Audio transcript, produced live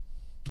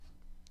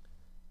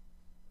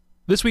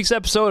This week's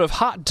episode of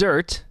Hot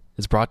Dirt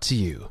is brought to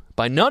you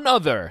by none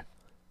other,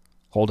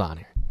 hold on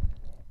here,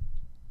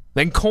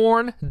 than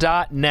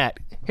Corn.net.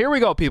 Here we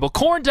go, people.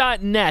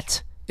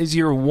 Corn.net is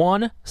your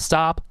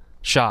one-stop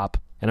shop,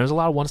 and there's a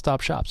lot of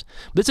one-stop shops.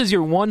 This is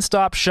your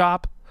one-stop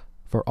shop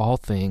for all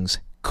things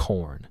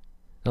corn.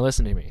 Now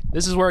listen to me.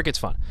 This is where it gets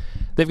fun.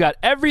 They've got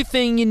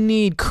everything you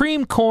need.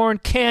 Cream corn,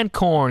 canned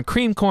corn,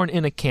 cream corn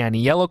in a can,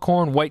 yellow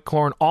corn, white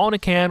corn, all in a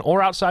can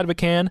or outside of a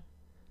can,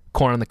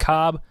 corn on the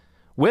cob,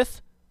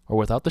 with or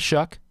without the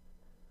shuck.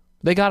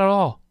 They got it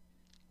all.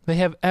 They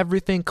have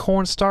everything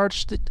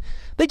cornstarch.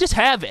 They just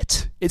have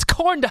it. It's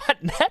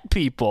Corn.net,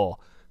 people.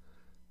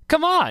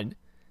 Come on.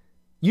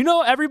 You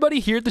know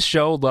everybody here at the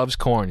show loves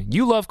corn.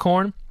 You love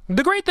corn.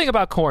 The great thing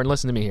about corn,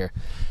 listen to me here.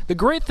 The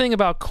great thing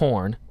about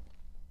corn,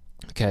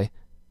 okay,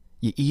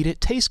 you eat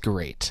it, tastes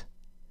great.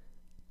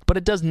 But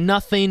it does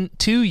nothing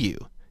to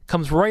you.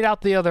 Comes right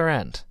out the other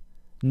end.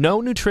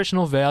 No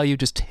nutritional value,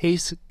 just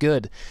tastes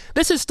good.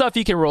 This is stuff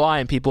you can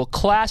rely on, people.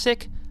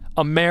 Classic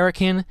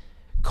American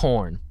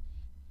corn.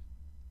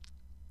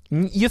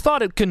 You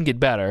thought it couldn't get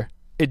better.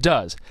 It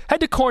does. Head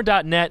to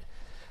corn.net.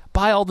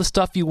 Buy all the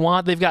stuff you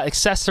want. They've got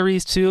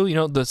accessories too. You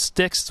know, the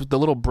sticks, the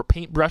little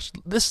paintbrush.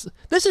 This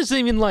isn't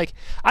even like,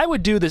 I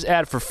would do this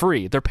ad for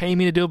free. They're paying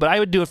me to do it, but I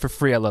would do it for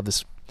free. I love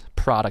this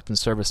product and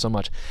service so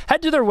much.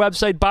 Head to their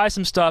website, buy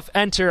some stuff,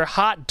 enter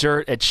Hot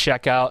Dirt at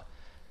checkout.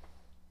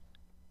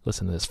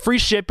 Listen to this. Free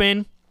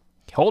shipping.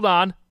 Hold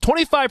on.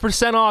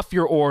 25% off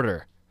your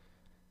order.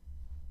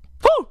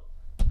 Woo!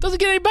 Doesn't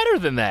get any better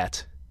than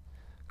that.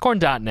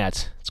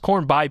 Corn.net. It's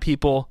corn by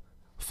people,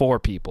 for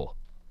people.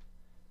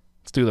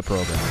 Let's do the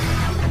program.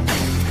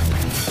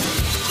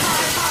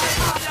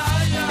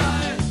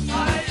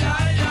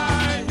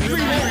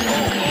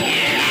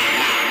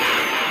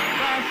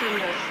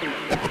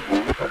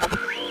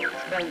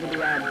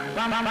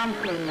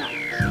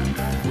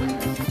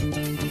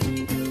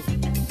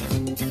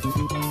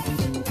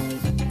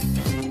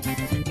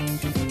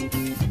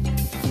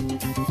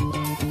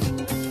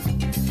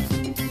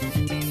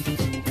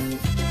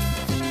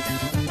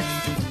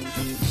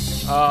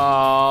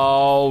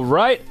 All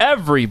right,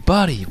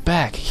 everybody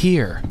back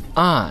here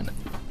on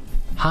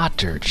Hot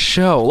Dirt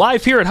Show.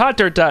 Live here at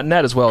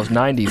hotdirt.net as well as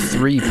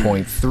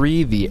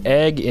 93.3 The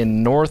Egg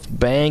in North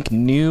Bank,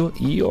 New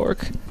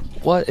York.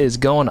 What is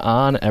going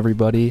on,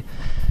 everybody,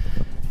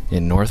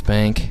 in North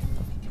Bank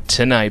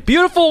tonight?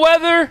 Beautiful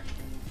weather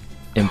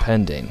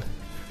impending.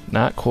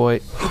 Not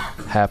quite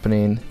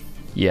happening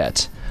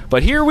yet.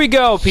 But here we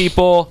go,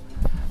 people.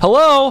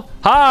 Hello.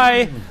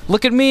 Hi.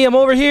 Look at me. I'm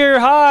over here.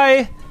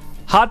 Hi.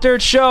 Hot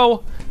Dirt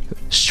Show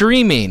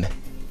streaming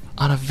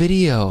on a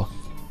video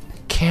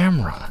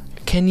camera.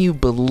 Can you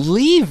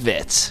believe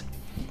it?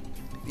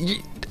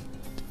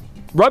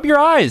 Rub your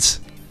eyes.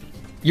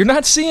 You're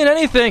not seeing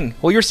anything.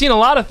 Well, you're seeing a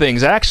lot of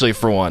things, actually,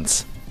 for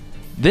once.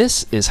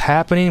 This is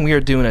happening. We are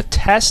doing a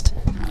test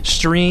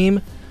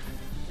stream,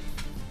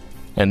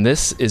 and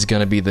this is going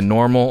to be the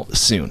normal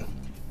soon.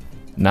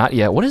 Not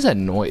yet. What is that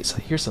noise? I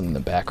hear something in the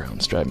background.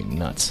 It's driving me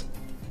nuts.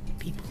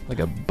 Beep. Like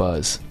a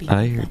buzz. Beep.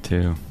 I hear it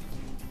too.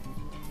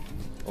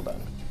 Hold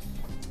on.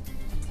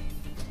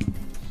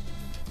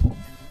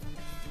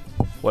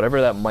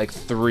 Whatever that mic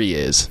 3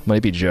 is,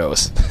 might be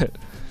Joe's.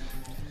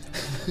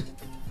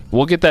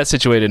 We'll get that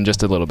situated in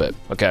just a little bit,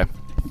 okay?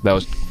 That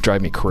was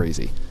driving me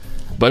crazy.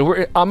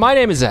 But my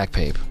name is Zach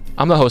Pape.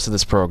 I'm the host of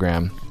this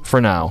program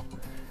for now.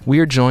 We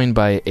are joined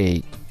by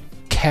a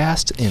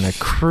cast and a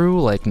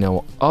crew like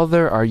no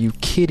other. Are you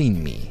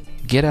kidding me?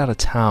 Get out of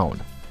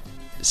town.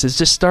 This is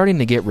just starting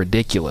to get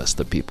ridiculous,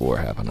 the people we're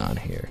having on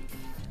here.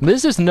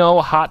 This is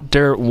no Hot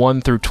Dirt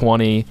 1 through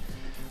 20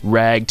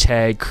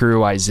 ragtag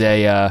crew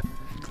Isaiah.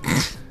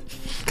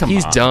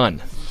 He's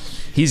done.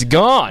 He's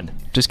gone.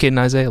 Just kidding,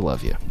 Isaiah.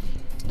 Love you.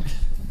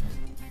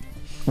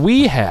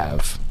 We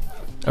have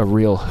a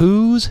real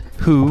who's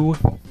who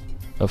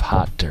of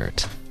Hot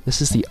Dirt.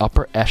 This is the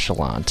upper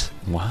echelon.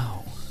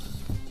 Wow.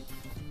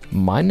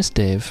 Minus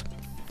Dave.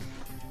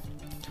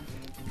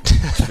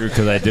 True,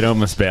 because I did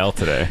almost bail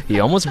today. He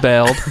almost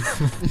bailed.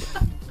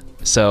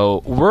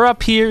 So we're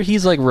up here.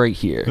 He's like right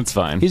here. It's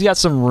fine. He's got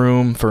some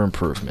room for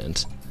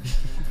improvement.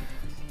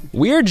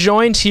 We are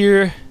joined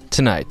here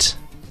tonight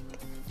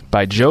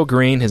by Joe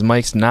Green. His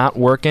mic's not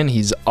working.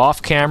 He's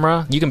off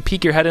camera. You can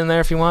peek your head in there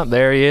if you want.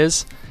 There he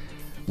is.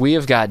 We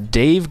have got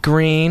Dave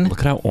Green. Look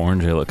at how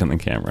orange I look in the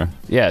camera.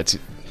 Yeah,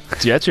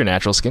 that's your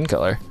natural skin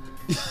color.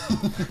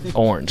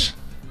 Orange.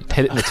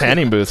 Hit it in the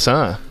tanning booths,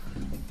 huh?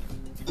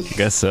 I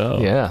guess so.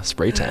 Yeah,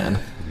 spray tan.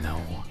 No.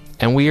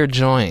 And we are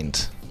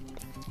joined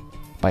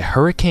by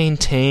Hurricane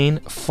Tane,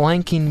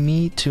 flanking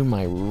me to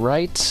my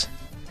right.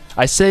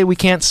 I say we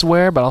can't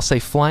swear, but I'll say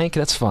flank.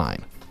 That's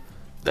fine.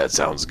 That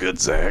sounds good,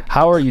 Zach.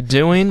 How are you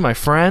doing, my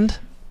friend?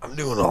 I'm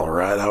doing all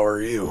right. How are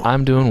you?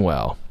 I'm doing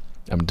well.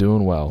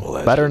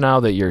 Well, Better now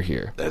that you're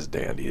here. That's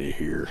dandy to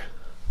hear.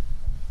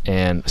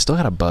 And still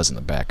got a buzz in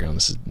the background.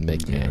 This is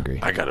making me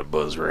angry. I got a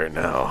buzz right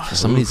now.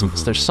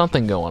 There's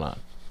something going on.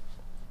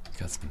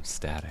 Got some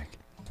static.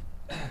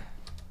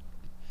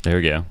 There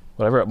we go.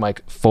 Whatever,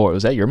 mic 4.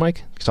 Was that your mic?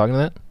 You talking to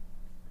that?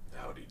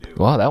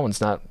 too. Well, that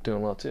one's not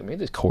doing well too.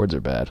 Maybe the chords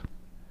are bad.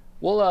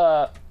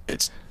 Well,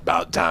 It's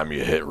about time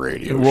you hit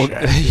Radio we'll,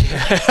 Shack.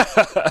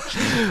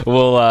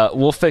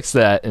 we'll fix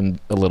that in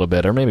a little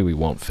bit, or maybe we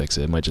won't fix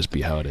it. It might just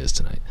be how it is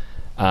tonight.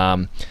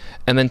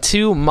 And then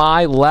to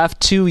my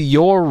left, to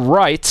your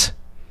right,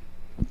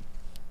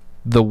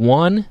 the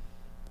one,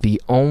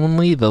 the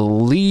only, the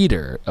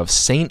leader of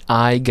St.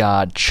 I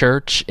God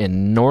Church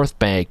in North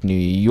Bank, New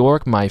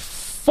York, my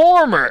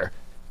former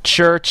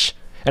church,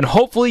 and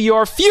hopefully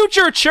your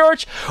future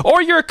church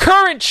or your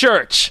current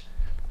church.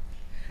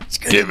 It's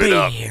good Give to it be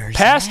up. here, Zach.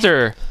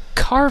 Pastor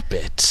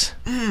Carpet,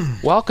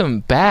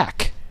 welcome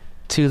back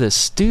to the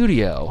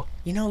studio.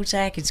 You know,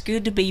 Zach, it's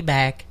good to be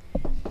back.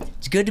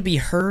 It's good to be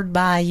heard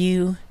by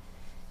you.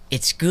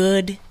 It's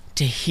good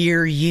to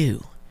hear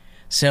you.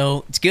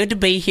 So it's good to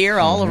be here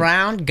all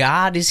around.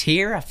 God is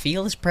here. I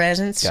feel His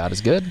presence. God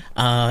is good.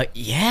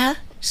 Yeah,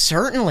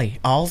 certainly,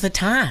 all the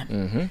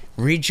time.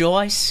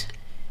 Rejoice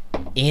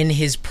in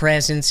His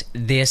presence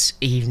this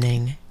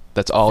evening.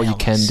 That's all you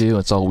can Fellas. do.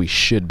 That's all we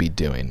should be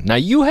doing. Now,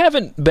 you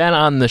haven't been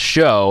on the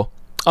show.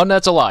 Oh, no,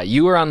 that's a lie.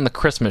 You were on the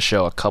Christmas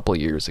show a couple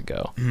years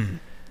ago.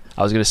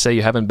 I was going to say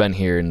you haven't been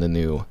here in the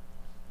new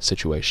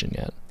situation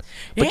yet.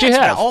 But yeah, you it's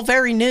have. all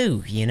very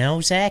new, you know,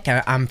 Zach.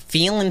 I'm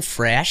feeling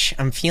fresh.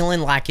 I'm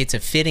feeling like it's a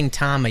fitting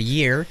time of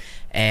year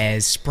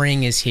as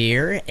spring is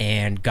here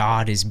and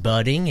God is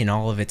budding in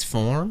all of its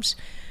forms.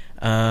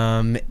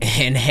 And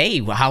hey,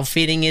 how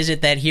fitting is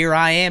it that here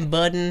I am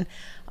budding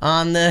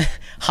on the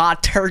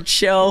Hot Dirt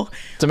Show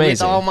It's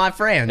amazing. with all my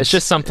friends. It's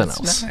just something It's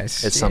else.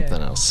 nice, It's yeah.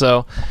 something else.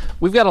 So,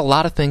 we've got a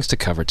lot of things to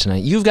cover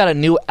tonight. You've got a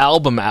new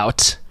album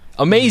out.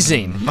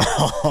 Amazing.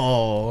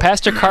 Oh,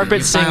 Pastor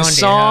Carpet found sings it,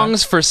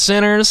 songs for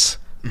sinners.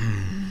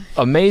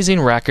 Amazing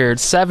record,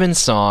 7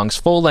 songs,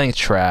 full-length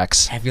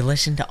tracks. have you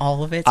listened to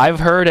all of it? I've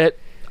heard it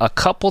a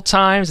couple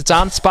times. It's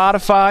on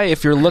Spotify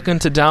if you're looking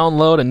to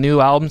download a new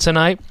album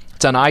tonight.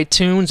 It's on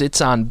iTunes. It's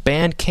on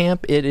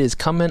Bandcamp. It is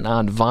coming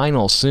on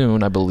vinyl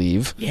soon, I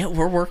believe. Yeah,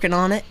 we're working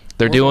on it.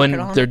 They're We're doing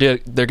working on they're it. do,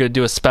 they're going to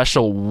do a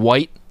special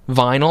white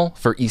vinyl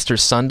for Easter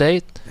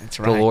Sunday. That's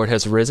The right. Lord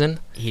has risen.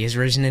 He is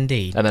risen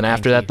indeed. And then Thank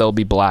after you. that there'll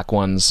be black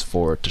ones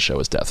to show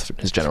his death,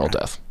 his general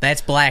death.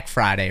 That's Black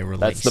Friday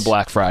release. That's the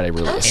Black Friday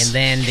release. And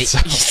then the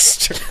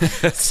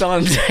Easter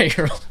Sunday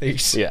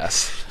release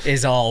Yes.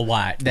 is all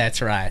white.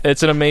 That's right.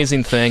 It's an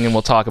amazing thing, and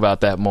we'll talk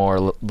about that more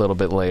a little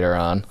bit later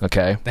on,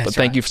 okay? That's But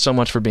thank right. you so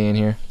much for being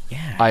here. Yeah,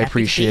 I happy to be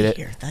appreciate it.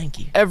 here. Thank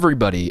you.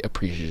 Everybody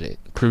appreciates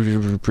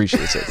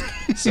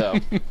it. So,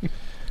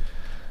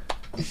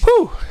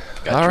 whew.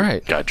 All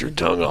right. Got your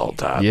tongue all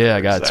tied. Yeah,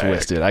 I there, got it Zach.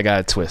 twisted. I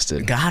got it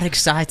twisted. God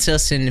excites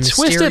us in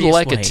mysterious Twisted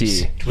like ways.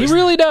 a T. He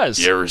really does.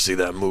 You ever see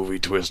that movie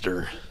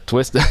Twister?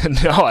 Twisted.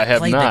 No, I have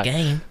Played not. the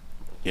game.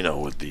 You know,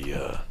 with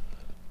the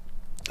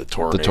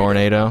tornado. The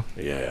tornado?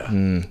 Yeah.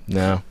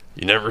 No,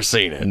 You never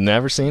seen it.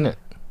 never seen it.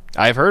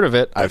 I've heard of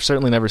it. I've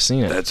certainly never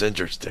seen it. That's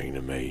interesting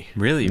to me.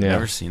 Really? You've Yeah.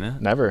 never seen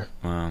it? Never.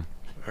 Wow.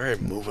 All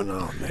right, moving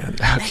on, man.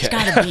 That's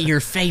got to be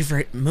your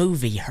favorite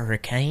movie,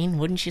 Hurricane,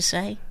 wouldn't you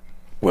say?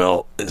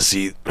 Well,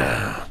 see,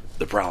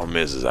 the problem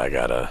is I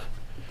got a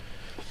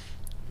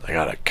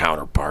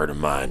counterpart of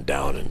mine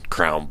down in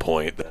Crown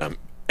Point that I'm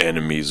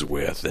enemies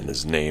with, and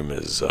his name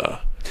is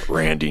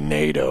Randy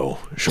Nato,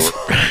 short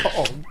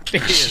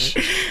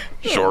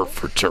short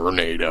for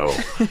Tornado.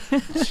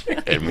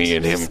 And me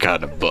and him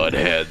kind of butt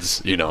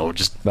heads, you know,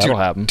 just That'll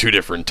happen. two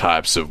different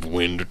types of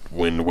wind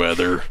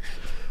weather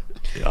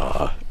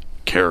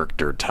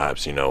character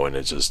types, you know, and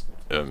it's just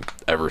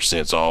ever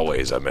since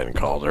always I've been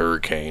called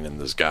Hurricane, and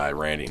this guy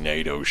Randy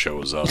Nato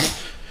shows up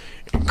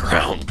in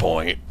Crown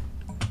Point,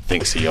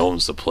 thinks he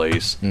owns the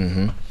place,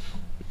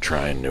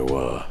 trying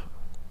to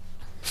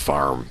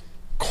farm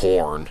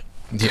corn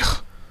Yeah.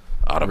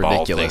 out of all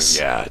Ridiculous. things.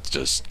 Yeah, it's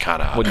just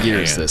kind of What year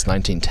is this?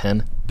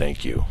 1910?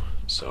 Thank you.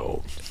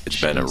 So it's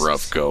been a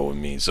rough go with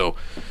me. So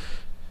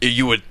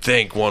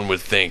one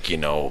would think, you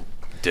know,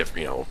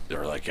 different. You know,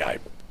 they're like I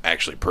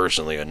actually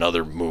personally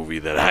another movie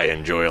that I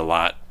enjoy a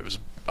lot. It was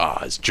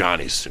it's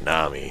Johnny's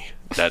Tsunami.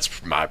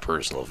 That's my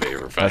personal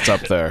favorite. If That's I up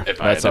had- there.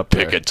 If I That's had to up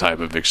pick there. a type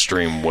of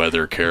extreme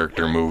weather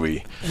character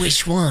movie,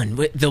 Which one?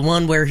 The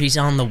one where he's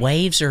on the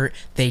waves, or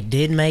they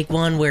did make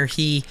one where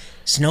he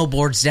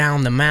snowboards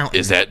down the mountain?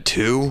 is that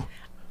 2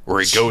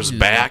 where he goes Two.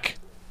 back?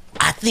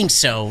 I think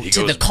so. To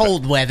goes the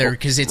cold weather,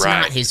 because it's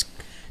Right. not his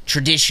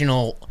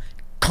traditional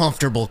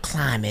comfortable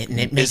climate, and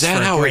it makes that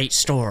for a how it- great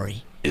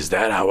story. Is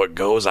that how it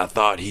goes? I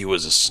thought he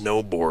was a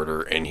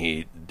snowboarder and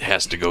he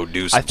has to go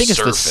do some I think it's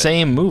the surfing.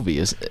 same movie.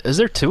 Is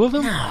there 2 of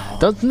them? No.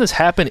 Doesn't this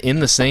happen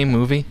in the same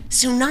movie?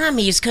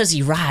 Tsunami is because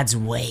he rides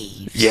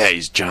waves. Yeah,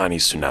 he's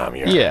Johnny's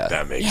Tsunami. Right? Yeah.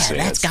 That makes Yeah, sense.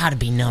 that's got to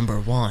be number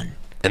one.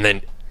 And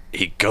then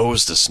he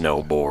goes to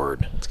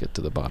snowboard. Let's get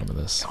to the bottom of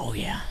this. Oh,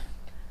 yeah.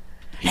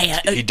 Hey,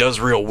 He does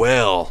real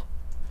well.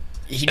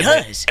 he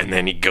does. And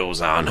then he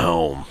goes on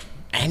home.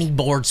 Any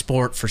board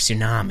sport for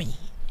Tsunami.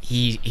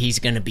 he's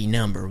gonna be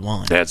number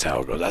one. That's how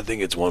it goes. I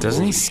think it's one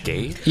Doesn't he movie.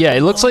 skate? Yeah,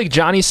 it looks like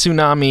Johnny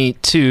Tsunami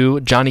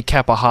 2, Johnny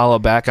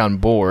Capahala back on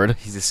board.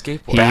 He's a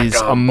skateboarder. He's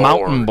Back a on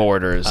mountain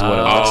board. boarder is what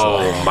it looks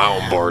like. Oh,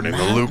 mountain boarding,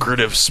 the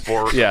lucrative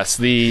sport. Yes,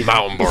 the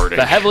Mountain boarding.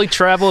 the heavily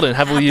traveled and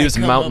heavily used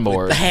Come mountain up with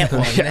board.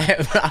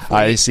 that one.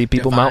 I see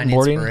people Divine mountain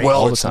boarding inspiration. Well,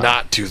 all the it's time.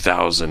 not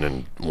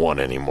 2001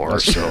 anymore,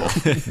 so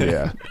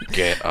Yeah.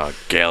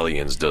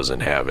 Galleons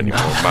doesn't have any more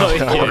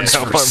mountain boards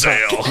for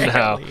sale.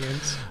 No,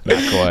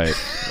 not quite.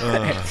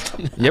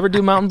 You ever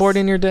do mountain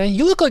boarding in your day?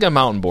 You look like a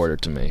mountain boarder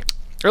to me.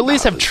 Or at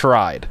least have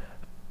tried.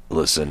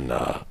 Listen,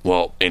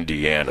 well,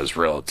 Indiana's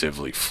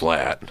relatively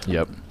flat.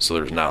 Yep. So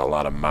there's not a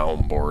lot of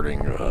mountain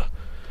boarding.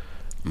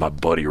 My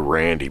buddy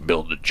Randy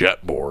built a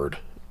jet board.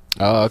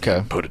 Oh,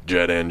 okay. Put a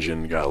jet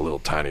engine, got a little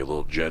tiny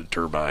little jet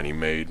turbine he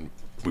made.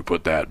 We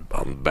put that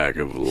on the back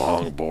of a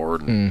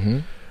longboard,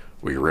 and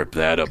we ripped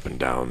that up and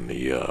down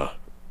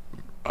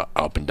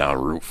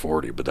Route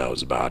 40. But that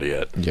was about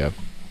it. Yeah.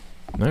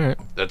 All right.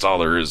 That's all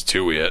there is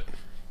to it.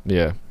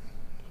 Yeah.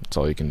 That's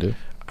all you can do.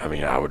 I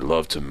mean, I would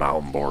love to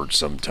mountain board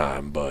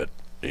sometime, but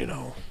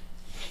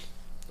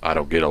I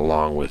don't get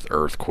along with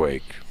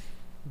earthquake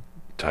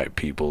type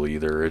people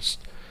either. There's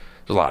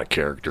a lot of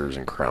characters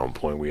in Crown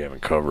Point we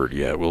haven't covered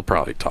yet. We'll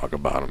probably talk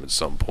about them at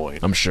some point.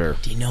 I'm sure.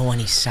 Do you know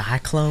any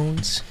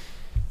cyclones?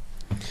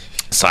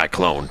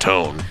 Cyclone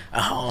Tone.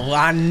 Oh,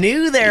 I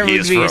knew there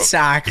would be a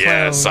cyclone.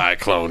 Yeah,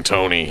 Cyclone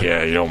Tony.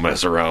 Yeah, you don't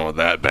mess around with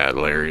that bad,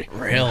 Larry.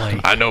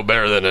 Really? I know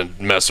better than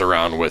to mess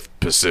around with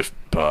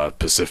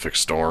Pacific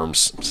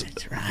storms.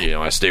 That's right.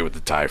 I stay with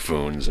the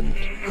typhoons, and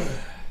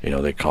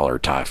they call her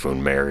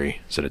Typhoon Mary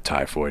instead of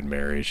Typhoid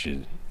Mary.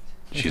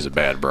 She's a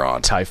bad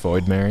broad.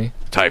 Typhoid Mary.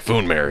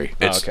 Typhoon Mary.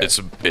 okay.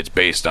 It's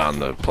based on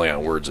the play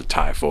on words of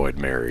Typhoid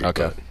Mary.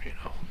 Okay.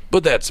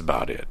 But that's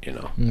about it.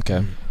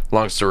 Okay.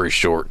 Long story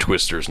short,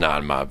 Twister's not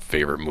on my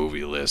favorite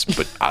movie list,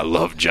 but I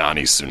love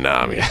Johnny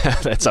Tsunami.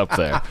 That's up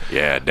there.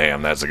 Yeah,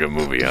 damn, that's a good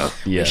movie, huh?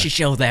 Yeah. We should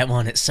show that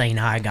one at St.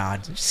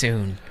 Igod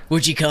soon.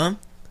 Would you come?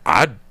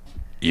 I'd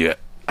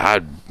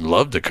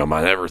love to come.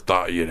 I never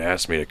thought you'd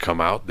ask me to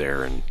come out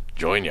there and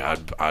join you.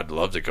 I'd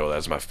love to go.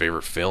 That's my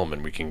favorite film,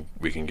 and we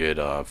can get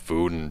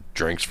food and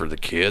drinks for the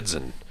kids,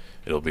 and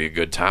it'll be a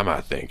good time,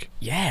 I think.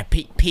 Yeah,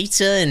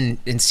 pizza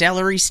and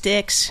celery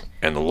sticks.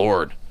 And the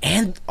Lord.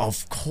 And,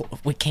 of course,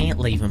 we can't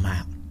leave them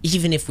out,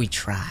 even if we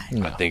tried.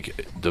 I think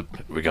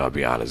we gotta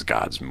be honest.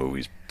 God's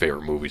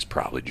favorite movie's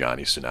probably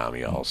Johnny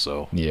Tsunami.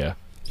 Also, Yeah.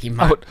 He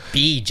might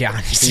be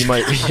Johnny. You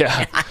might.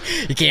 Yeah.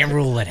 You can't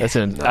rule it That's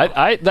out.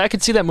 in. I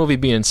could see that movie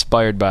being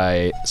inspired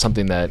by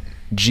something that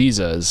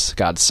Jesus,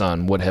 God's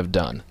Son, would have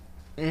done.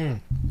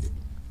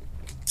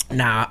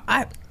 Nah,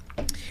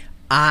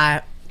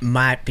 I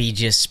might be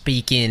just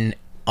speaking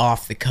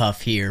off the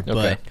cuff here,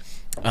 Okay.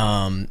 but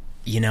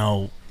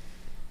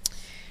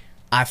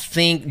I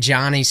think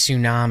Johnny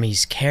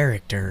Tsunami's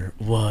character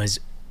was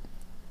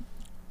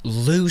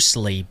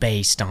loosely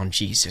based on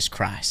Jesus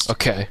Christ.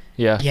 Okay.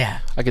 Yeah. Yeah.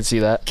 I could see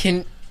that.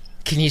 Can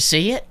you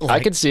see it? I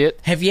could see it.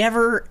 Have you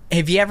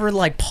ever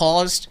like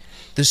paused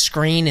the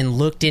screen and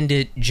looked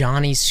into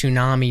Johnny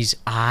Tsunami's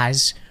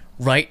eyes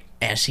right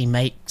as he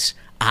makes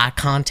eye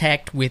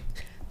contact with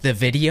the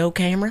video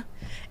camera,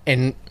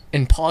 and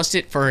paused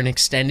it for an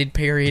extended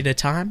period of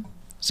time,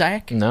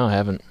 Zach? No, I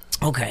haven't.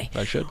 Okay.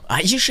 I should.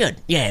 You should,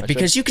 yeah,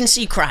 because you can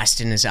see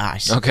Christ in his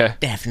eyes. Okay.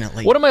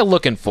 Definitely. What am I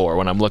looking for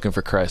when I'm looking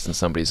for Christ in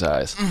somebody's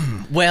eyes?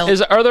 Well,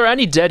 Are there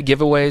any dead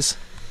giveaways?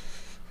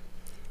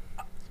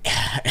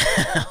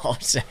 oh,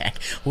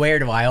 Zach, where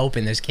do I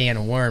open this can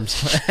of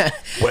worms?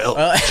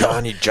 well,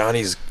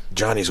 Johnny's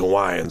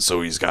Hawaiian,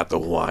 so he's got the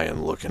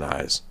Hawaiian looking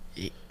eyes.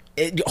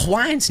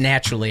 Hawaiians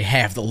naturally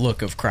have the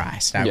look of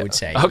Christ, I would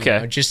say.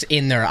 Okay. Just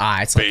in their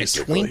eye. It's like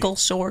Basically. a twinkle,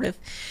 sort of.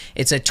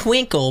 It's a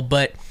twinkle,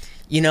 but,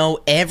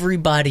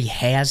 everybody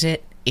has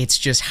it. It's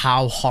just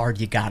how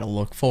hard you got to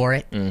look for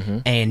it. Mm-hmm.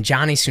 And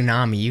Johnny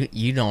Tsunami,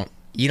 you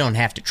don't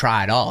have to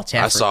try at all. It's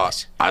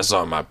effortless. I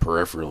saw my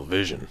peripheral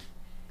vision,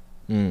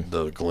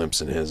 the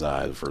glimpse in his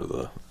eyes for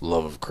the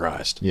love of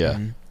Christ. Yeah.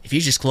 If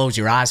you just close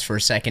your eyes for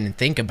a second and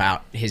think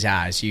about his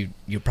eyes,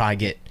 you'll probably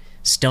get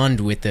stunned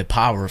with the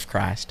power of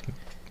Christ.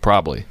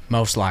 Probably.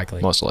 Most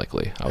likely. Most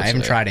likely. I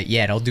haven't tried it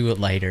yet. I'll do it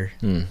later,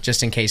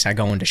 just in case I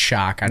go into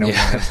shock. I don't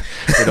want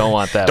We don't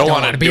want that. Don't to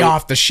want be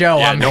off the show.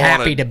 Yeah, I'm don't happy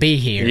wanna- to be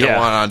here. You Yeah. don't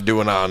want to do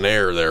it on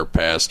air there,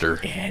 Pastor.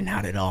 Yeah,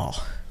 not at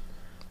all.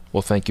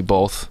 Well, thank you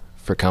both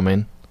for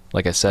coming.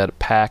 Like I said,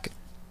 packed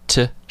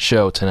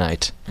show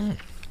tonight.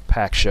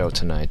 Pack show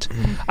tonight.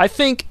 I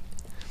think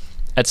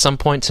at some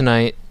point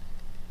tonight,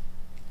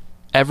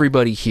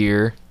 everybody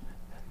here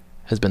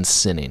has been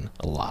sinning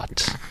a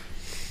lot.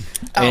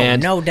 Oh,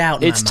 And no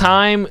doubt in it's my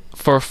time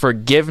for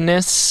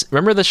forgiveness.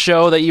 Remember the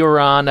show that you were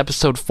on,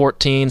 episode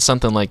 14,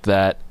 something like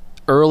that?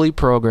 Early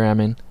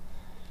programming.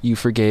 You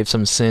forgave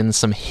some sins,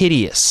 some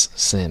hideous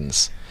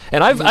sins.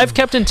 And I've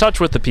kept in touch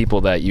with the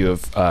people that you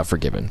have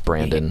forgiven,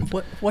 Brandon.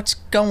 What's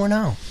going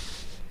on?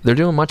 They're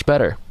doing much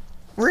better.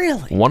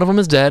 Really? One of them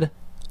is dead.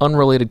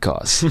 unrelated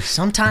cause.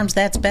 Sometimes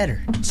that's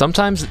better.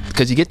 Sometimes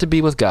because you get to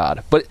be with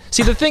God. But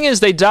see, the thing is,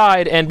 they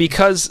died, and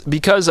because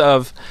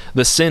of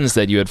the sins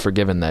that you had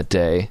forgiven that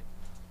day,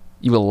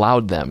 you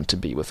allowed them to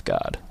be with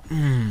God.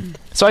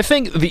 So I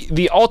think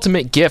the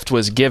ultimate gift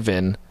was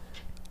given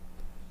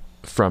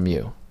from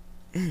you.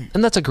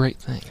 And that's a great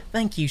thing.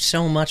 Thank you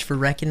so much for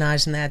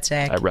recognizing that,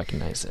 Zach. I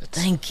recognize it.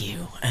 Thank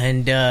you.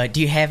 And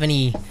do you have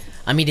any...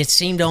 I mean, it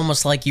seemed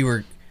almost like you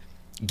were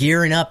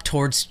gearing up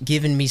towards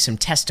giving me some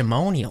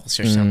testimonials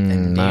or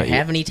something. Do you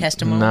have any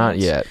testimonials? Not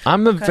yet.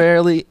 I'm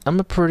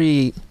a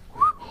pretty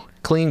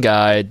clean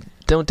guy.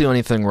 Don't do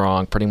anything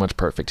wrong. Pretty much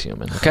perfect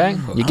human. Okay?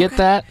 You get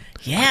that?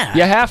 Yeah.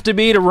 You have to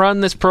be to run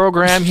this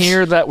program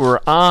here that we're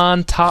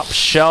on, top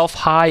shelf,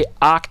 high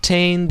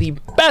octane, the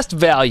best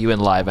value in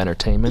live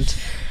entertainment.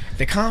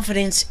 The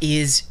confidence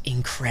is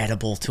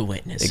incredible to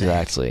witness.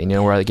 Exactly. And you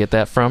know where I get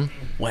that from?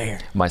 Where?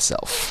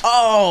 Myself.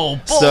 Oh,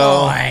 boy.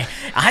 So-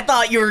 I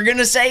thought you were going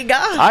to say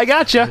God. I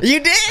gotcha. You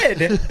did.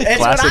 That's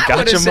Classic what I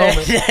would gotcha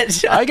have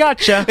said. I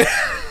gotcha.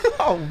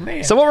 Oh,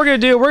 man. So what we're going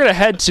to do, we're going to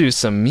head to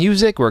some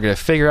music. We're going to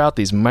figure out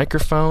these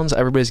microphones.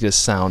 Everybody's going to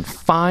sound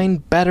fine,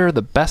 better,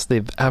 the best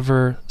they've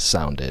ever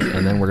sounded.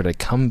 And then we're going to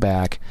come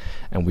back,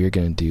 and we're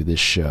going to do this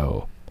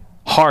show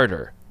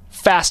harder,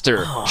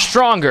 faster,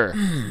 stronger,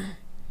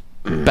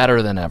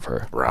 better than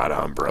ever. Right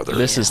on, brother.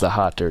 This is the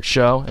Hot Dirt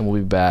Show, and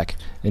we'll be back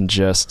in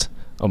just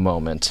a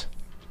moment.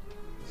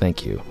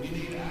 Thank you. We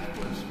need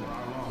Atlas for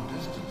our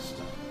long-distance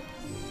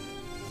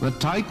stuff. The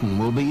Titan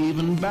will be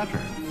even better.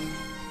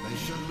 They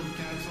shouldn't have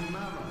canceled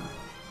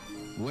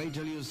Maverick. Wait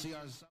till you see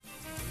our...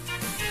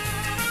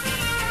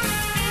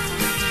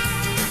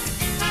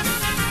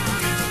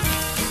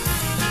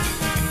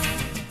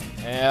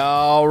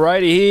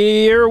 Alrighty,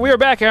 here we are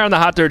back here on the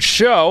Hot Dirt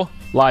Show,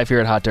 live here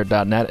at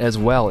hotdirt.net, as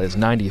well as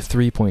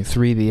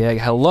 93.3 The Egg.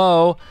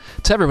 Hello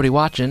to everybody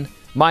watching.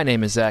 My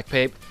name is Zach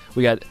Pape.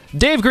 We got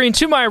Dave Green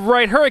to my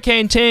right,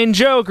 Hurricane Tane,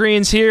 Joe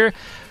Green's here,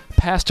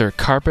 Pastor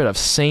Carpet of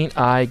St.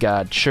 I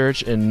God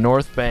Church in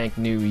North Bank,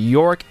 New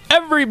York.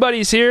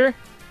 Everybody's here.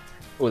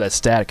 Oh, that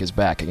static is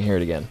back. I can hear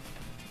it again.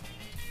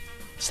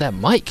 It's that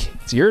mic.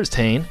 It's yours,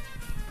 Tane.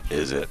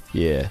 Is it?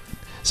 Yeah.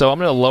 So I'm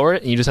going to lower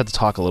it, and you just have to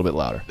talk a little bit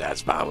louder.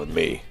 That's fine with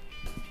me.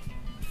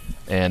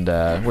 And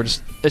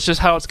it's just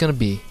how it's going to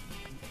be.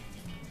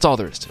 That's all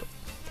there is to it.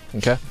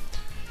 Okay?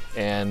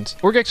 And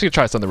we're actually going to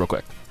try something real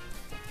quick.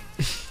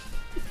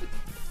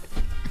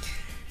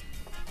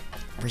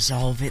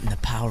 Resolve it in the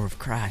power of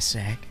Christ,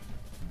 Zach.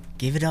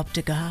 Give it up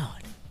to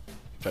God.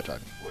 Try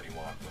talking. What do you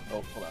want?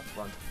 Oh, hold on.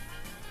 Front.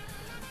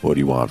 What do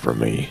you want from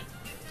me?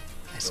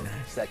 That's nice.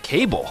 It's that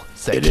cable.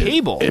 It's that It is-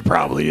 cable. It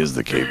probably is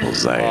the cable,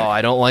 Zach. Oh,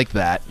 I don't like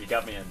that. You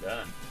got me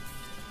undone.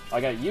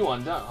 I got you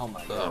undone. Oh,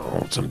 my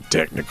God. Oh, some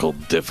technical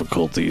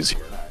difficulties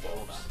here.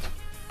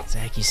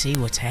 Zach, you see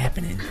what's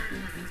happening?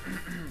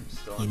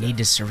 You need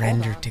to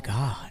surrender to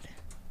God.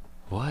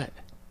 What?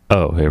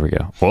 Oh, here we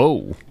go.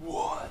 Whoa.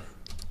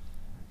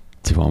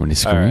 Do you want me to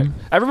scream? All right.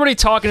 Everybody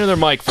talking to their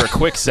mic for a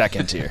quick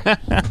second here.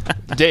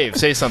 Dave,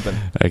 say something.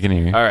 I can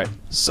hear you. All right.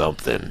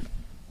 Something.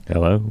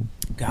 Hello.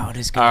 God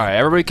is good. All right.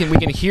 Everybody we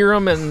can hear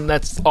them, and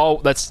that's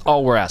all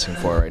we're asking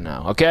for right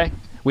now, okay?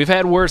 We've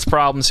had worse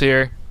problems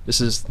here. This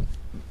is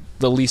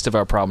the least of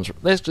our problems.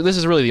 This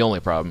is really the only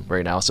problem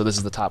right now, so this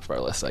is the top of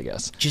our list, I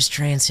guess. Just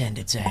transcend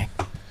it, Zach.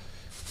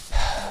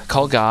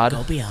 Call God.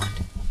 Go beyond.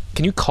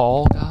 Can you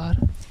call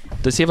God?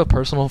 Does he have a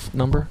personal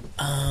number?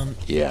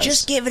 Yes.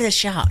 Just give it a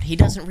shot. He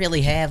doesn't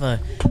really have a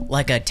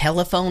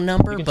telephone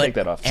number, You can but take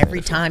that off.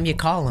 every time you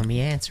call him, he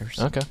answers.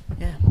 Okay.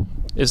 Yeah.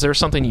 Is there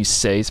something you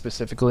say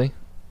specifically?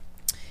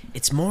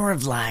 It's more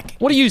of like,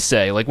 What do you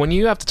say? Like when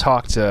you have to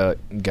talk to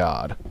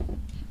God,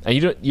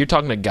 and you're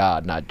talking to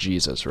God, not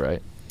Jesus,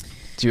 right?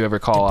 Do you ever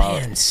call out?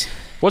 depends.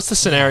 What's the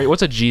scenario?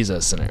 What's a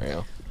Jesus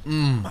scenario?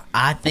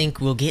 I think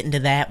we'll get into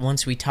that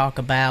once we talk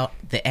about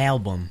the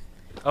album.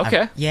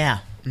 Okay. Yeah.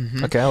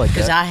 Okay, I like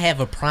Because that. I have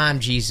a prime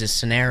Jesus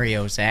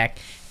scenario, Zach,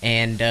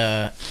 and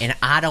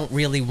I don't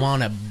really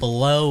want to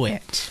blow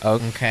it.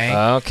 Okay.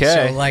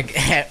 Okay. So like,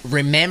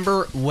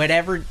 remember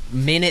whatever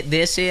minute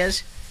this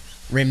is.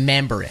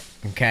 Remember it.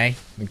 Okay.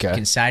 Okay. You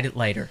can cite it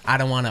later. I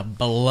don't want to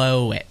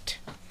blow it.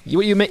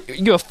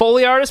 You a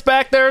Foley artist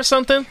back there or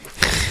something?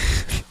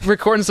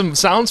 Recording some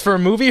sounds for a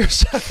movie or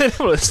something?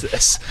 What is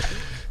this?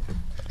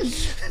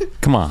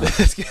 Come on.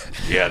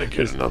 You had to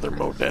get another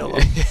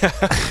Modelo.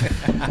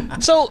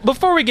 So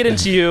before we get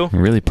into you,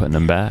 I'm really putting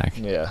them back.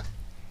 yeah,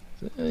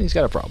 he's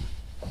got a problem.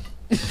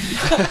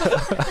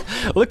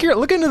 Look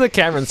into the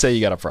camera and say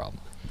you got a problem.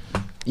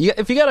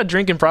 If you got a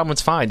drinking problem,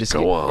 it's fine. Just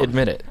Go on.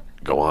 admit it.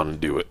 Go on and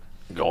do it.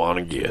 Go on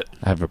and get.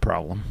 I have a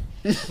problem.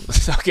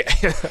 Okay.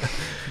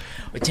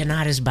 But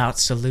tonight is about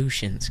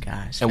solutions,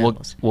 guys. And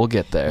fellas. we'll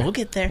get there. We'll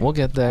get there. We'll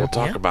get there.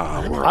 Talk Yeah.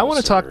 about how we're I all want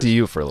to talk to sinners.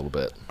 you for a little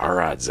bit. All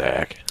right,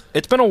 Zach.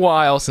 It's been a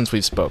while since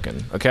we've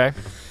spoken, okay?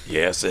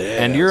 Yes, it is.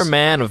 And you're a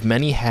man of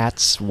many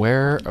hats,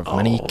 wearer of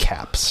many Oh.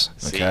 caps,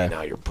 See, okay?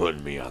 now you're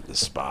putting me on the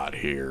spot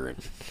here, and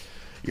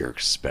you're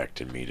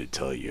expecting me to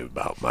tell you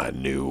about my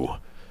new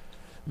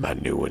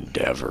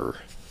endeavor.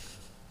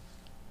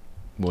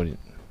 What do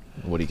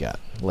What do you got?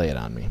 Lay it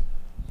on me.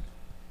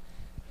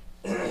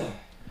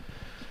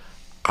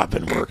 I've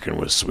been working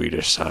with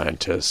Swedish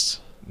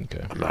scientists.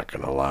 Okay. I'm not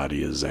going to lie to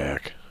you,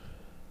 Zach.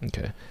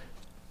 Okay.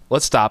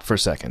 Let's stop for a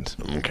second.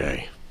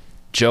 Okay.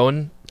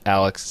 Joan,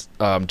 Alex,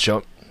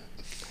 Joan.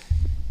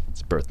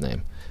 It's a birth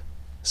name.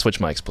 Switch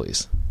mics,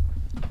 please.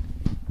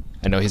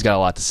 I know he's got a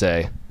lot to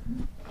say.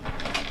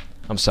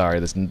 I'm sorry,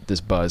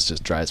 this buzz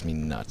just drives me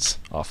nuts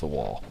off the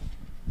wall.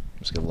 I'm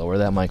just gonna lower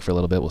that mic for a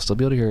little bit. We'll still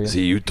be able to hear you.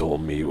 See, you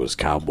told me it was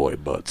cowboy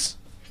butts.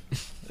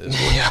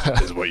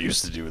 Is what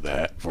used to do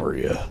that for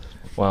you.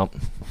 Well,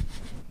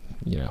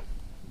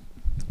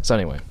 So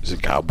anyway, Is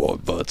it cowboy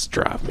butts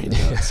drive me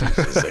nuts? I used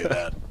to say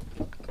that.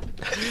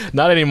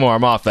 not anymore.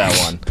 I'm off that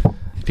one.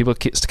 People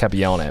kept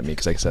yelling at me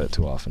because I said it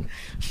too often.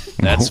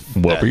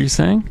 What were you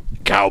saying?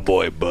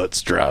 Cowboy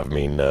butts drive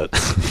me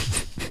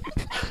nuts.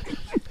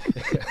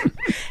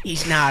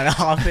 He's not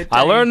off it.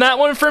 I learned that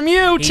one from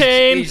you,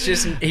 Tane. He's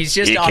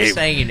just off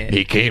saying it.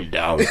 He came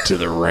down to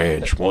the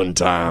ranch one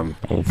time.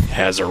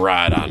 Has a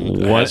ride on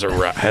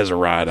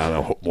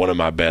one of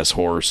my best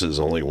horses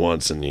only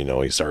once, and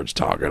he starts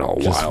talking all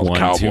Just wild one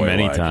cowboy too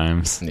many like.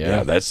 times.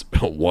 Yeah, that's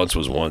once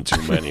was one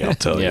too many. I'll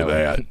tell you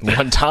that.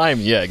 One time,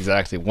 yeah,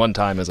 exactly. One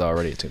time is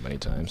already too many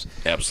times.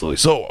 Absolutely.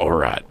 So, all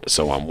right.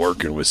 So I'm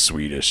working with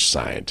Swedish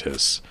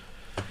scientists.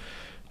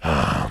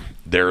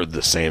 They're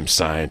the same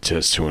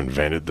scientists who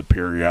invented the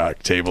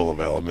periodic table of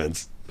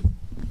elements,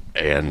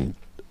 and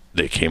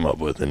they came up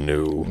with a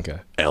new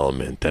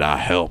element that I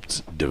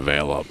helped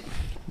develop.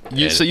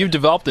 So you've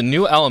developed a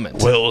new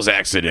element. Well, it was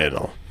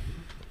accidental.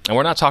 And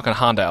we're not talking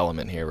Honda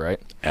Element here, right?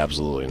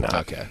 Absolutely not.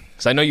 Okay.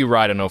 Because I know you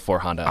ride an 04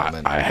 Honda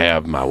Element. I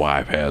have. My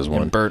wife has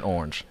one. Burnt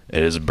orange.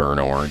 It is burnt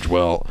orange.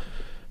 Well,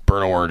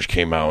 burnt orange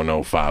came out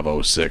in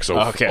 05, 06.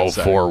 Okay,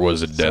 04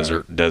 was a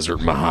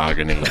desert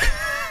mahogany.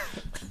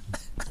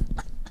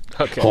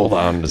 Okay. Hold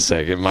on a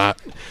second.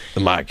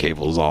 My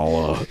cable's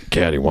all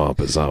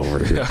cattywampus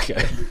over here.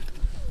 Okay.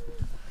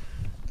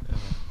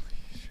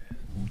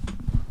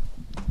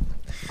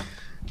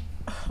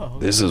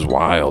 This is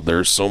wild.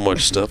 There's so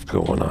much stuff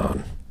going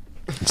on.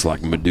 It's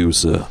like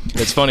Medusa.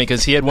 It's funny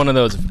because he had one of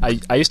those.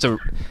 I used to.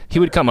 He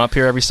would come up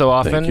here every so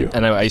often, Thank you.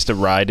 and I used to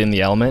ride in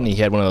the Element. And he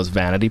had one of those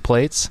vanity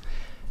plates,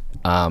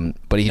 but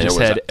he just it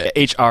was had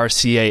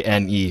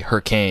HRCANE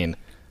Hurricane.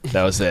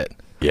 That was it.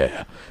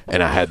 Yeah.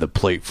 And I had the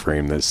plate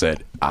frame that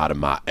said "out of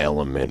my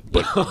element,"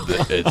 but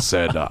it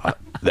said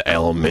the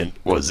element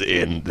was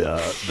in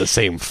the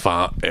same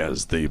font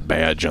as the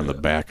badge on the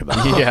back of the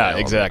Honda Yeah, Element.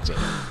 exactly.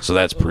 So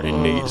that's pretty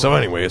neat. So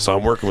anyway,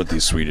 I'm working with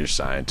these Swedish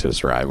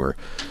scientists, right?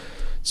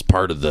 It's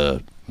part of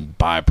the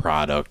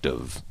byproduct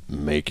of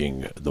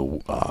making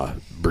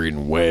the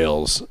breeding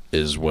whales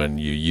is when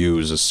you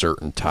use a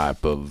certain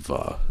type of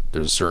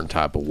there's a certain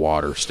type of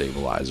water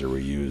stabilizer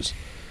we use,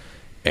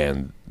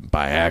 and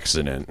by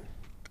accident,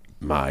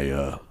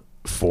 my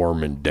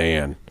foreman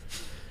Dan,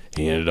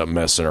 he ended up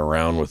messing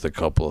around with a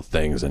couple of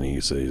things, and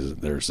he says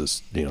there's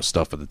this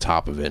stuff at the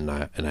top of it, and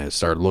I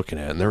started looking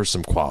at it, and there were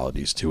some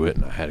qualities to it,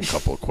 and I had a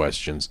couple of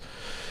questions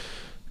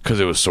because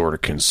it was sort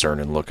of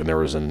concerning looking. There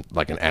was an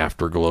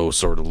afterglow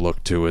sort of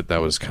look to it that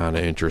was kind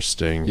of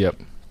interesting. Yep.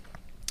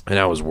 And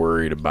I was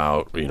worried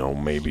about,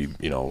 maybe,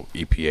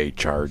 EPA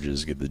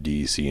charges, get the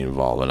DEC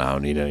involved, and I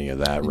don't need any of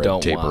that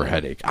red tape or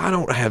headache. I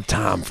don't have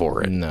time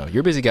for it. No,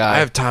 you're a busy guy. I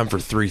have time for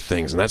three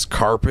things, and that's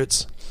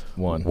carpets,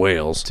 1,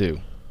 whales,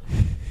 2.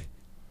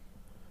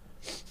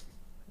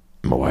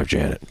 my wife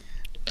Janet.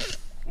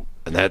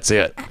 And that's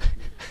it.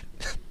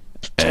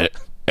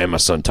 And my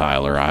son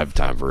Tyler, I have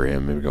time for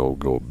him. Maybe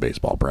go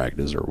baseball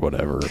practice or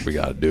whatever we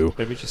got to do.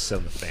 Maybe just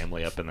send the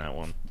family up in that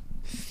one.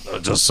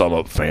 Just sum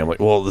up family.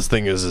 Well, the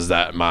thing is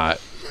that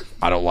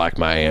I don't like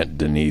my Aunt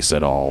Denise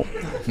at all.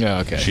 Yeah,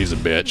 okay. She's a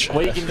bitch.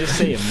 Well, you can just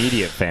say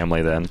immediate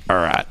family then. All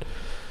right.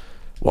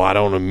 Well, I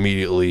don't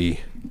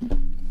immediately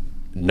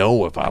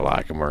know if I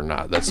like them or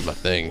not. That's my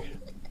thing.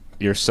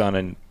 Your son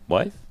and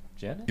wife,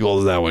 Janet? Well,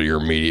 is that what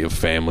your immediate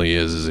family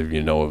is if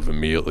you know if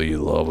immediately you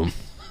love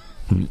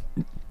them?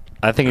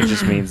 I think it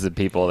just means the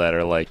people that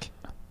are like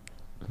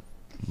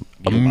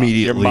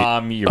Immediately, your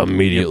mom, your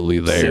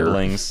there.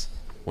 siblings.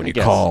 When you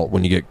get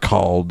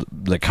called,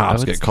 the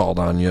cops get called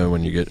on you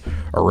when you get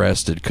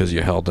arrested because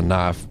you held a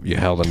knife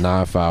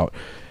out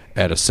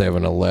at a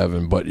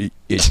 7-Eleven, but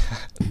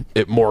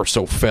it more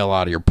so fell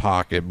out of your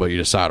pocket, but you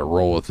decided to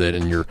roll with it,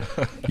 and you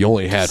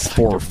only had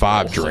 4 or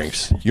 5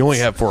 drinks. You only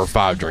had 4 or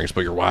 5 drinks,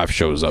 but your wife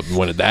shows up. And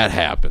when that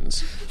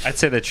happens, I'd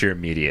say that's your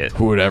immediate.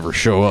 who would ever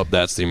show up?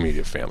 That's the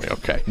immediate family.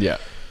 Okay. Yeah.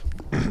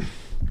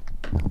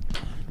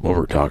 What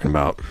we're talking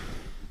about?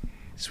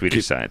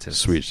 Swedish scientists.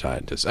 Swedish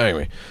scientists.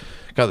 Anyway,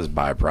 got this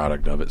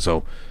byproduct of it,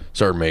 so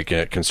started making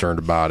it, concerned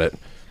about it.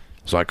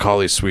 So I call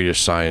these Swedish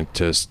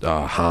scientists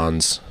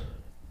Hans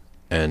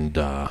and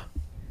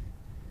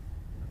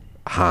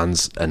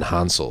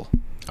Hansel.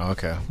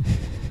 Okay.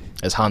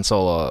 Is Han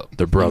Solo?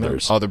 They're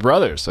brothers. Oh, they're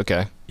brothers.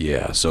 Okay.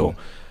 Yeah, so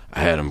I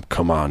had them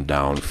come on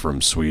down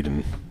from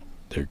Sweden.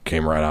 They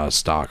came right out of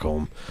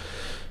Stockholm.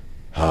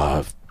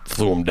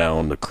 Flew them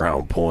down to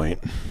Crown Point.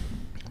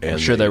 And I'm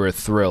sure they were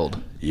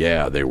thrilled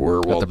Yeah, they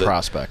were. Well, at the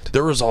prospect.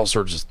 There was all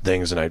sorts of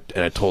things, and I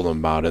told them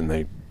about it.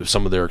 And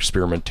some of their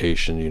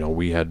experimentation. You know,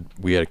 we had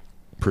a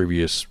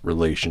previous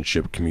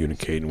relationship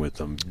communicating with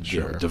them,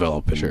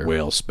 developing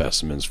whale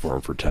specimens for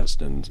them for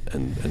testing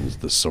and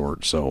the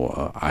sort.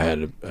 So I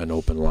had an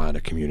open line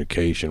of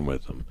communication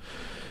with them,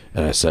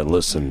 and I said,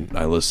 "Listen,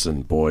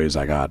 boys,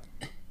 I got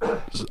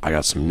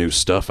some new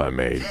stuff I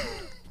made.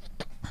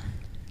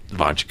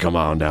 Why don't you come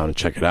on down and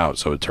check it out?"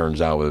 So it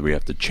turns out that we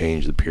have to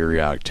change the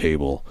periodic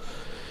table.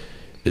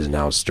 Is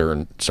now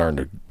starting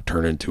to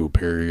turn into a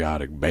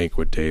periodic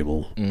banquet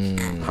table.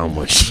 How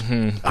much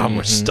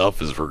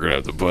stuff is we're gonna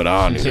have to put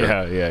on here?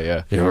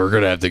 Yeah. You know, we're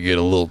gonna have to get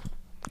a little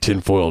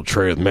tinfoil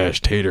tray with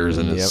mashed taters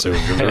in it soon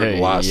because there's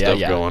a lot of stuff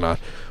going on.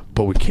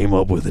 But we came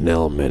up with an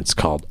element. It's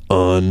called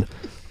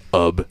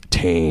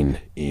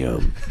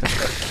unobtainium.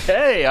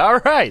 Hey, all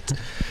right.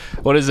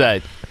 What is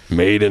that?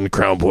 Made in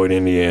Crown Point,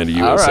 Indiana,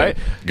 USA. All right.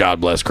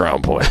 God bless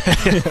Crown Point.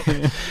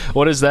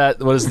 What is that?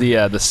 What is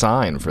the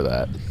sign for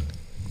that?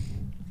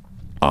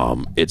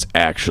 It's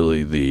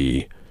actually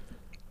the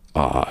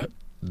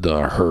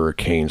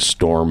hurricane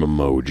storm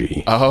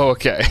emoji. Oh,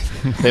 okay.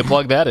 They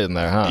plug that in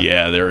there, huh?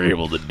 Yeah, they're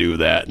able to do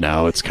that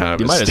now. It's kind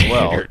of You a might as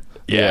well. standard.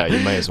 Yeah, you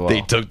might as well.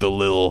 They took the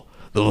little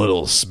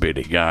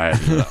spitty guy in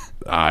the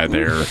eye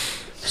there,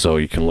 so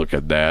you can look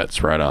at that.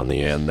 It's right on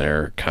the end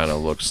there. Kind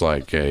of looks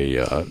like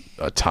a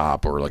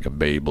top or like a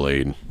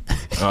Beyblade.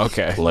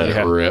 Okay. Let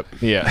it rip.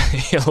 Yeah,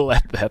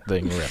 let that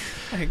thing rip.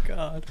 My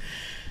God.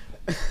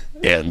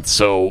 And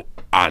so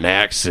on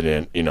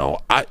accident,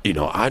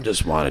 I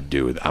just want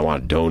to I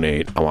want to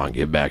donate. I want to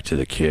give back to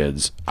the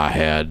kids. I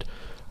had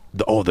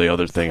the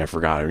other thing I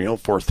forgot.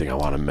 Fourth thing I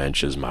want to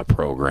mention is my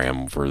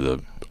program for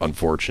the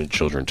unfortunate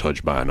children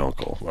touched by an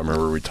uncle. I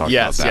remember we talked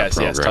about that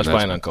program. Yes, touched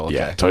by an uncle. Okay.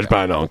 Yeah, touched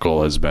by an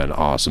uncle has been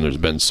awesome. There's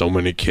been so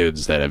many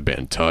kids that have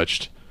been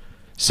touched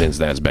since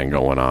that's been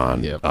going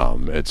on. Yep.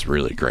 It's a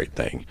really great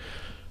thing.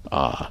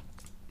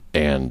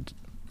 And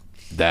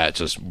that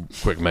just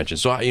quick mention.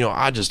 So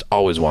I just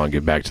always want to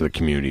give back to the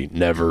community.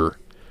 Never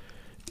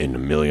in a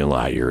million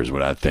light years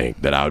would I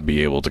think that I would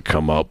be able to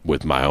come up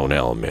with my own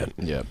element.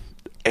 Yeah.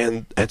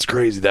 And it's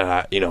crazy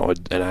that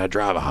I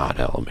drive a hot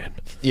element.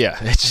 Yeah,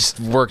 it just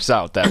works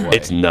out that way.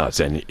 It's nuts,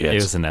 and It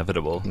was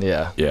inevitable.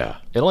 yeah. yeah.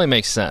 It only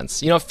makes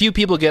sense. A few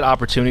people get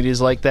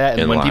opportunities like that,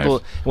 and In when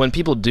life.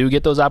 people do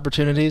get those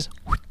opportunities,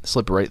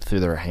 slip right through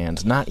their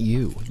hands. Not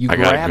you. You I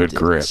got a grabbed good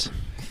grip. it.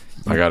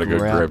 I got a good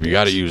grabbed grip. You it.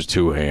 got to use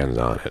two hands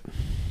on it.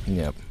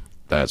 Yep.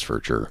 That's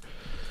for sure.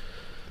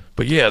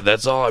 But yeah,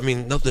 that's all. I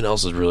mean, nothing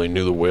else is really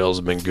new. The whales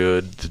have been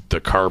good.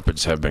 The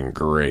carpets have been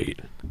great.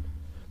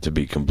 To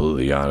be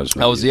completely honest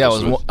with you,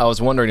 I was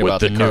wondering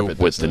about the carpet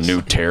with the business.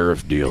 new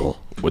tariff deal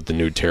with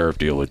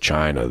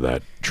China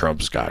that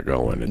Trump's got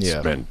going. It's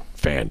been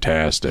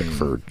fantastic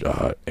for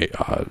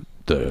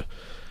the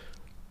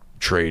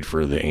trade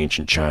for the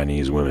ancient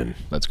Chinese women.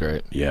 That's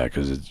great. Yeah,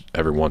 because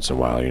every once in a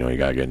while, you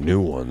gotta get new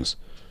ones.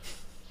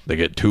 They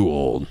get too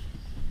old.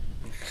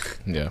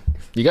 Yeah.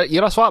 You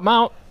gotta swap them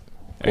out.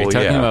 Are you Well,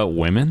 talking yeah. about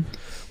women?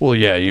 Well,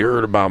 yeah, you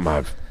heard about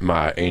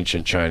my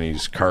ancient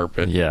Chinese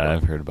carpet. Yeah,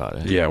 I've heard about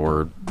it. Yeah,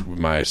 where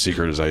my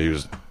secret is I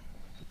use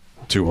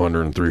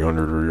 200 and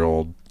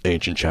 300-year-old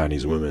ancient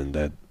Chinese women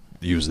that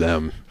use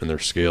them and their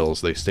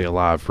scales. They stay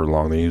alive for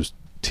long. They use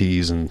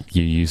teas and...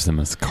 You use them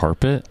as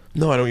carpet?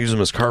 No, I don't use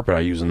them as carpet. I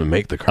use them to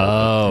make the carpet.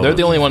 Oh. They're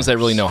the only ones that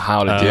really know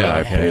how to do Yeah,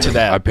 I it. pay, To them,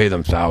 that. I pay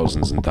them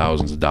thousands and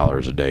thousands of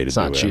dollars a day to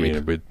do not it. cheap.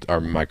 I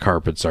mean, my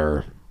carpets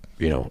are,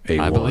 A1.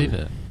 I believe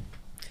it.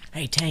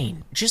 Hey,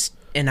 Tane, just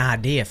an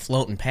idea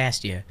floating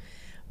past you.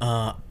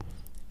 I'd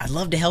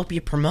love to help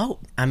you promote.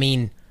 I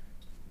mean,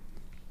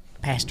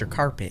 Pastor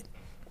Carpet,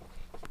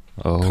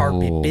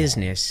 carpet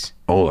business.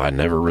 Oh, I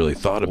never really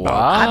thought about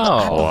I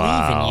Wow.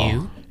 believe in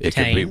you, it. It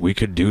could be. Tane. We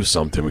could do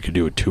something. We could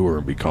do a tour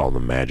and be called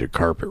the Magic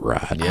Carpet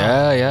Ride.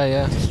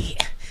 Yeah.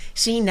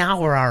 See, now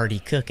we're already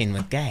cooking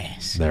with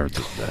gas.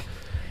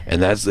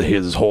 And that's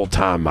his whole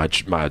time. My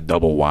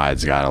double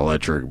wide's got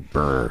electric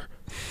burner,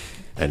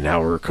 and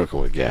now we're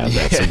cooking with gas.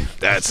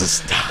 That's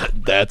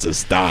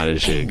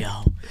astonishing.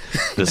 Bingo.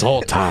 This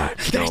whole time,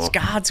 That's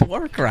God's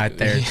work right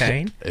there,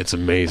 Tane. it's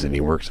amazing. He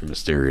works in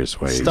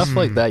mysterious ways. Stuff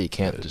like that you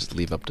can't just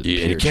leave up to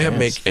You, and you pure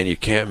can't chance. you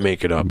can't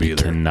make it up You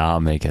either. cannot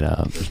make it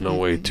up. There's no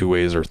way 2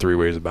 ways or 3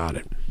 ways about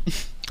it,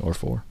 Or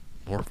 4.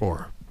 or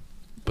 4.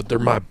 But there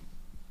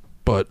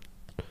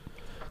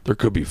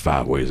could be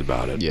 5 ways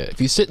about it. Yeah,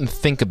 if you sit and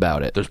think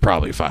about it, There's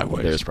probably 5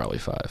 ways. there's probably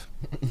 5.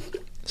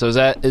 So is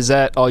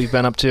that all you've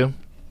been up to?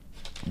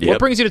 Yep. What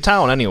brings you to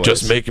town, anyways?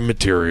 Just making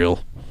material.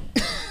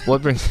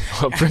 What brings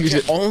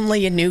you?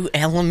 Only a new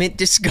element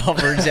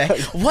discovered. Zach.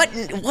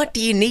 What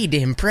do you need to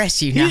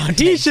impress you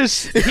nowadays?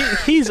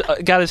 He's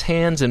got his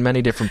hands in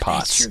many different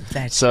pots.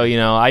 That's so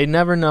I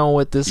never know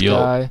what this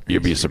guy.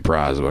 You'll be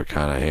surprised what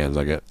kind of hands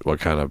I get, what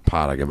kind of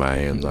pot I get my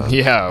hands on.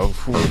 Yeah.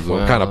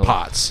 What kind of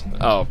pots?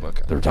 Oh,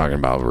 okay. They're talking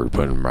about we're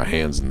putting my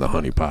hands in the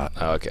honey pot.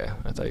 Oh, okay.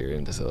 I thought you were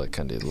into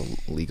kind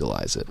of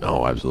legalize it.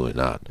 No, absolutely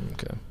not.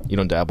 Okay. You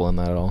don't dabble in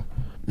that at all?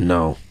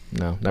 No.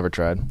 No, never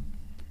tried.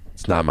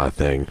 It's not my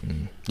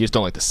thing. You just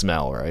don't like the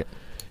smell, right?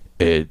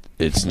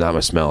 It's not my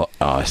smell.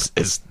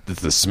 It's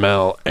the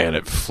smell, and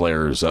it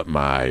flares up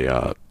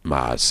my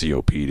my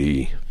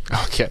COPD.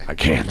 Okay.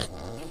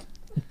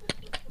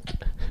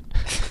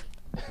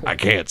 I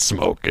can't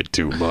smoke it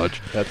too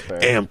much. That's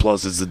fair. And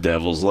plus, it's the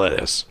devil's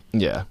lettuce.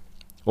 Yeah.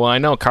 Well, I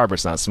know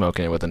Carver's not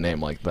smoking it with a name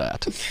like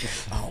that.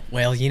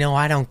 Well,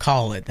 I don't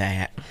call it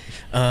that.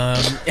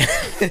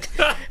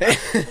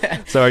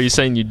 So are you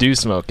saying you do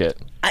smoke it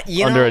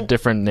under a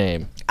different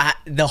name?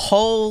 The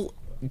whole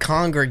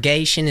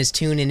congregation is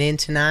tuning in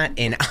tonight,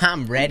 and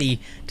I'm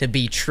ready to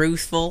be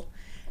truthful.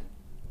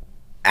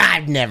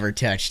 I've never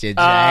touched it,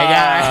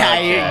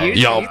 Jack.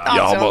 You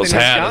almost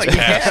had us,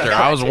 Pastor.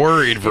 I was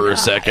worried for a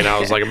second. I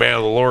was like,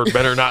 man, the Lord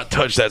better not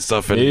touch that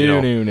stuff. And,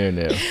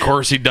 No. Of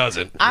course he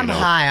doesn't. I'm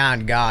high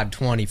on God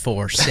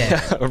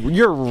 24/7.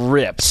 You're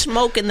ripped.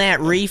 Smoking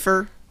that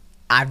reefer,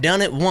 I've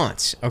done it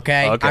once,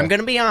 okay? I'm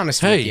going to be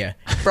honest with you.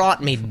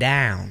 Brought me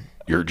down.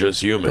 You're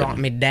just human. Brought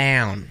me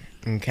down,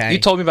 okay? You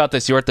told me about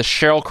this. You were at the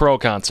Sheryl Crow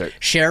concert.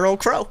 Sheryl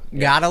Crow.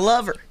 Gotta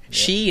love her.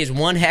 She is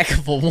one heck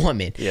of a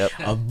woman. Yep.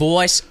 A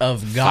voice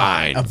of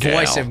God. Fine a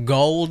voice gal. of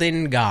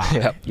golden God.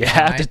 Yep. You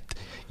have to.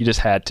 You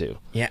just had to.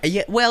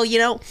 Yeah. Well,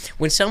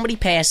 when somebody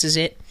passes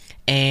it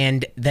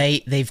and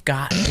they've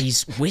got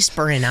these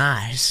whispering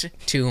eyes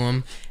to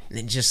them, and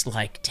they're just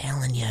like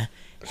telling you,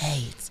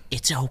 "Hey,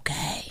 it's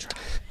okay.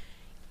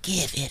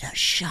 Give it a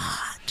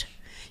shot."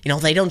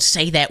 They don't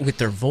say that with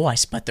their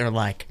voice, but they're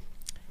like,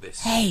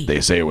 "Hey." They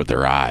say it with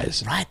their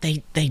eyes. Right,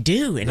 they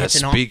do, and That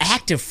it's an speaks-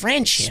 act of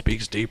friendship.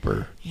 Speaks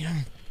deeper.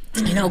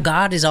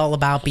 God is all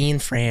about being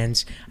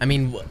friends. I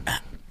mean,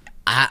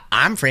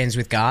 I'm friends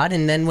with God,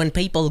 and then when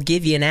people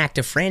give you an act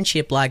of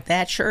friendship like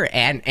that, sure,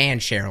 and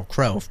Sheryl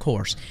Crow, of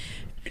course,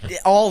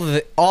 all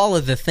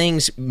of the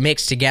things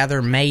mixed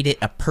together made it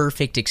a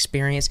perfect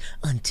experience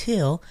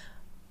until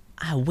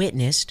I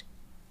witnessed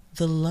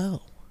the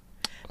low,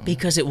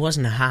 because it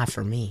wasn't a high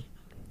for me.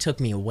 It took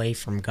me away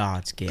from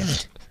God's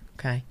gift.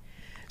 Okay.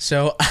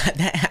 So,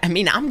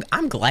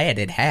 I'm glad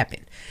it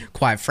happened,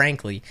 quite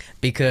frankly,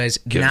 because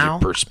Gives now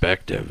you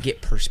perspective.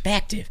 get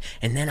perspective,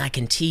 and then I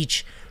can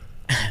teach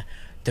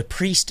the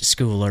priest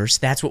schoolers.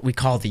 That's what we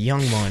call the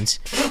young ones.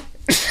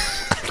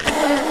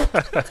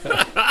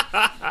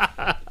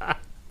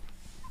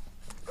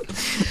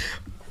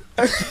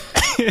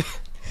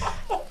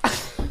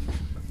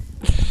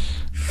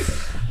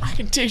 I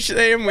can teach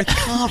them with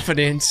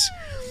confidence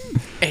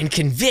and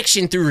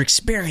conviction through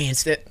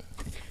experience that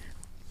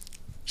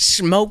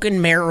smoking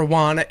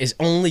marijuana is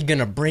only going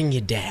to bring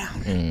you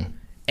down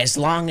as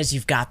long as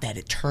you've got that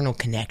eternal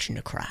connection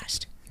to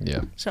Christ.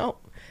 Yeah. So,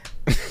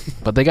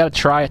 But they got to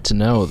try it to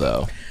know,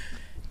 though.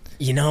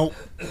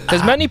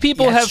 Because Many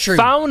people yeah, have it's true.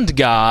 found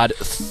God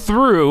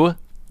through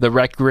the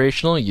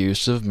recreational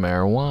use of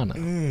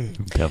marijuana.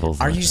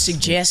 Devil's Are you lettuce.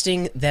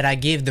 suggesting that I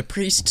give the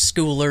priest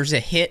schoolers a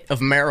hit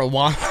of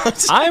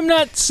marijuana? I'm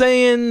not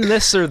saying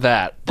this or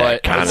that, but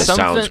That kind of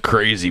something- sounds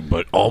crazy,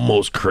 but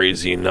almost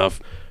crazy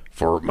enough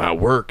for my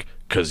work.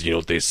 Because,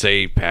 they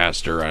say,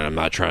 Pastor, and I'm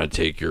not trying to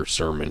take your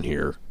sermon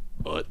here,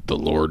 but the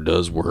Lord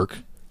does work.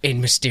 In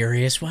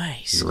mysterious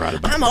ways. You're right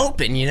about I'm that.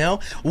 open,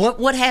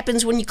 What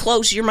happens when you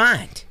close your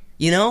mind?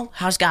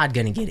 How's God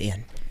going to get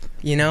in?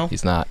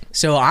 He's not.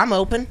 So I'm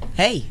open.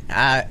 Hey,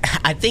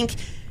 I think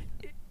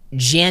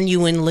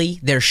genuinely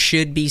there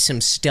should be some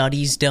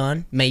studies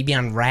done, maybe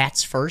on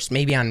rats first,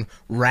 maybe on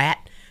rat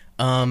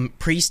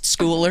priest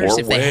schoolers Or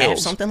if they have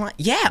whales. something like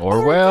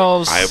Or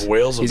whales. I have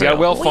whales He's got a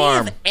whale available. We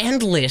farm. have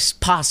endless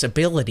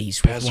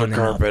possibilities with Pastor one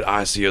another. Carpet,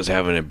 I see us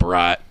having a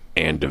bright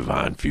and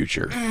divine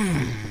future.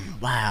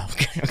 Wow,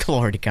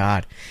 glory to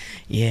God.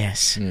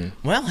 Yes. Hmm.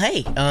 Well,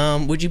 hey,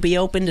 would you be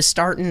open to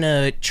starting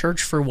a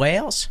church for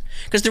whales?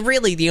 Because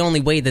really the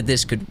only way that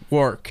this could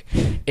work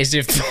is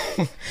if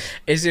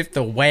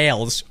the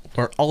whales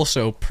were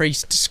also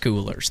priest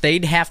schoolers.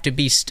 They'd have to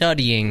be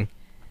studying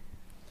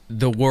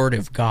the Word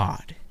of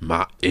God.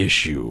 My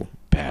issue,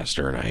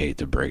 Pastor, and I hate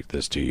to break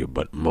this to you,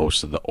 but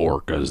most of the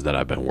orcas that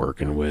I've been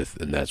working with,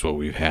 and that's what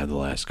we've had the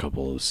last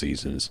couple of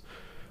seasons,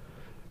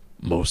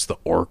 most of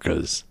the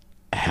orcas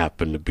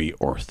happen to be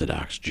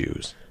Orthodox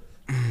Jews.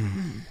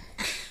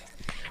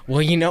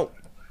 Well,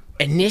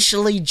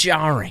 initially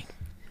jarring,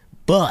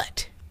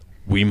 but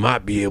We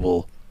might be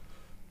able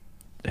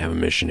to have a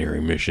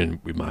missionary mission.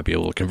 We might be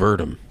able to convert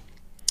them.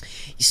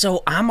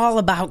 so I'm all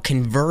about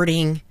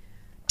converting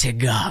to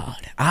God.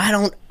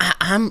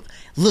 I'm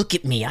look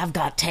at me. I've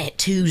got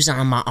tattoos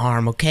on my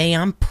arm, okay?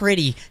 I'm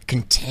pretty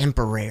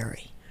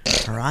contemporary.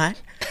 All right?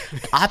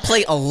 I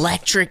play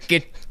electric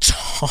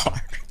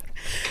guitar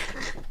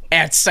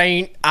at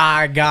St.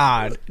 I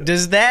God.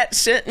 Does that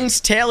sentence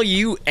tell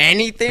you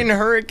anything,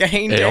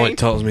 Hurricane It only Dane?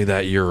 tells me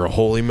that you're a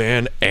holy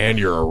man and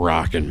you're a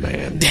rockin'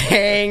 man.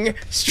 Dang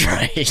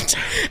straight.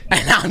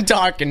 And I'm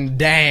talking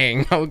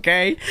dang,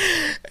 okay?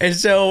 And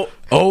so,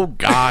 Oh,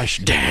 gosh,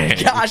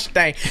 dang. gosh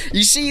dang.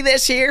 You see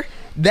this here?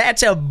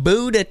 That's a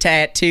Buddha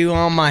tattoo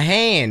on my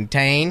hand,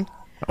 Tane.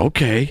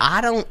 Okay.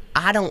 I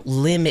don't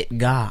limit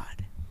God,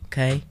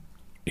 okay?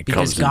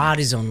 Because comes God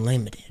is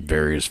unlimited, in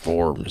various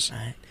forms.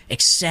 right?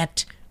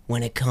 Except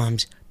when it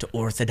comes to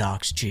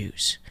Orthodox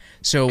Jews.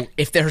 So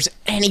if there's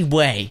any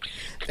way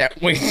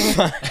that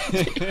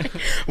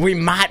we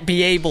might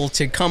be able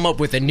to come up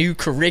with a new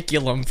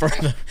curriculum for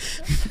the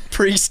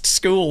priest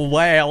school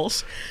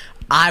Wales,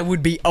 I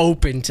would be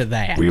open to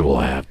that. We will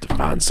have to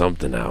find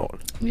something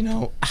out. You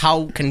know,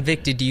 how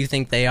convicted do you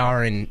think they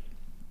are in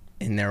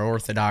their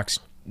Orthodox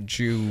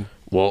Jew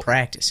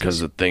practices? Because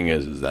the thing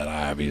is that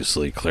I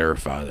obviously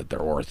clarify that they're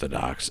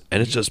Orthodox,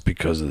 and it's just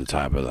because of the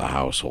type of the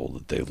household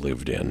that they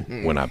lived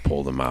in when I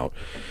pull them out.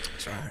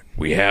 That's right.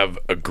 We have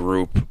a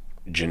group,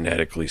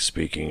 genetically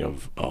speaking,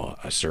 of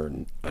a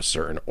certain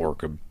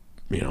orca,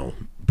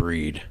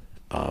 breed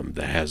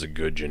that has a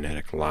good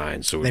genetic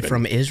line. So They're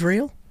from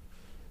Israel?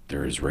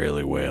 they're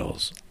Israeli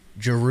whales.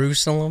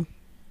 Jerusalem?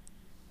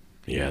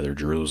 Yeah, they're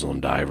Jerusalem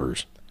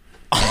divers.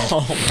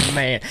 Oh,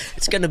 man.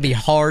 It's going to be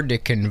hard to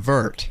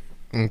convert,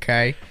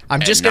 okay? I'm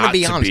just going to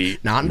be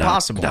honest. Not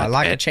impossible. I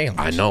like a challenge.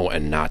 I know,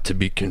 and not to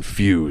be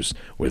confused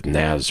with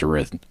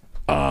Nazareth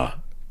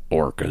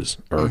orcas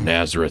or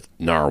Nazareth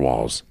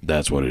narwhals.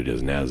 That's what it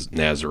is.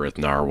 Nazareth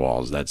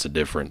narwhals. That's a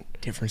different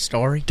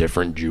story?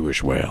 different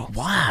Jewish whale.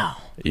 Wow.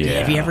 Yeah.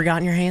 Have you ever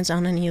gotten your hands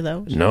on any of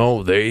those?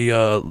 No,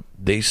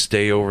 they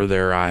stay over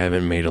there. I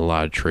haven't made a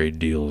lot of trade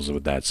deals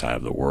with that side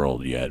of the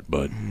world yet,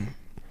 but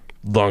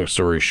long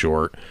story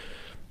short,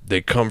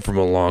 they come from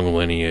a long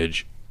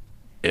lineage.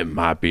 It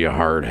might be a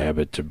hard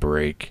habit to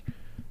break,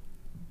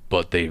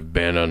 but they've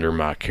been under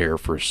my care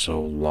for so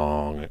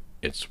long,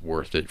 it's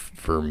worth it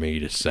for me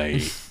to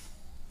say,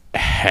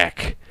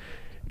 heck,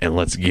 and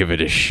let's give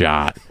it a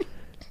shot.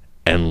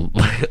 And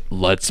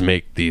let's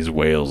make these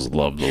whales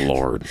love the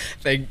Lord.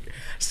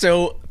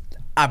 So,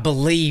 I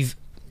believe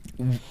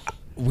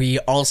we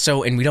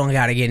also, and we don't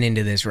got to get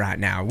into this right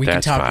now. We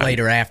That's can talk fine.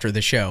 later after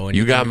the show. And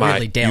You got my-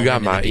 really delve you got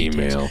into my the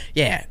details. email.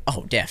 Yeah.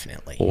 Oh,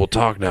 definitely. Well, we'll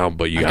talk now,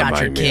 but you I got my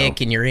your email. kick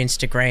and your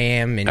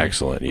Instagram and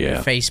Excellent, yeah.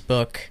 your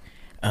Facebook.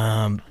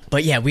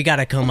 But yeah, we got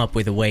to come up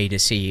with a way to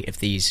see if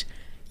these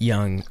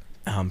young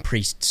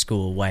priest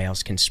school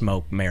whales can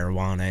smoke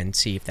marijuana and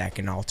see if that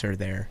can alter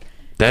their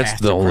That's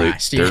path the to only.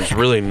 Christ. There's Yeah.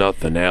 really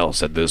nothing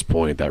else at this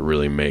point that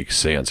really makes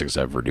sense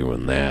except for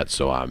doing that.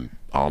 So I'm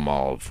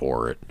all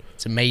for it.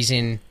 It's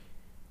amazing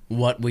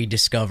what we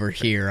discover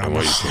here on the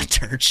what you Hot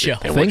Dirt Show.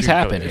 and what Things you're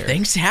happen doing here.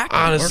 Things happen.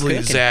 We're Honestly,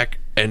 cooking. Zach,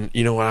 and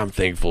you know what? I'm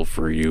thankful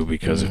for you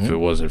because if it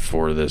wasn't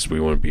for this, we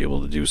wouldn't be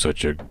able to do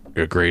such a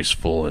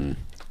graceful and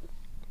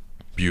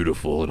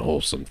beautiful and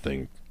wholesome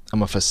thing.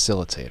 I'm a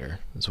facilitator,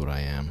 is what I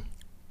am.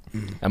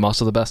 I'm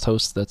also the best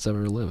host that's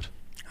ever lived.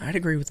 I'd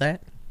agree with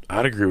that.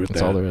 I'd agree with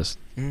That's that. all there is.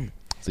 At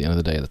the end of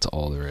the day, that's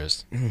all there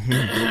is.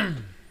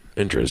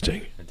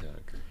 Interesting.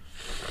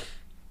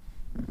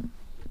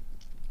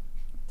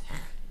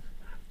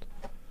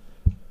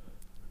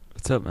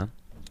 What's up, man?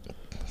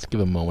 Let's give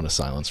a moment of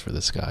silence for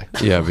this guy.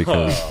 Yeah,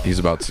 because he's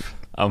about to.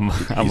 I'm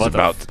He's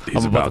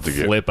about to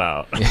get- flip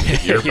out.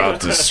 You're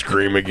about to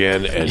scream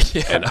again,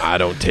 and I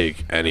don't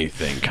take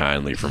anything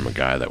kindly from a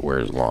guy that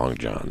wears long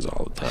johns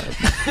all the time.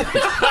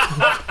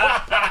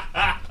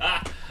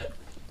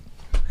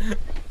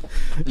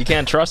 You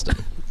can't trust him.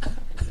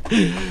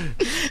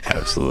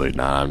 Absolutely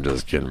not. I'm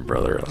just kidding,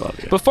 brother. I love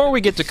you. Before we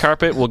get to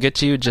carpet, we'll get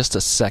to you just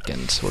a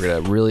second. We're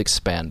gonna really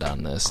expand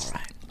on this.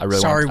 I really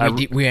Sorry,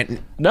 want, we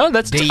hadn't. no,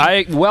 that's Deep.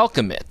 I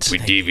welcome it. We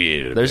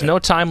deviated. There's no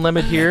time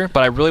limit here,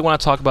 but I really want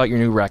to talk about your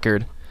new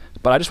record.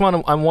 But I just want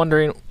to. I'm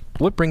wondering,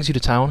 what brings you to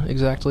town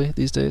exactly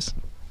these days?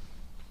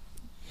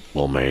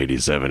 Well, my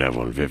 87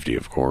 F-150,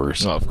 of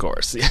course. Oh, of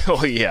course.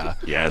 Oh, yeah.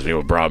 You asked me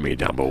what brought me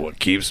down, but what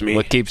keeps me?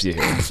 What keeps you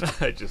here?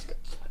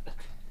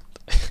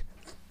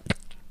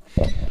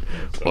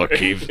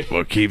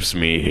 What keeps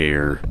me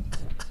here?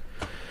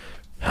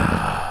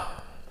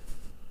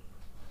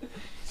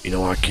 You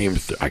know, I came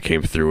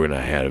through and I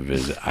had to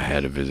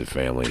visit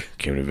family.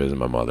 Came to visit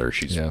my mother.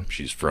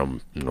 She's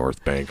from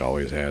North Bank,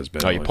 always has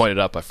been. Oh, you always. pointed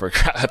up. I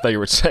forgot. I thought you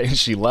were saying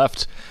she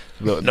left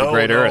the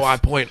Great Earth. No, I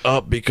point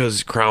up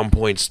because Crown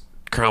Point's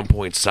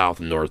south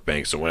of North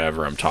Bank. So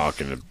whenever I'm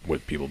talking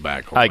with people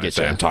back home, I get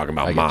say you. I'm talking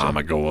I about get mom, you.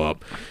 I go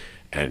up.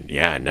 And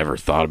yeah, I never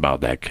thought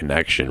about that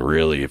connection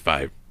really. If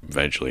I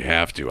eventually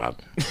have to, I'd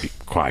be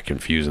quite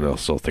confused and they'll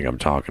still think I'm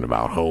talking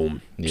about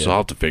home. Yeah. So I'll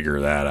have to figure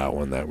that out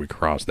when we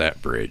cross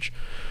that bridge.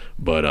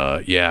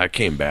 But yeah, I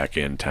came back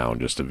in town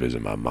just to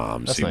visit my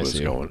mom, That's see nice what's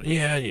of you. going.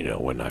 Yeah,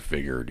 when I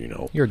figured,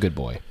 You're a good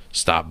boy.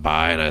 stop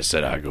by, and I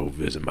said I'd go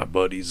visit my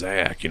buddy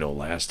Zach.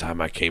 Last time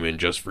I came in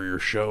just for your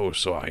show,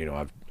 so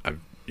I've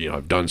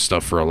done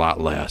stuff for a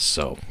lot less.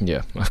 So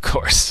Yeah, of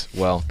course.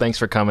 Well, thanks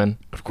for coming.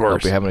 Of course.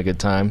 Hope you're having a good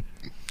time.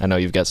 I know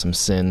you've got some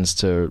sins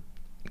to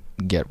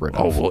get rid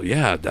oh of. well,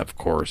 yeah, of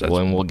course. That's,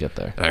 Well, and we'll get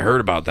there. I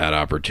heard about that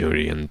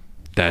opportunity, and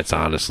that's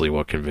honestly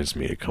what convinced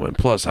me to come in.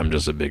 Plus, I'm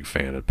just a big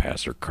fan of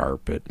Pastor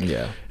Carpet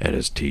and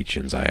his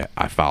teachings. I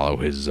follow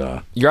his.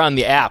 You're on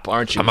the app,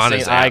 aren't you? I'm on St.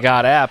 his app. I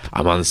Got app.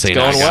 I'm on the St.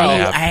 going I well. Got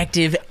So app.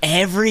 active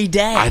every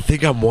day. I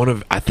think I'm one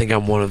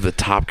of the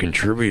top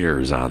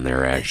contributors on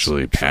there.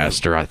 Actually,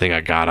 Pastor. I think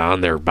I got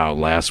on there about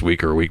last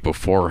week or a week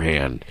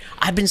beforehand.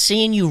 I've been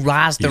seeing you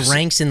rise the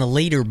ranks in the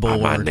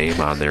leaderboard. My name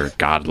on there,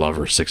 God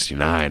Lover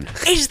 69.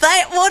 Is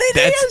that what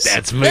it is?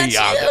 That's me. That's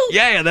on you?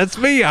 Yeah, that's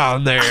me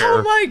on there.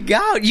 Oh my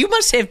God! You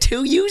must have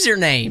 2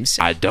 usernames.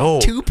 I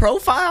don't. 2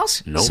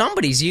 profiles. Nope.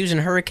 Somebody's using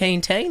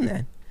Hurricane Tane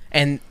then,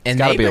 and Got to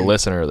they've be a been-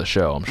 listener of the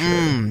show, I'm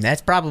sure.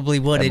 That's probably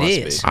what That it must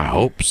is. be. I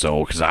hope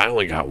so, because I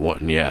only got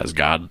one. Yeah, it's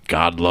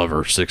God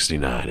Lover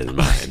 69 is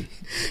mine.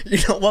 You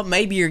know what?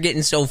 Maybe you're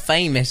getting so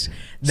famous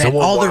that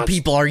Someone other wants-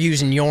 people are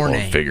using your I'll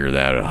name. figure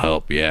that'll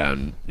help. Yeah,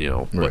 and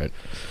but Right.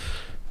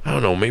 I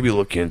don't know. Maybe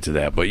look into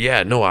that. But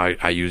yeah, no,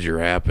 I use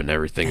your app and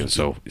everything, and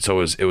so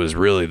it was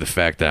really the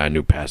fact that I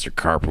knew Pastor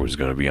Carper was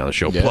going to be on the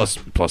show. Yeah.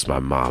 Plus my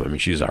mom. I mean,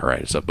 she's all right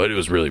and stuff. But it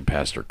was really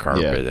Pastor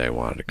Carper Yeah. that I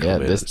wanted to come Yeah,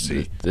 in and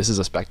see. this is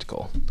a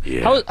spectacle.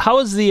 Yeah.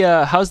 How's the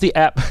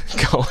app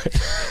going?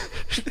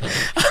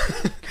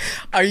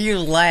 Are you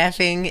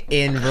laughing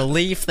in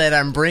relief that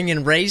I'm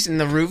bringing Raising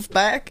the Roof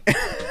back?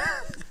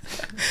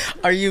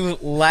 Are you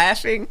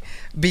laughing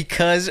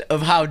because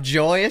of how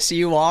joyous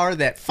you are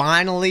that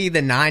finally the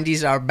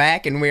 90s are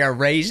back and we are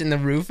raising the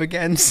roof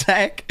again,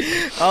 Zach?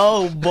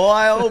 Oh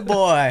boy, oh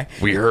boy.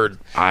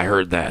 I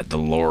heard that the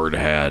Lord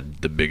had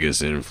the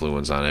biggest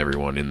influence on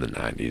everyone in the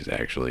 90s,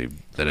 actually,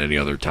 than any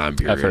other time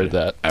period heard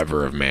that.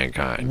 ever of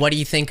mankind. What do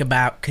you think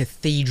about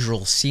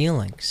cathedral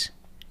ceilings?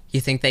 You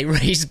think they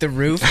raised the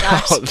roof,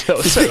 guys? Oh,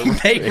 those You are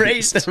think they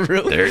raised the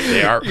roof?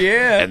 They are,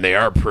 Yeah. and they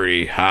are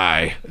pretty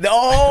high.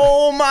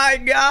 Oh my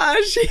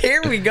gosh!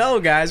 Here we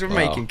go, guys. We're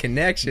making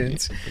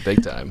connections.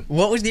 Big time.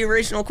 What was the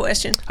original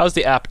question? How's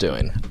the app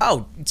doing?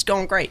 Oh, it's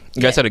going great.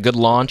 You guys had a good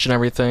launch and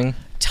everything?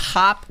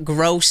 Top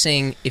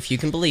grossing, if you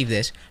can believe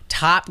this,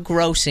 top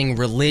grossing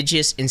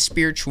religious and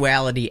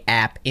spirituality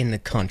app in the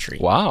country.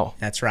 Wow.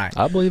 That's right.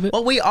 I believe it.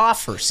 Well, we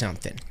offer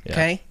something,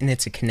 okay? And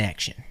it's a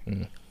connection.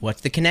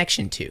 What's the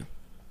connection to?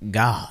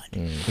 God.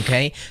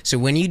 Okay? So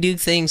when you do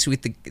things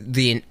with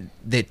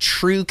the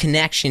true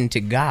connection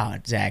to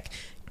God, Zach,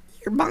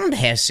 you're bound to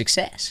have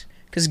success.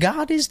 Because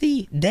God is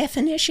the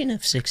definition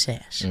of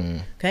success.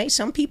 Okay?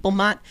 Some people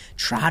might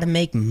try to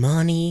make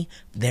money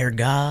their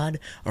God,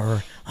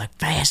 or like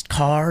fast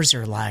cars,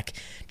 or like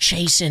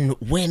chasing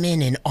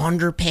women in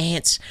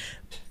underpants.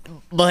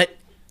 But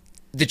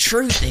the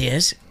truth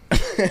is,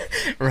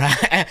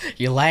 right?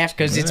 You laugh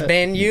because it's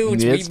been you. We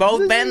It's-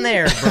 both been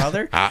there,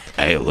 brother.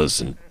 Hey,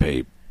 listen,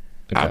 babe.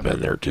 I've been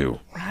there too.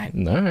 Right,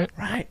 All right.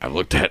 right. I've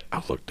looked at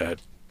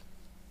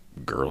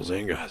girls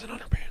and guys in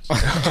underpants.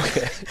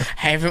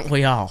 Haven't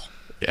we all?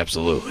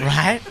 Absolutely.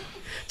 Right?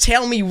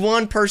 Tell me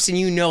one person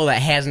you know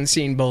that hasn't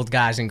seen both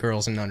guys and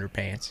girls in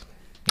underpants.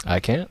 I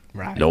can't.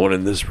 Right. No one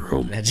in this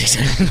room.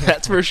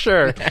 That's for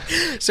sure.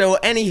 So,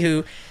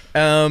 anywho,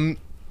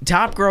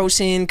 top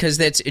grossing, because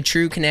that's a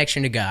true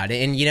connection to God.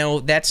 And, you know,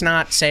 that's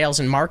not sales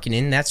and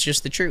marketing. That's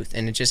just the truth.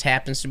 And it just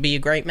happens to be a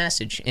great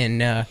message.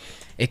 And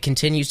it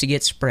continues to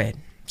get spread.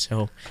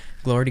 So,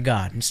 glory to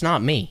God. It's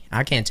not me.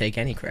 I can't take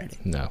any credit.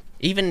 No.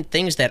 Even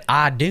things that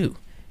I do,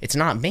 it's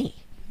not me.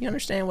 You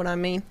understand what I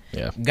mean?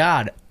 Yeah.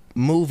 God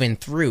moving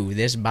through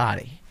this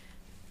body.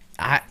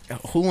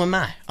 Who am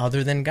I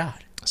other than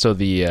God? So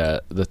the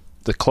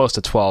close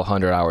to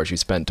 1,200 hours you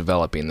spent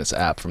developing this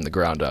app from the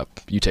ground up,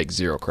 you take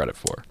zero credit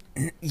for.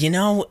 You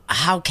know,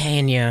 how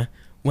can you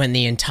when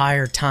the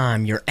entire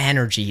time your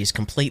energy is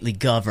completely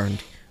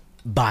governed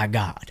by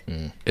God?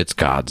 It's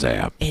God's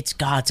app. It's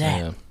God's app.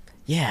 Yeah.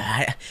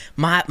 Yeah,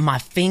 my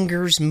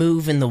fingers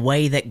move in the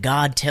way that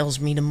God tells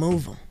me to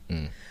move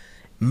them.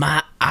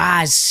 My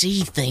eyes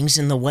see things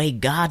in the way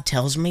God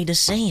tells me to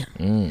see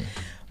them.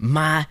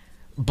 My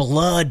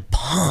blood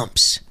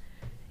pumps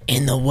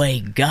in the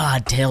way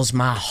God tells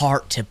my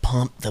heart to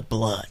pump the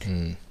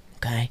blood.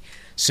 Okay?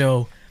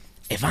 So,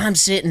 if I'm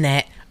sitting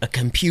at a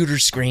computer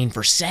screen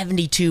for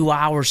 72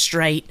 hours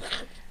straight,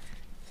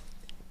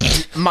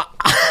 my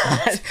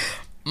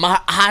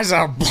eyes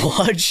are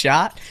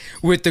bloodshot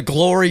with the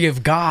glory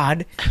of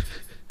God,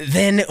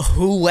 then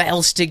who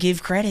else to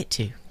give credit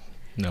to?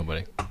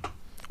 Nobody.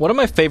 One of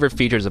my favorite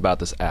features about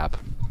this app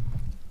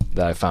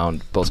that I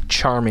found both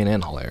charming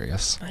and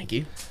hilarious. Thank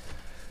you.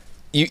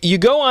 You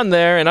go on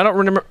there, and I don't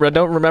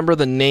remember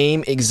the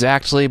name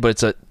exactly, but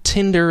it's a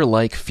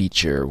Tinder-like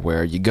feature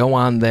where you go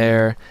on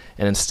there,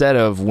 and instead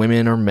of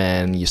women or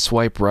men, you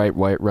swipe right.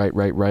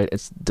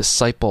 It's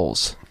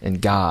disciples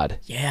and God.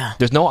 Yeah.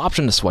 There's no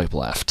option to swipe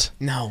left.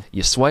 No.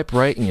 You swipe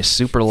right, and you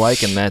super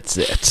like, and that's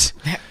it.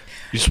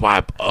 You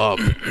swipe up.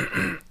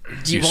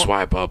 Do You want-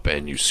 swipe up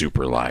and you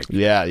super like.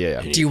 Yeah.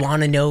 Do you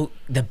want to know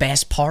the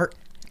best part?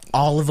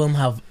 All of them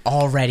have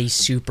already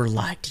super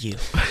liked you.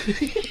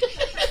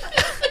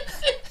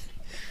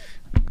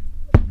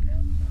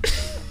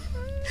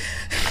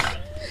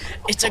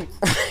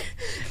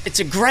 It's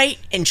a great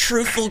and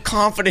truthful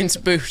confidence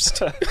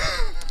boost.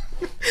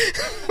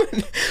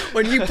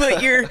 when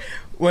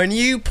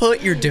you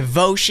put your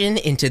devotion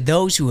into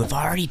those who have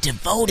already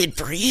devoted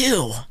for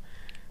you,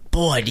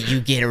 boy, do you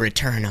get a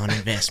return on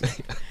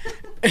investment.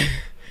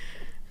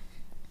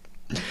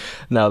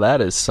 Now that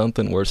is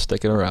something worth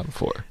sticking around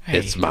for.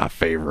 It's my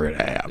favorite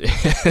app.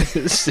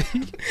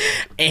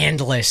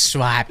 Endless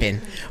swiping.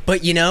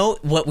 But you know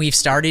what we've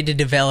started to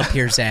develop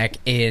here, Zach,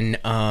 in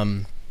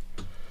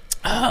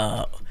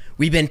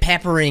we've been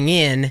peppering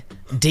in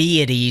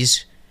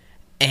deities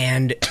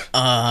and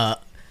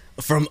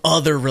from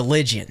other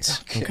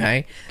religions.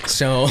 Okay.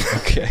 So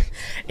Okay.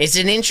 it's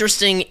an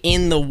interesting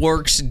in the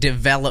works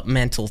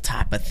developmental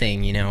type of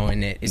thing, you know,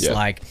 and it's Yeah.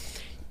 like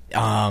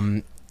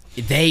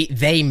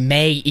they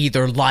may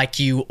either like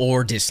you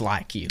or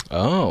dislike you.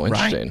 Oh,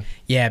 Right? interesting.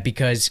 Yeah,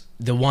 because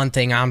the one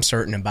thing I'm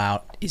certain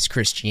about is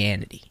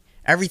Christianity.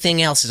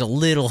 Everything else is a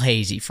little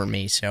hazy for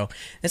me, so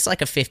it's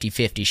like a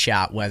 50-50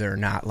 shot whether or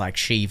not like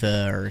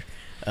Shiva or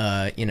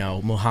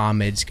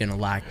Muhammad's gonna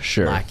like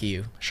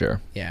you. Sure.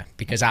 Yeah,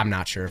 because I'm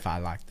not sure if I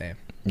like them,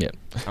 Yeah.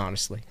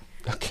 honestly.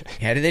 Okay.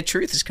 Yeah, the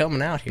truth is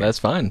coming out here. That's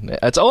fine.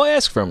 That's all I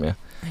ask from you.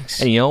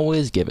 Thanks. And you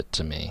always give it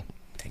to me,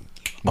 Thank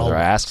you. whether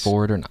I Always. ask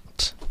for it or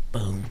not.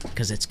 Boom,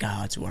 because it's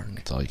God's work.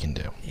 That's all you can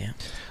do. Yeah,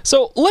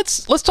 So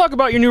let's talk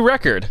about your new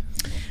record.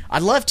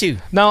 I'd love to.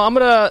 Now I'm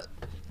gonna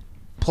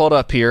pull it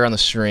up here on the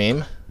stream.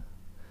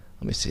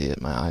 Let me see it.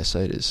 My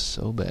eyesight is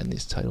so bad.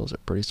 These titles are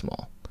pretty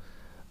small.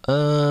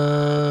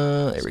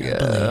 There we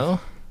go.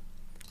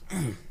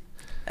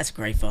 That's a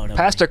great photo.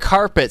 Pastor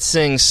Carpet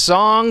sings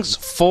Songs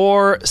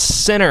for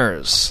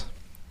Sinners.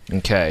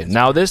 Okay,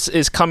 now this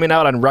is coming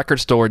out on Record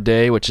Store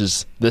Day, which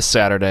is this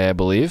Saturday, I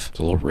believe. It's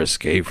a little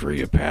risque for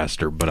you,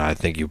 Pastor, but I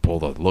think you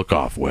pulled the look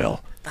off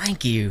well.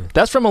 Thank you.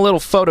 That's from a little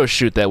photo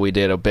shoot that we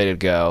did a bit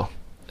ago.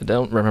 I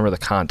don't remember the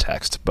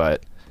context,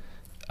 but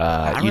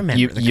I you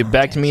remember the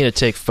begged me context.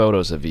 to take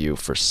photos of you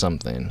for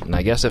something, and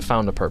I guess it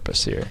found a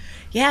purpose here.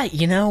 Yeah,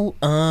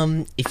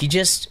 if you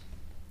just...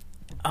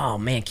 Oh,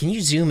 man, can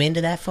you zoom into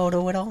that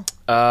photo at all?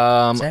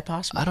 Is that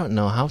possible? I don't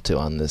know how to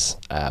on this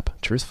app,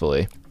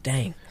 truthfully.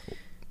 Dang.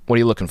 What are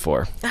you looking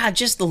for?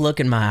 Just the look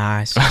in my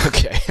eyes.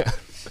 Okay.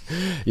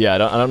 Yeah, I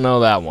don't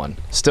know that one.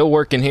 Still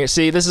working here.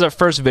 See, this is our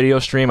first video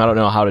stream. I don't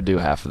know how to do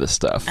half of this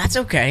stuff. That's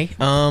okay.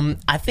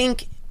 I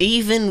think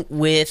even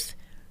with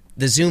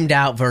the zoomed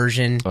out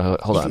version...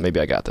 Hold on, maybe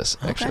I got this.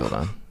 Actually, hold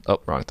on. Oh,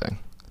 wrong thing.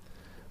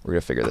 We're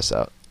gonna figure this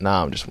out.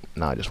 Now I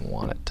just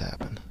want it to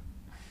happen.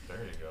 There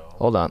you go.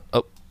 Hold on.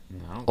 Oh,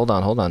 no. Hold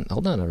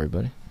on,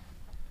 everybody.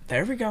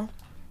 There we go.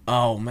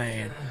 Oh,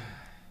 man.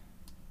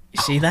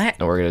 You see that?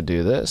 And we're gonna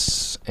do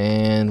this,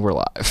 and we're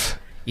live.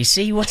 You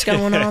see what's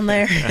going on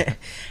there?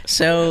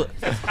 So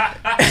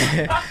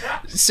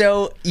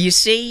you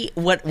see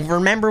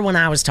remember when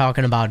I was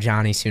talking about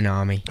Johnny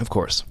Tsunami Of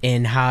course.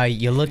 and how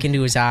you look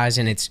into his eyes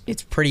and it's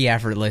pretty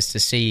effortless to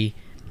see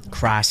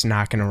Christ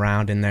knocking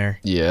around in there.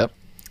 Yep.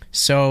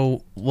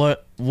 So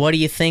what do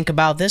you think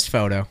about this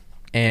photo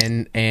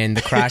and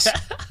the Christ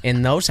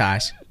in those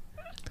eyes?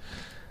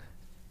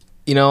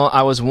 You know,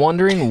 I was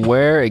wondering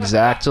where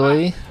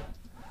exactly.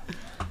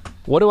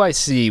 What do I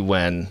see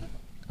when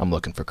I'm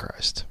looking for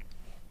Christ?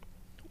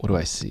 What do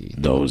I see?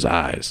 Those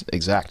eyes.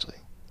 Exactly.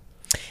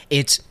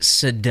 It's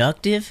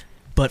seductive,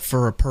 but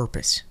for a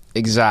purpose.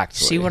 Exactly.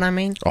 See what I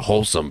mean? A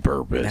wholesome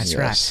purpose. That's Yes.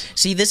 right.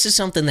 See, this is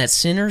something that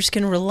sinners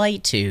can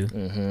relate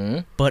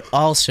to, but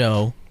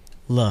also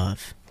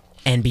love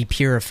and be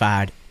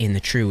purified in the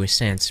truest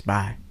sense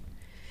by.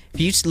 If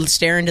you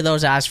stare into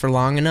those eyes for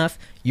long enough,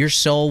 your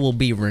soul will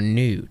be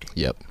renewed,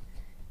 Yep.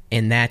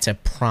 and that's a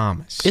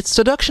promise. It's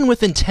seduction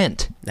with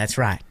intent. That's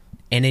right.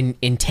 And an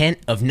intent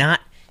of not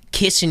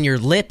kissing your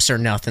lips or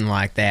nothing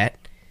like that,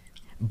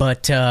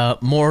 but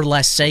more or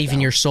less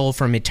saving your soul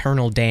from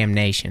eternal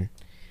damnation.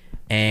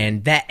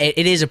 And that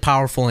it is a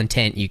powerful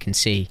intent, you can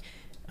see.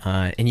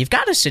 And you've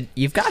got to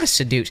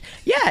seduce.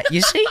 Yeah,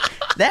 you see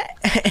that,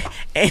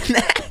 and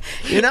that,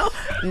 you know.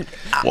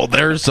 Well,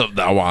 there's something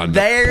I wanted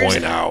to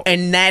point out.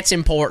 And that's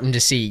important to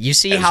see. You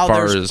see As how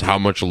far there's as how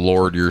much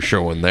Lord you're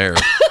showing there.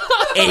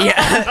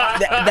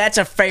 that's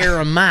a fair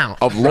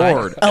amount Of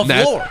Lord. Of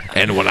And Lord.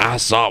 And when I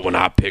saw it, when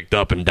I picked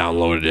up and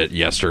downloaded it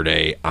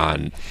yesterday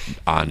on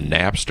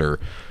Napster,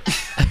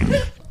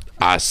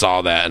 I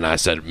saw that and I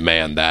said,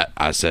 man,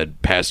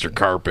 Pastor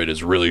Carpet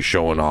is really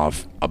showing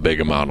off a big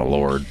amount of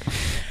Lord.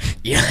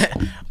 Yeah.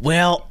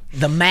 Well,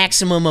 the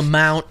maximum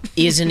amount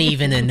isn't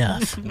even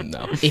enough.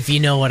 No. If you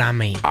know what I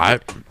mean.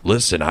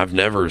 I've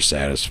never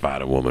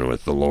satisfied a woman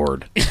with the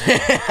Lord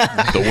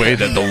the way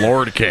that the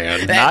Lord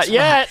can. Not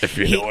yet. If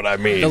you know what I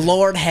mean. The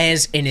Lord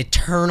has an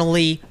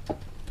eternally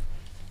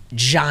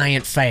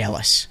giant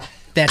phallus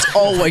that's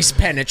always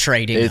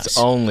penetrating It's us.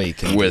 only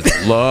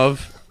With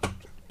love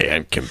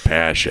and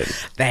compassion.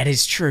 That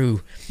is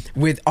true.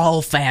 With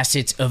all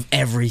facets of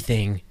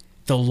everything,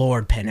 the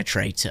Lord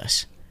penetrates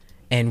us.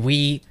 And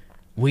we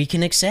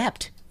can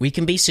accept. We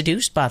can be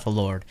seduced by the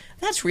Lord.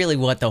 That's really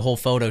what the whole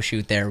photo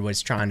shoot there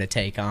was trying to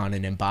take on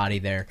and embody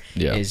there.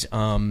 Yeah. Is,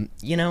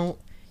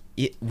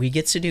 we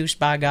get seduced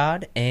by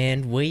God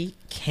and we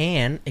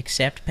can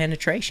accept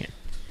penetration.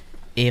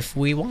 if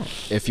we want.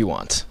 if you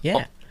want.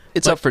 Yeah.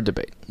 It's But- up for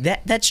debate.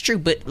 That's true,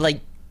 but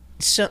like,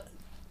 so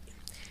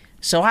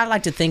I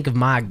like to think of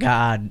my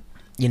God,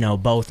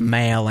 both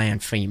male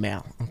and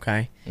female.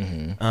 Okay.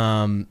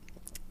 Mm-hmm.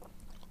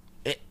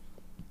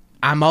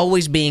 I'm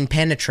always being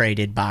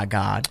penetrated by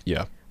God,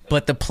 Yeah.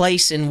 but the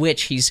place in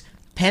which He's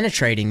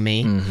penetrating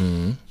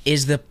me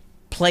is the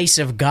place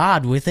of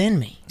God within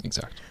me.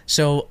 Exactly.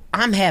 So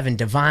I'm having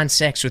divine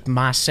sex with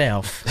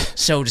myself,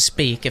 so to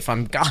speak, if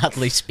I'm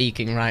godly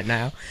speaking right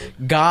now.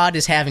 God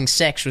is having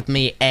sex with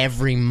me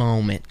every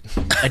moment.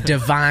 A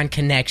divine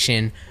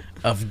connection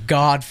of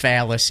God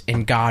phallus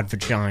and God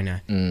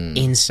vagina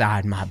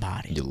inside my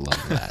body. You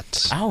love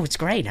that. Oh, it's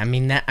great.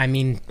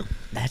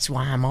 That's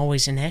why I'm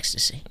always in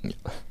ecstasy.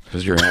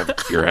 Because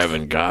you're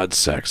having God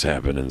sex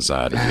happen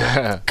inside of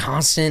you.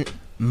 Constant,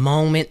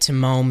 moment to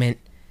moment,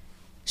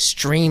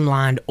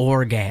 streamlined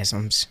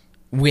orgasms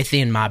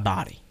within my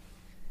body.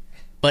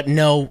 But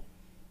no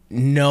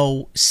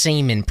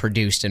semen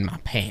produced in my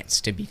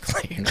pants, to be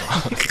clear.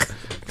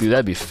 Dude,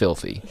 that'd be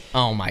filthy.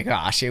 Oh my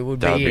gosh, it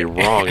would That would be be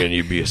wrong, and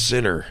you'd be a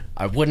sinner.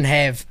 I wouldn't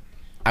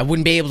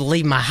be able to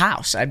leave my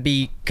house. I'd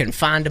be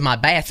confined to my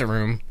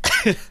bathroom,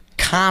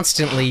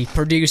 constantly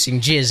producing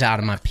jizz out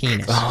of my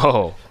penis,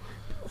 Oh,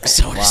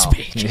 so to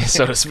speak.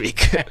 so to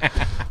speak.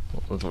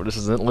 This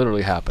isn't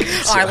literally happening.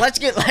 All right, let's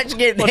get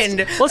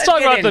into. Let's talk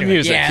get about the into it.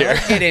 music Yeah, here.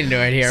 let's get into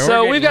it here.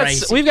 So We're getting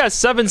we've racy. got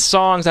 7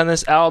 songs on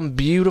this album.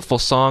 Beautiful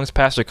songs.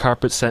 Pastor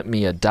Carpet sent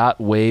me a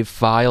 .wav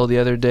file the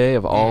other day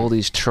of all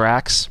these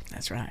tracks.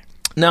 That's right.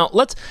 Now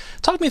let's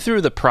talk me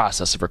through the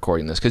process of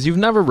recording this, because you've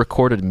never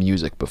recorded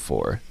music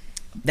before.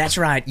 That's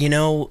right.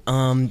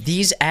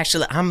 These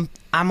actually, I'm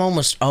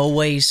almost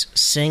always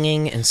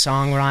singing and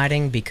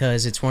songwriting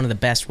because it's one of the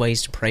best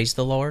ways to praise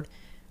the Lord.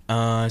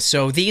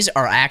 So these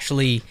are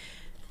actually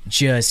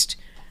just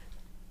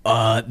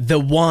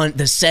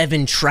the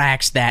 7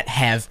 tracks that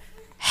have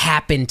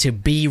happened to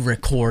be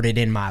recorded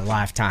in my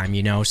lifetime.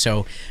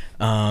 So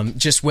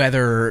just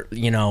whether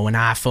an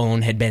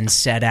iPhone had been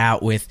set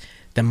out with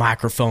the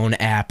microphone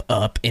app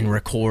up and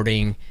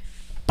recording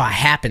by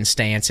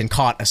happenstance and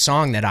caught a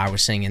song that I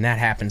was singing. That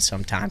happens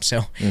sometimes.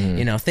 So,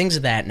 things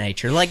of that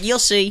nature. Like you'll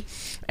see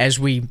as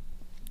we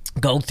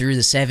go through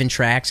the 7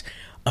 tracks,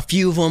 a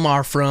few of them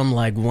are from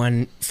like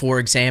one, for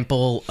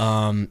example,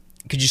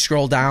 could you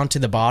scroll down to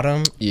the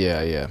bottom?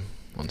 Yeah.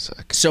 1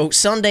 sec. So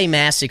Sunday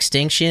Mass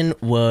Extinction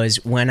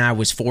was when I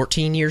was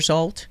 14 years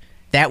old.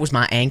 That was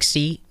my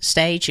angsty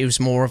stage. It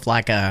was more of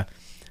like a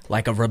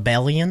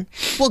rebellion.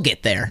 We'll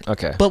get there.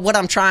 Okay. But what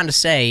I'm trying to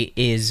say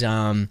is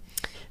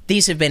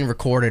these have been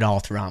recorded all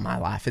throughout my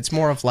life. It's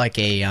more of like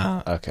a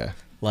Okay.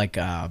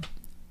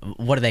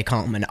 what do they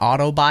call them? An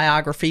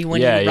autobiography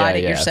when you write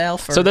it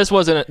yourself? Or? So this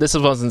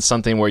wasn't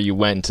something where you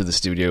went to the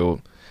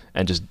studio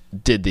and just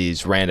did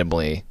these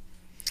randomly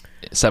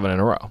 7 in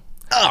a row.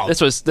 Oh,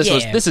 This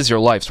is your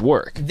life's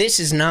work. This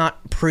is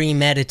not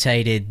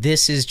premeditated.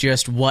 This is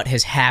just what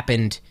has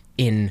happened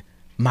in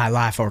my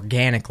life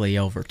organically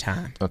over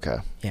time. Okay.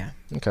 Yeah.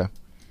 Okay.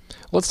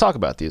 Let's talk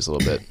about these a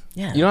little bit.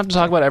 Yeah. You don't have to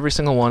talk about every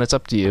single one. It's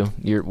up to you.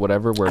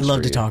 Whatever works I'd love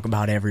for to you. talk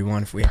about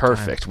everyone if we have time.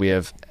 Perfect. We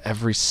have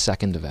every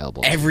second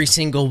available. Every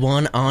single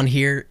one on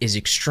here is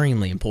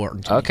extremely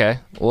important to me. Okay.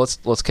 Well,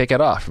 let's kick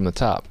it off from the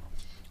top.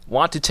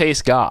 Want to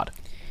Taste God.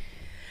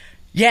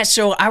 Yeah,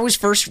 so I was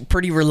first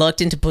pretty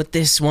reluctant to put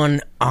this one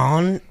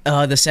on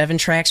the 7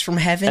 tracks from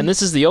heaven. And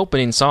this is the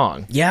opening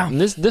song. Yeah. And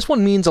this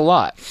one means a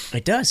lot.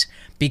 It does,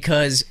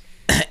 because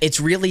it's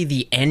really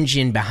the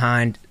engine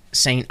behind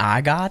St.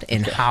 iGod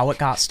and how it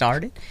got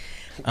started.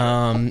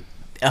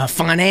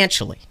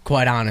 Financially,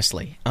 quite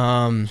honestly.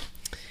 Oh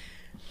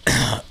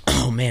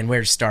man, where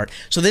to start?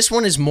 So this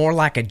one is more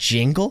like a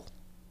jingle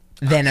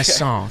than a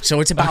song. So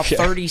it's about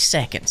 30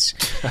 seconds.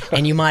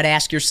 And you might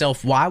ask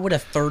yourself, why would a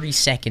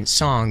 30-second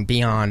song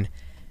be on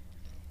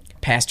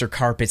Pastor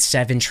Carpet's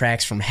 7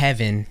 tracks from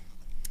heaven?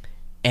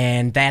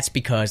 And that's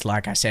because,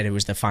 like I said, it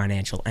was the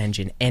financial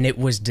engine. And it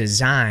was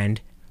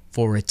designed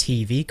for a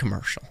TV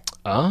commercial.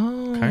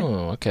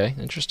 Oh, okay.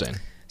 Interesting.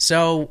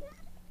 So,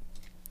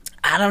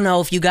 I don't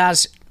know if you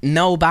guys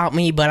know about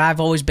me, but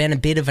I've always been a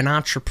bit of an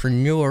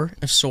entrepreneur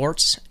of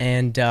sorts.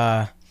 And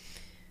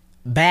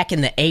back in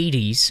the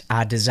 80s,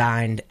 I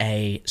designed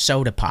a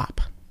soda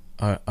pop,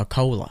 a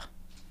cola,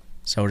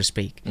 so to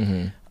speak.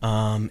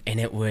 Mm-hmm. And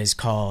it was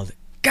called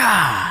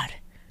God,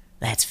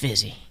 That's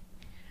Fizzy.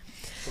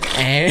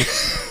 And,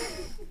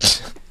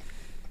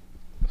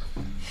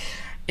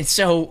 and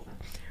so...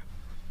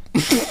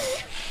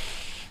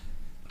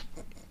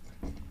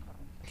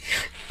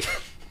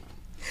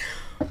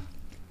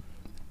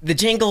 The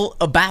jingle,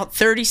 about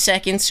 30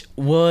 seconds,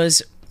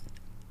 was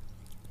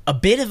a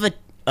bit of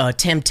a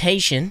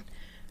temptation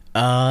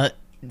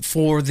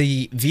for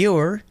the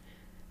viewer,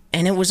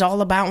 and it was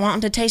all about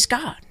wanting to taste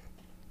God.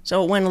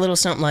 So it went a little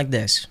something like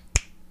this.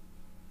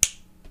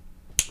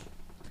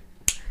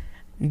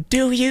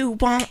 Do you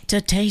want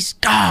to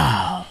taste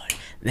God?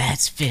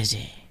 That's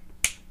fizzy.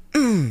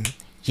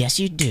 Yes,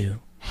 you do.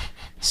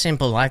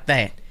 Simple like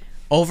that.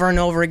 Over and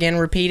over again,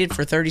 repeated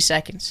for 30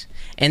 seconds.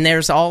 And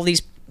there's all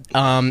these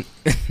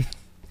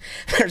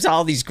there's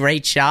all these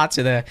great shots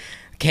of the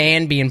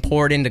can being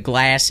poured into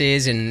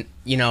glasses and,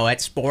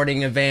 at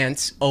sporting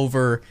events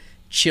over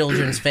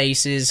children's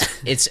faces.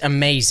 It's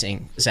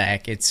amazing,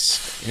 Zach.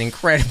 It's an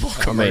incredible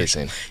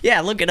commercial. Amazing.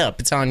 Yeah, look it up.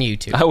 It's on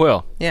YouTube. I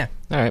will. Yeah.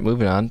 All right,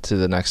 moving on to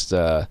the next.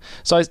 So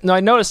I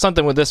noticed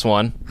something with this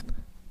one.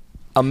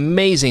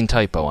 Amazing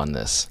typo on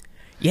this.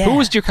 Yeah. Who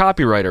was your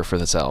copywriter for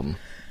this album?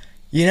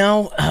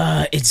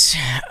 It's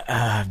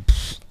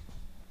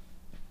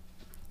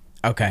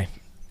okay.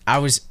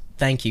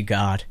 Thank you,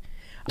 God.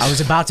 I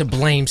was about to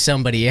blame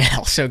somebody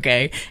else,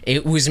 okay?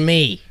 It was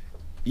me.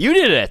 You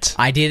did it.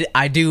 I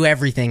do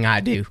everything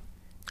I do.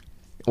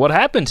 What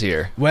happened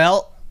here?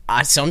 Well,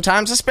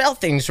 sometimes I spell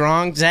things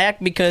wrong, Zach,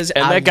 because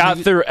And that got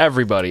through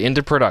everybody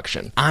into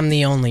production. I'm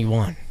the only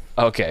one.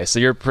 Okay, so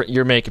you're printing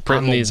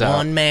I'm these a out.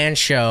 one-man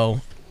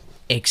show,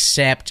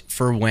 except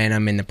for when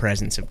I'm in the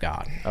presence of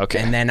God. Okay.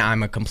 And then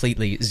I'm a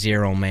completely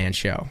zero-man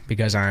show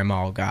because I am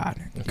all God.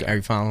 Are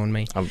you following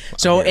me? I'm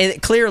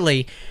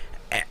Clearly,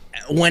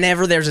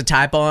 whenever there's a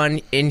typo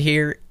in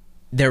here,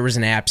 there was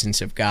an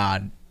absence of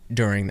God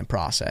during the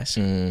process.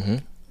 Mm-hmm.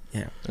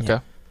 Yeah. Okay.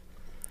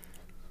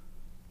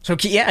 So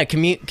yeah,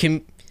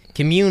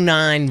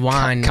 Communine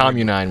wine.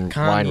 Communine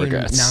wine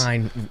regrets.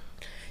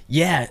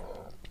 Yeah.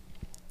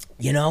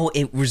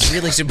 It was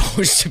really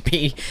supposed to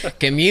be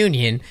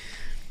communion.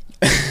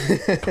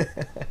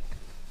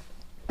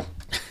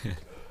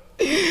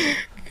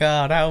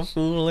 God, how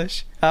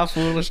foolish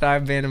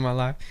I've been in my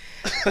life.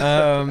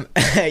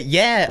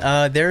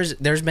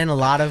 There's been a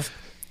lot of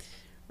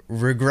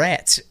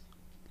regrets.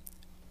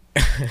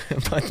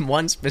 But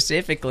one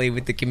specifically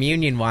with the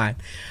communion wine.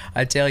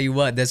 I tell you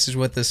what, this is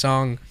what the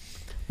song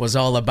was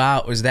all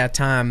about, was that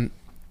time.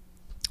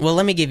 Well,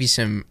 let me give you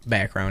some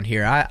background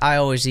here. I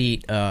always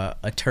eat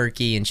a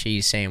turkey and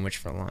cheese sandwich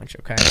for lunch,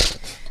 okay?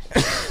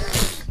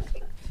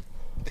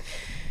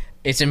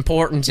 It's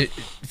important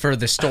for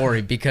the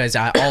story because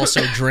I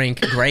also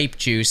drink grape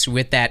juice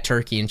with that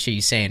turkey and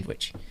cheese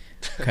sandwich,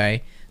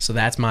 okay? So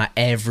that's my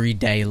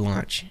everyday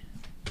lunch.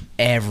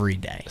 Every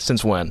day.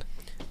 Since when?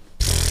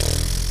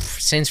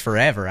 Since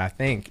forever, I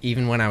think.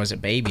 Even when I was a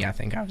baby, I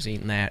think I was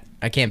eating that.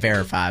 I can't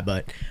verify,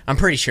 but I'm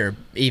pretty sure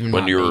even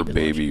When my you were a baby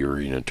baby, you were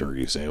eating a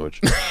turkey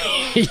sandwich.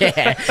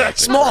 yeah,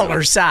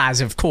 smaller size,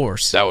 of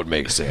course. That would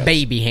make sense.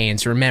 Baby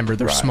hands, remember,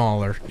 they're Right.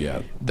 smaller.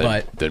 Yeah,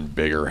 But- then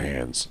bigger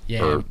hands.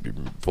 Yeah. Or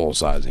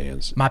full-size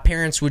hands. My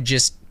parents would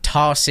just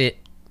toss it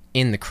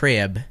in the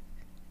crib,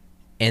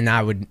 and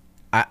I would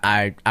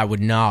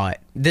gnaw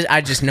it.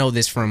 I just know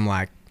this from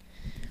like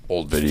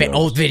Old videos.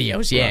 old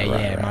videos. Yeah, Right,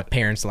 yeah. right. My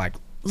parents like,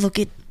 look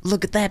at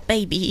that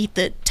baby eat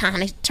the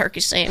tiny turkey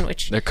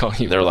sandwich. They're calling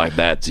you. They're like,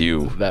 that's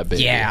you. that big.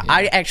 Yeah,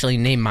 I actually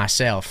named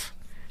myself.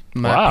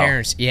 My Wow.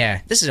 parents,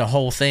 yeah. This is a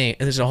whole thing.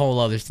 This is a whole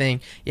other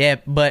thing. Yeah,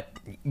 but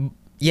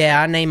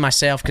yeah, I named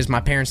myself because my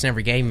parents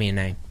never gave me a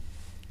name.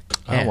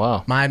 Yeah. Oh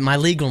wow. My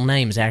legal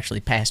name is actually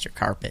Pastor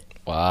Carpet.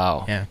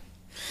 Wow. Yeah.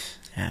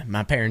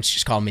 My parents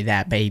just called me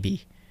that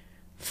baby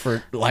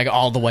for like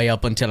all the way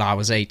up until I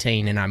was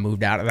 18 and I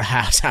moved out of the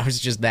house. I was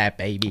just that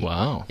baby.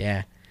 Wow.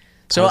 Yeah.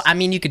 So I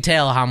mean, you could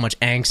tell how much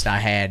angst I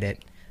had at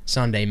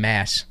Sunday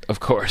Mass.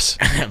 Of course.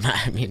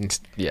 I mean,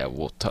 Yeah,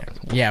 we'll talk.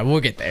 yeah, we'll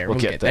get there. We'll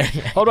get there.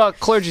 Yeah. Hold on,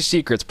 Clergy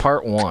Secrets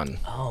Part 1.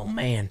 Oh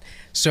man.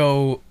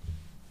 So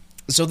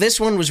this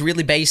one was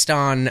really based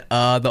on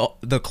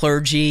the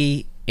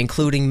clergy,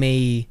 including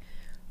me,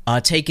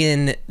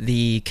 taking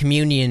the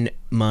communion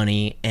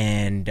money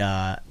and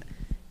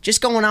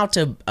just going out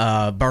to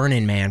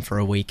Burning Man for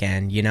a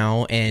weekend,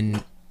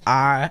 and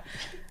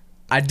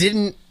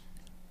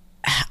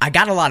I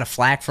got a lot of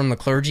flack from the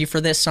clergy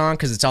for this song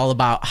because it's all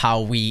about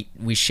how we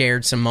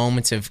shared some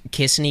moments of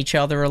kissing each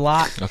other a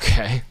lot.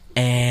 Okay.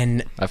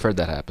 And I've heard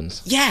that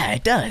happens. yeah,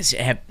 it does.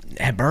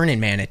 At Burning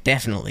Man, it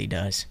definitely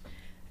does.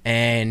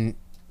 And,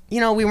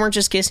 we weren't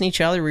just kissing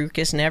each other, we were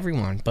kissing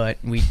everyone. But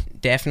we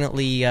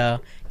definitely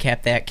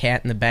kept that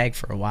cat in the bag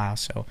for a while.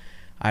 So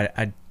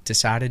I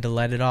decided to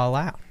let it all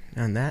out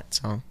on that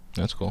song.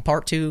 That's cool.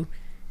 Part 2,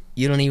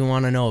 you don't even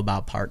want to know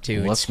about Part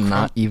 2. Let's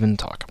not even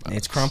talk about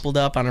It's it. crumpled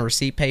up on a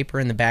receipt paper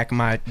in the back of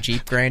my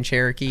Jeep Grand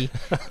Cherokee.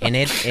 And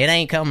it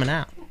ain't coming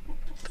out.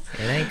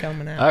 It ain't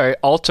coming out. All right,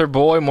 Altar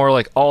Boy, more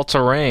like All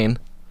Terrain.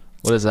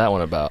 What is that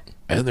one about?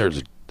 And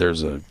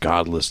there's a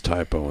godless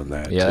typo in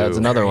that, Yeah, too. that's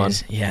another one.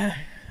 Yeah.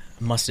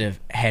 Must have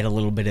had a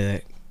little bit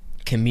of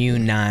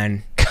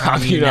Communine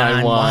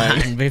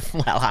wine.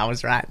 while I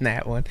was writing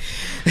that one.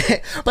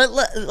 But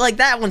like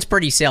that one's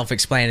pretty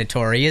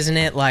self-explanatory, isn't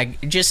it? Like,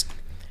 just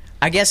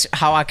I guess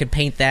how I could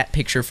paint that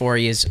picture for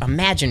you is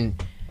imagine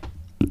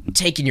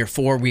taking your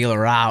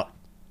four-wheeler out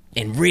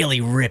and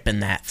really ripping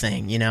that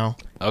thing,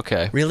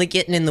 Okay. really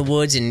getting in the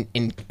woods and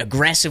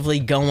aggressively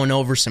going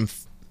over some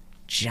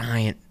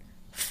giant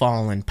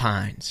fallen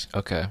pines.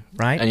 Okay.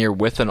 Right? And you're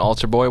with an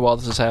Altar Boy while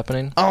this is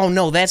happening? Oh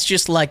no, that's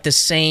just like the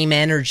same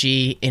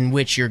energy in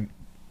which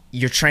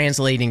you're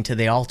translating to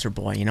the altar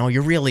boy.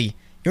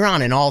 You're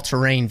on an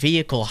all-terrain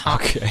vehicle.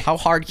 How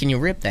hard can you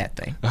rip that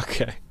thing?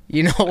 Okay.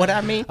 You know what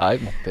I mean?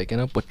 I'm picking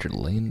up what you're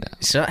laying down.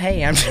 So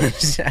hey, I'm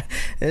just,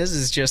 this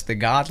is just the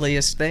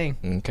godliest thing.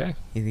 Okay.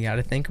 You got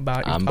to think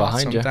about your I'm thoughts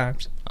behind you.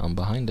 sometimes. I'm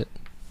behind it.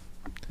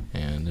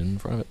 And in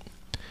front of it.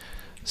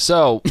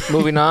 So,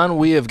 moving on,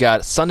 we have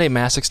got Sunday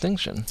Mass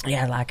Extinction.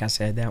 Yeah, like I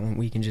said, that one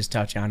we can just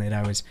touch on it.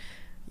 I was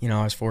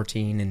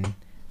 14 and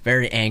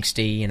very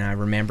angsty, and I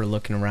remember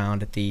looking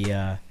around at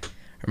the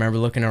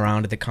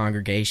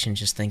congregation,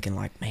 just thinking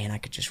like, man, I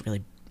could just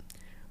really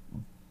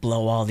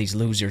blow all these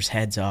losers'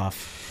 heads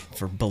off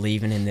for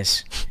believing in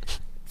this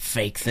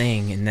fake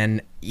thing. And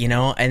then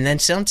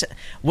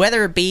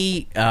whether it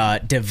be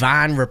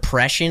divine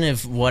repression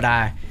of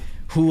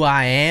who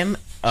I am,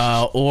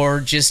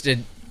 or just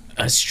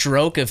a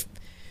stroke of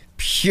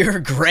pure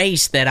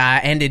grace that I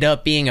ended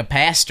up being a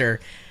pastor,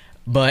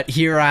 but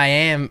here I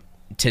am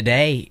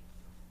today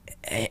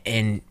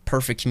in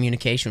perfect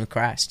communication with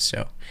Christ.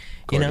 So,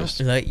 Gorgeous.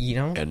 and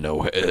And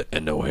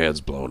no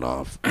heads blown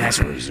off, I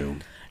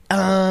presume.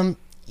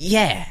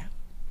 yeah.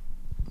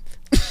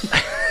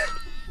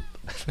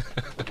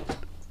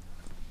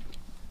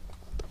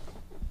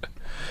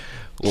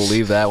 We'll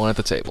leave that one at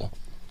the table.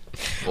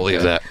 We'll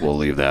leave that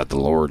at the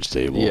Lord's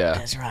table. Yeah.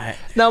 That's right.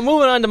 Now,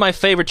 moving on to my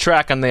favorite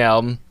track on the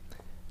album,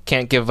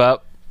 Can't Give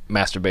Up,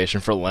 Masturbation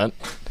for Lent.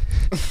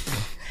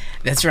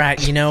 That's right.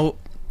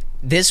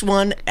 This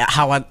one,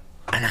 and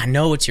I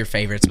know it's your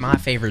favorite. It's my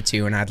favorite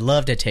too, and I'd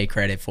love to take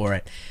credit for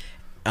it.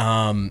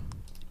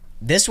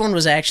 This one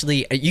was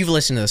actually, you've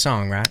listened to the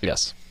song, right?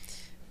 Yes.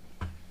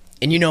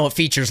 And it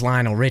features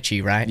Lionel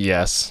Richie, right?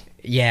 Yes.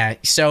 Yeah.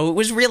 So it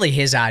was really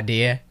his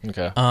idea.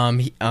 Okay.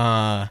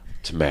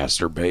 To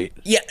masturbate.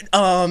 Yeah.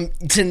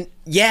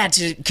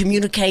 To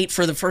communicate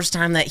for the first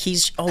time that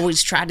he's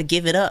always tried to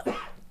give it up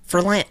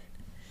for Lent,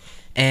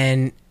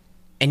 and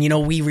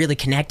we really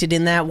connected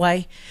in that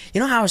way.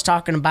 You know how I was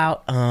talking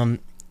about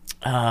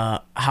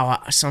how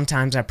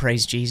sometimes I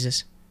praise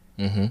Jesus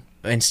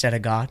instead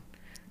of God,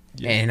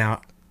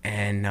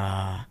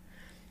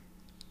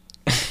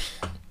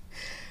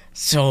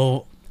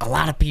 so a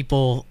lot of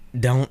people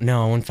don't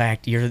know. In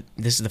fact, this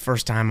is the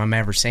first time I'm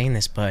ever saying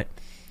this, but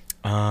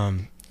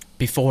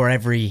before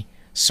every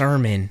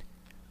sermon,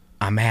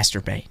 I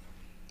masturbate.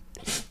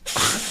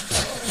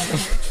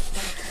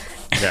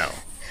 No.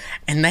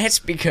 And that's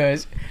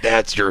because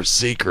That's your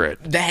secret.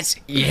 it's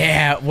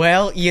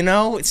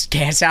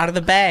cats out of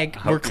the bag.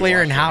 We're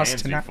clearing house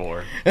tonight.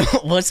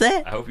 What's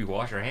that? I hope you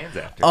wash your hands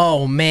after.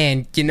 Oh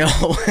man,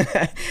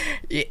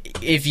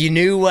 if you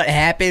knew what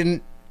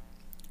happened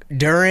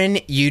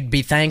during, you'd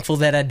be thankful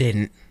that I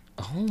didn't.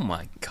 Oh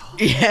my god.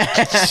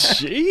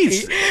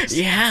 Jeez.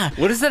 Yeah.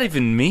 What does that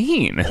even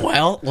mean?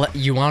 Well,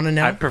 you want to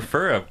know? I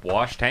prefer a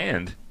washed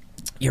hand.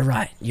 You're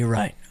right.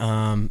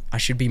 I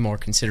should be more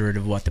considerate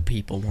of what the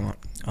people want.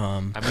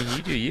 I mean,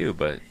 you do you,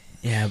 but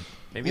Yeah,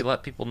 maybe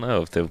let people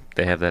know if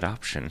they have that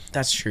option.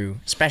 that's true.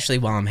 Especially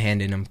while I'm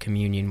handing them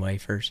communion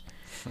wafers.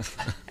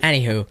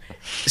 Anywho,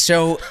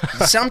 so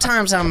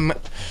sometimes I'm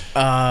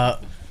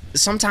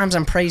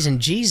praising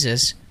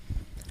Jesus,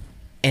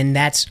 and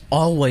that's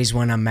always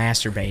when I'm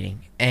masturbating.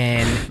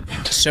 And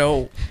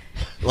so,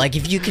 like,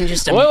 if you can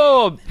just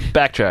Whoa,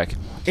 backtrack.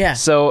 yeah.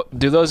 So,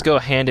 do those go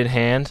hand in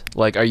hand?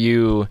 Like, are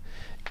you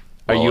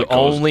Well, it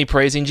goes- only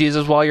praising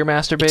Jesus while you're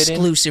masturbating?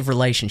 Exclusive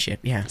relationship,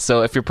 yeah.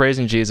 So, if you're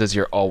praising Jesus,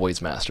 you're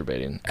always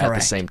masturbating at the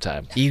Correct. same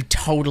time. You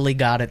totally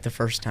got it the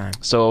first time.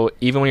 So,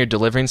 even when you're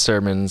delivering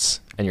sermons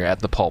and you're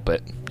at the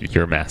pulpit.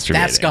 You're masturbating.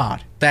 That's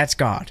God. That's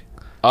God.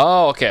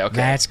 Oh, okay.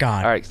 That's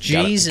God. All right.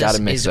 Jesus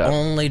gotta mix is it up.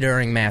 only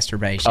during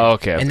masturbation. Oh,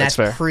 okay, And that's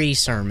that's fair.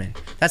 pre-sermon.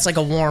 That's like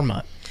a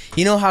warm-up.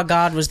 You know how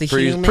God was the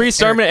human?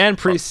 Pre-sermon and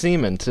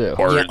pre-semen, too.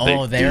 Or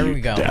Yeah, there we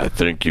go. I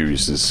think you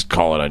just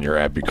call it on your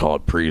app. You call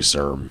it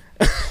pre-serm.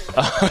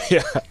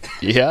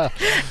 Yeah.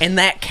 And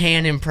that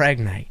can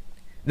impregnate.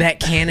 That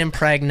can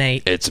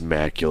impregnate It's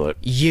immaculate.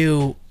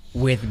 you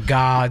with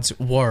God's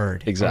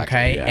word. Exactly,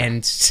 Okay? yeah.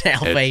 And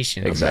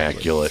salvation. It's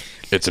immaculate.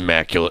 It's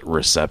immaculate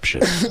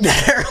reception.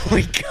 There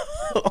we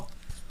go.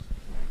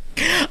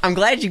 I'm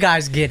glad you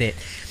guys get it.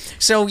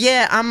 So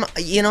yeah,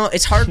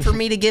 it's hard for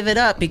me to give it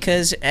up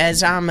because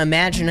as I'm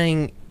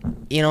imagining,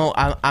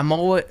 I'm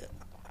always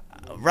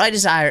right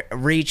as I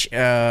reach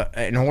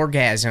an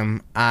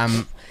orgasm,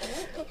 I'm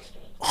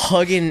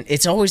hugging.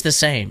 It's always the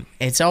same.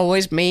 It's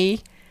always me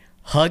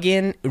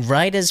hugging.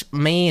 Right as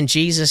me and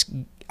Jesus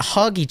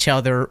hug each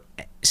other,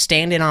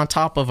 standing on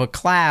top of a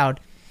cloud,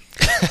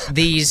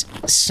 these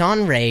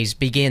sun rays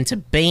begin to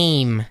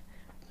beam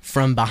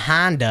from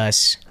behind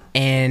us,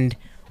 and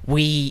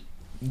we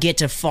get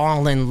to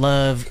fall in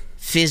love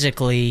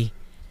physically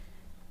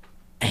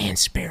and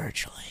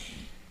spiritually.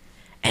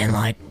 And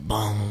like,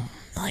 boom,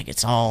 like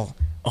it's all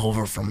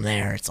over from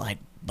there. It's like,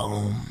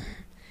 boom.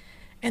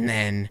 And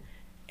then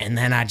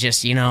I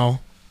just, and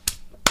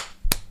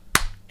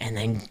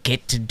then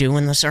get to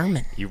doing the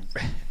sermon. You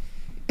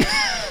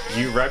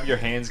rub your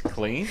hands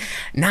clean?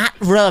 Not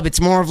rub, it's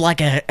more of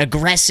like a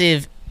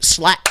aggressive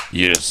slap.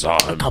 You just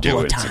saw him couple do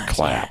of it. It's a times,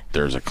 clap. yeah.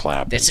 There's a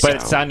clap. That's- But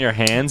it's on your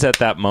hands at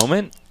that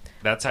moment?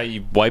 That's how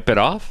you wipe it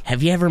off?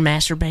 Have you ever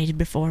masturbated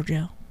before,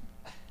 Joe?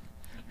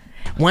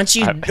 Once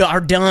you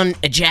are done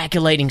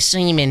ejaculating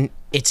semen,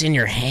 it's in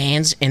your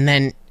hands, and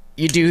then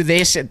you do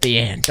this at the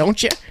end,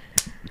 don't you?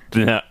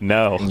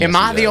 No. Am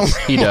I the only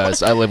He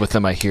does. I live with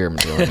him. I hear him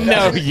doing it.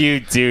 No, you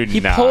do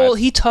not.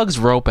 He tugs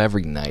rope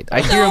every night.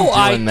 I hear him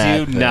doing that. I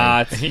do thing.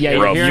 not. Yeah,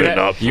 Roughing you're hearing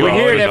up, it. You're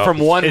hearing it roughing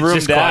from up. one It's room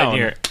just quiet down.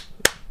 here.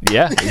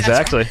 Yeah,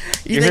 exactly.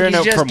 You You're think hearing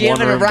he's it just from one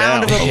giving a room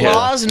round down. of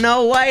applause?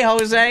 No way,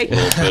 Jose.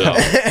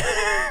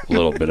 A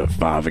little bit of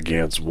 5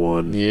 against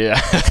 1. Yeah.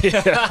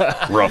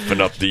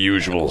 Roughing up the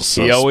usual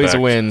suspect. He always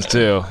wins,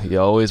 too. He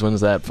always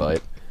wins that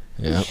fight.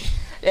 Yeah.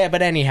 Yeah,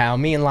 but anyhow,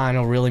 me and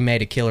Lionel really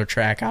made a killer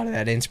track out of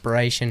that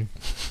inspiration.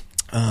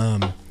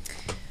 And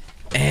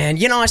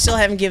you know, I still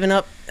haven't given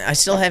up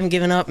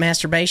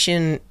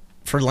masturbation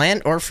for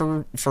Lent or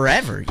for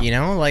forever, you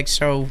know? Like,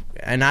 so,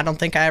 and I don't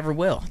think I ever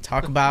will.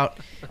 Talk about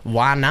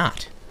why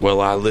not.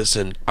 Well, I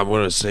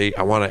want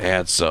to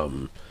add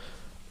something.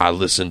 I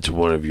listened to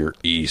one of your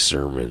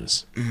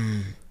e-sermons,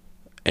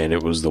 and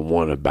it was the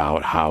one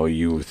about how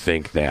you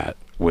think that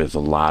with a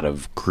lot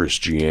of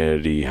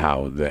Christianity,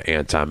 how the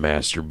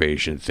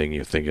anti-masturbation thing,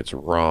 you think it's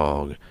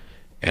wrong.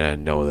 And I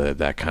know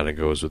that kind of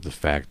goes with the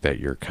fact that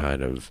you're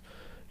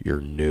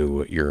a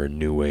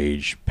new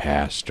age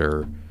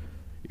pastor.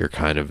 You're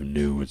kind of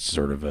new. It's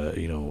sort of a,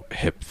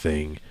 hip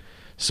thing.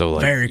 So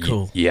like, Very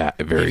cool. Yeah.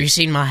 Have you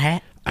seen my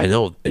hat? I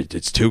know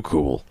it's too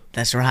cool.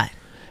 That's right.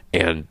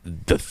 And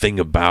the thing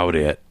about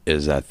it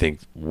is, I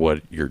think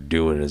what you're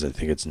doing is, I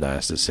think it's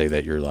nice to say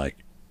that you're like,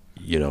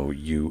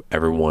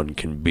 everyone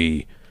can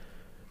be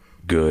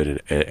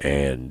good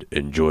and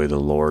enjoy the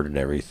Lord and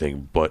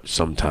everything, but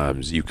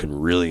sometimes you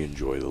can really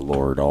enjoy the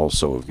Lord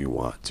also if you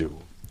want to.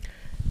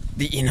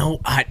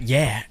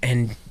 Yeah,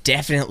 and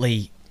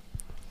definitely.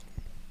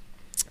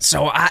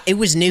 So it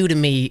was new to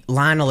me.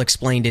 Lionel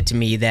explained it to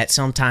me that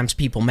sometimes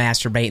people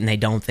masturbate and they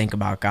don't think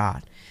about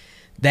God.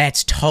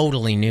 That's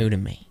totally new to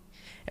me.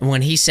 And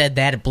when he said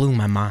that, it blew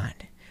my mind.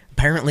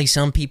 Apparently,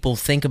 some people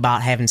think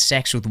about having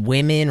sex with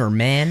women or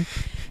men,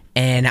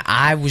 and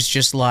I was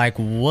just like,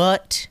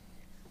 what?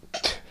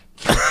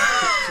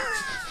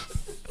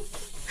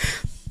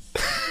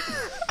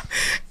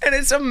 And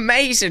it's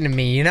amazing to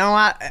me,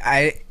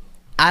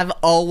 I've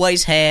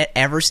always had,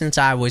 ever since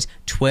I was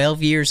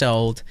 12 years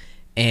old,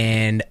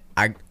 and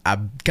I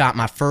got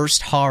my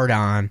first hard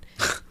on,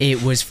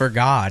 it was for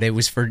God. It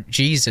was for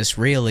Jesus,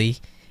 really.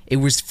 It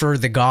was for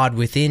the God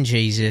within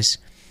Jesus.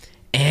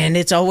 And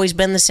it's always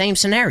been the same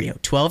scenario.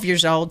 12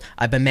 years old,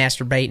 I've been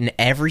masturbating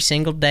every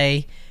single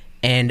day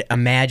and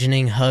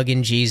imagining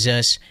hugging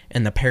Jesus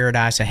in the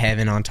paradise of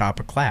heaven on top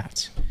of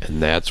clouds.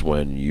 And that's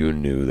when you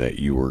knew that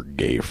you were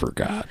gay for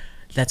God.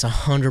 That's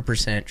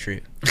 100% true.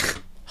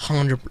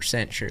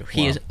 100% true.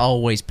 He is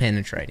always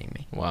penetrating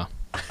me. Wow.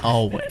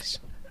 Always.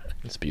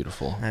 That's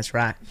beautiful. That's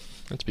right.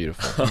 That's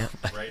beautiful.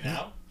 Right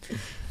now?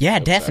 Yeah,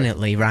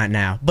 definitely right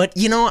now. But,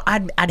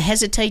 I'd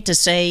hesitate to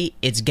say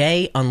it's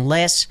gay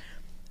unless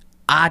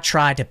I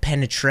try to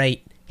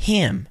penetrate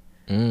him.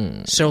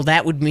 So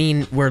that would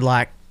mean we're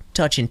like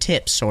touching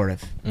tips, sort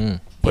of.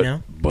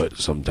 But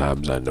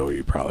sometimes I know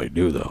you probably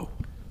do, though.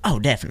 Oh,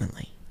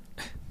 definitely.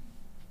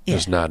 Yeah.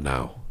 Just not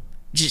now.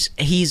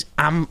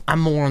 I'm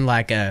more in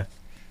like a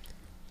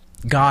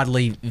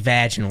godly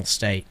vaginal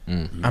state.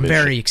 I'm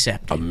very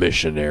accepting. A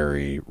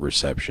missionary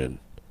reception.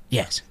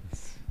 Yes.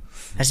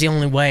 That's the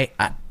only way.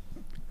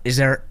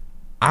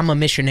 I'm a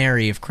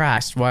missionary of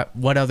Christ.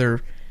 What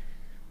other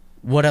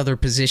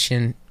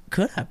position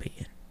could I be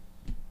in?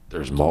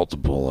 There's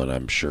multiple, and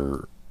I'm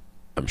sure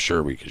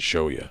we could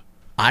show you.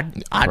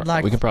 I'd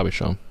like. We can probably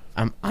show him.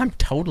 I'm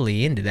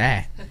totally into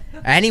that.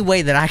 Any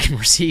way that I can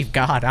receive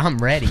God, I'm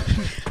ready.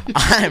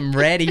 I'm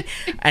ready,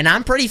 and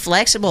I'm pretty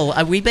flexible.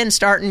 We've been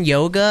starting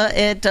yoga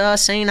at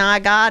St.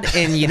 God,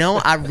 and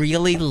I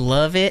really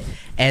love it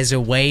as a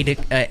way to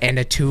and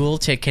a tool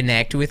to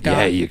connect with God.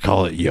 Yeah, you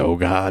call it Yo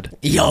God.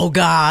 Yo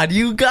God,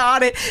 you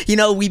got it.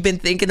 We've been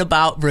thinking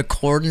about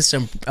recording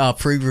some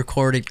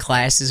pre-recorded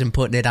classes and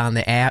putting it on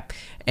the app,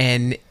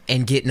 and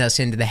getting us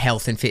into the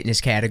health and fitness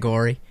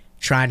category.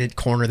 Trying to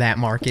corner that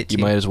market too.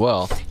 You might as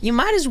well. You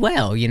might as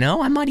well,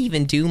 I might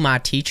even do my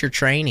teacher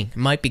training. I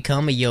might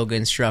become a yoga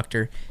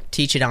instructor,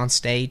 teach it on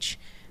stage.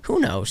 Who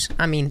knows?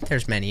 I mean,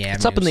 there's many avenues.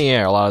 It's up in the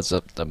air. A lot is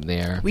up in the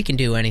air. We can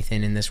do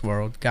anything in this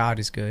world. God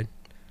is good.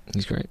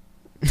 He's great.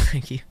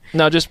 Thank you.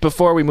 Now, just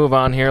before we move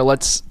on here,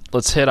 let's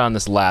hit on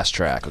this last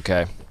track,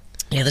 okay?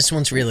 Yeah, this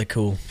one's really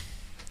cool.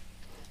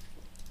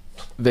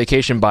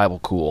 Vacation Bible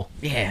Cool.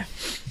 Yeah.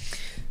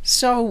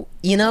 So,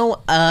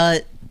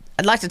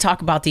 I'd like to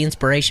talk about the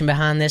inspiration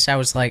behind this. I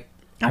was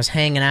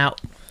hanging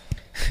out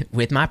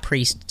with my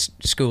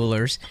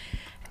preschoolers,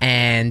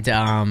 and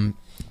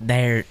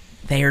they're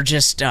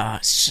just,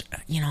 the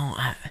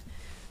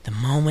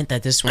moment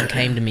that this one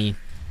came to me,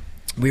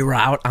 we were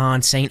out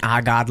on St.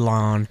 Agod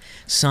lawn,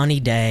 sunny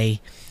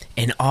day,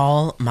 and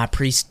all my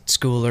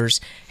preschoolers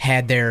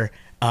had their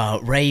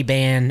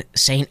Ray-Ban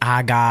St.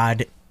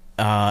 Agod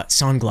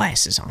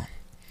sunglasses on.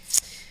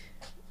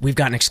 We've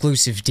got an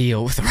exclusive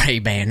deal with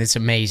Ray-Ban. It's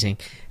amazing.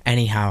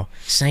 Anyhow,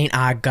 St.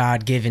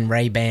 God given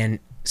Ray-Ban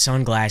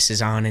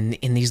sunglasses on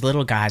and these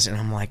little guys, and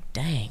I'm like,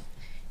 dang,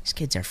 these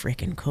kids are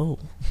freaking cool.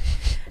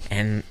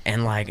 And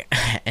like,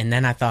 and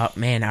then I thought,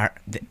 man, are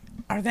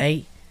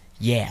they?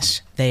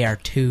 Yes, they are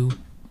too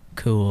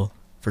cool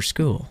for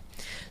school.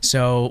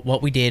 So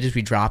what we did is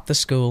we dropped the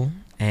school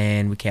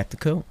and we kept the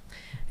cool.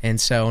 And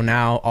so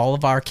now all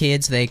of our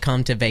kids, they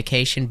come to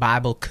Vacation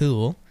Bible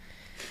Cool.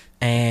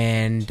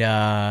 And,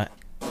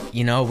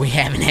 we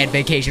haven't had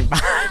Vacation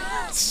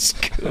Bible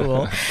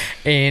School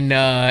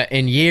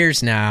in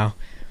years now.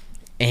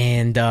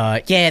 And,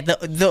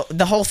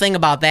 the whole thing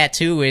about that,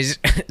 too, is,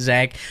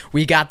 Zach,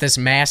 we got this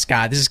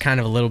mascot. This is kind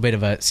of a little bit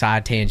of a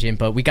side tangent,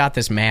 but we got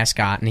this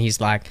mascot, and he's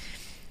like,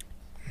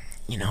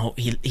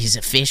 he's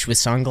a fish with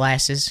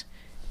sunglasses.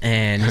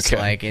 And it's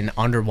like an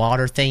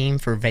underwater theme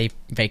for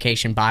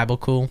Vacation Bible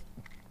Cool.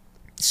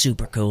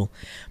 Super cool.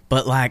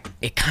 But, like,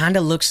 it kind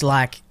of looks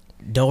like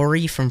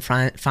Dory from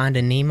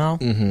Finding Nemo.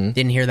 Mm-hmm.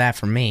 Didn't hear that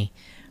from me.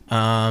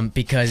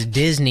 Because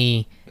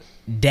Disney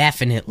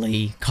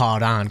definitely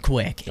caught on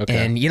quick.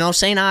 Okay. And,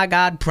 St. I,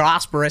 God,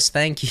 prosperous,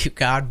 thank you,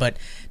 God. But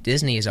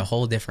Disney is a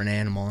whole different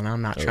animal, and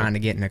I'm not trying to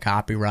get into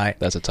copyright.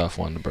 That's a tough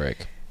one to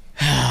break.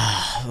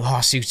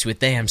 Lawsuits with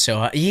them. So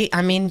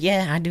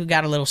I do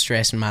got a little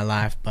stress in my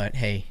life, but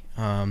hey,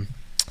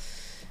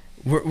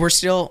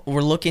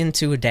 we're looking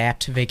to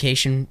adapt.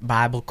 Vacation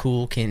Bible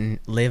Cool can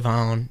live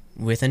on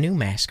with a new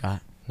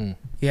mascot. You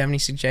have any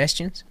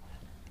suggestions?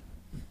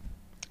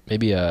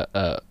 Maybe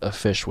a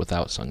fish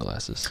without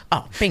sunglasses.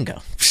 Oh,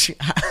 bingo.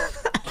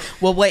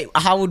 Well, wait,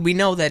 how would we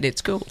know that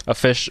it's cool? A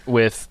fish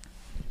with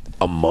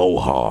a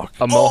mohawk.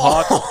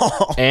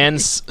 And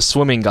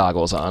swimming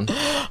goggles on.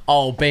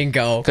 Oh,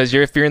 bingo! Because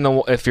if you're in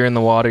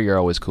the water, you're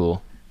always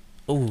cool.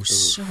 Oh,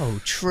 so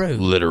true.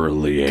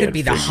 Literally, could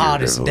be the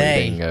hottest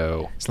day.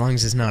 Bingo. As long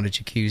as it's not a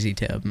jacuzzi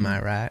tub, am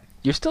I right?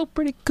 You're still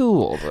pretty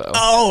cool, though.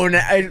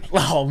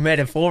 Oh,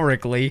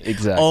 metaphorically,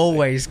 exactly.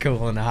 Always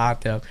cool in the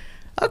hot tub.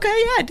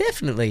 Okay, yeah,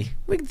 definitely.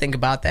 We can think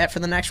about that for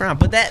the next round.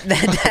 But that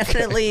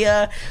definitely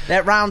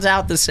that rounds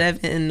out the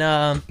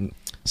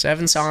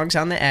seven songs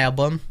on the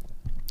album.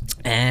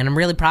 And I'm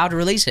really proud to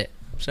release it.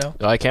 So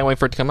I can't wait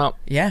for it to come out.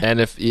 Yeah. And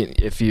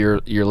if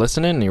you're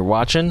listening and you're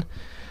watching,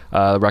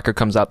 the record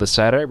comes out this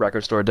Saturday,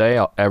 Record Store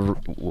Day.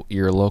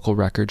 Your local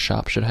record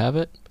shop should have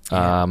it.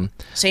 Yeah.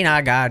 St.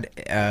 I God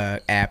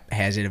app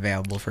has it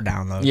available for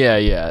download.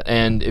 Yeah.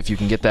 And if you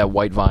can get that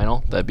white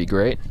vinyl, that'd be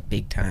great.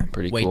 Big time.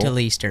 Pretty cool. Wait till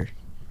Easter.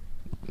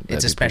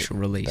 It's a special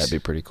release. That'd be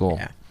pretty cool.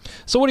 Yeah.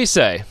 So what do you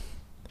say?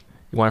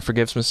 You want to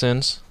forgive some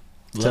sins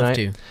tonight? Love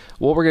to.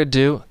 What we're going to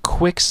do,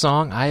 quick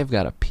song. I have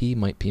got to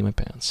might pee my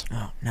pants.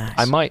 Oh, nice.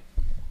 I might.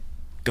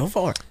 Go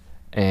for it.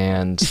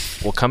 And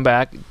we'll come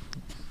back,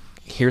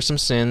 hear some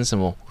sins,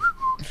 and we'll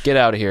get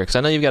out of here. Because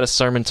I know you've got a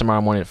sermon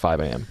tomorrow morning at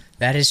 5 a.m.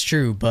 That is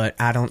true, but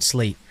I don't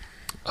sleep.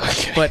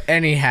 Okay. But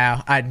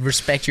anyhow, I'd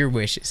respect your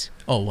wishes.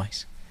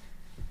 Always.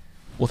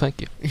 Well,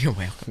 thank you. You're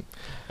welcome.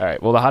 All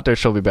right. Well, the Hot Dirt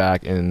Show will be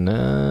back in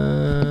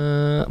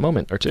a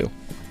moment or two.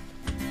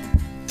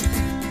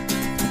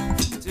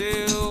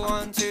 2,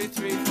 1, 2,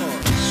 3, 4.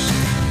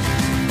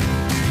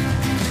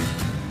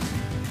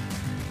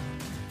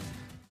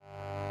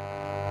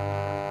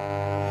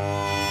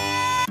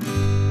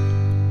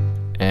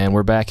 And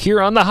we're back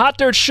here on the Hot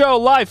Dirt Show,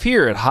 live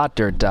here at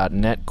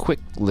hotdirt.net. Quick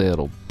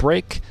little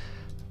break.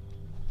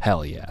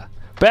 Hell yeah.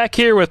 Back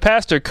here with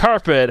Pastor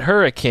Carpet,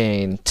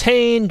 Hurricane,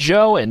 Tane,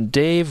 Joe, and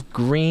Dave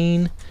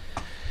Green.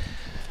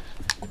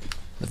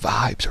 The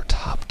vibes are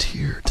top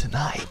tier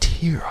tonight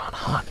here on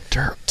Hot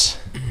Dirt.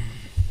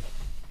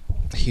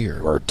 Here.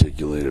 You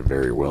articulated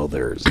very well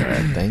there,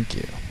 Zach. Thank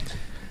you.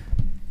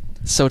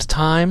 So it's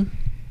time.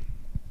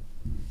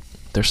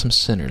 There's some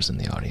sinners in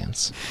the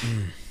audience.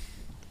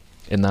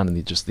 And not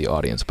in just the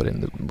audience, but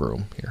in the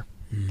room here.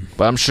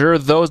 But I'm sure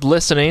those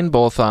listening,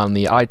 both on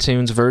the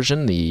iTunes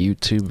version, the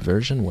YouTube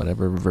version,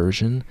 whatever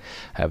version,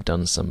 have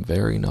done some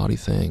very naughty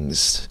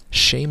things.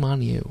 Shame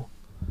on you.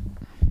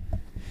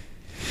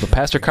 But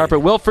Pastor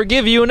Carpet will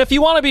forgive you, and if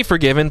you want to be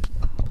forgiven,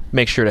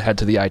 make sure to head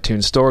to the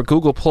iTunes Store,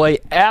 Google Play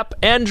app,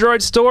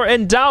 Android Store,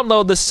 and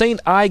download the St.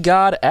 I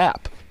God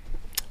app.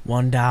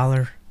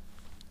 $1,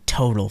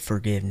 total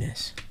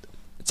forgiveness.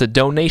 It's a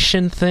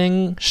donation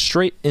thing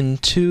straight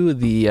into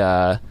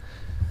the,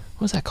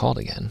 what's that called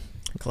again?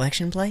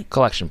 Collection plate?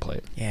 Collection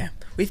plate. Yeah.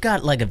 We've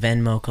got like a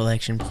Venmo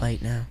collection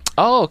plate now.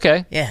 Oh,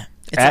 okay. Yeah.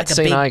 It's At like a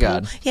St. big I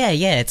God. pool. Yeah.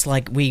 It's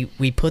like we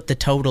put the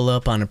total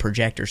up on a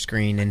projector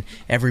screen and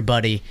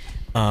everybody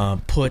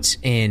puts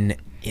in,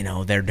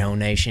 their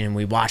donation and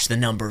we watch the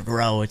number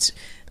grow. It's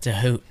a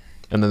hoot.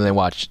 And then they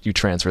watch you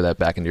transfer that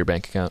back into your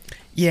bank account?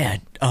 Yeah,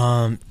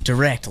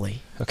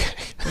 directly. Okay.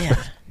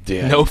 Yeah.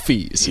 Yeah, no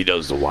fees. He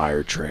does the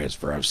wire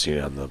transfer. I've seen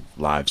it on the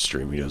live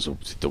stream. He does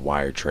the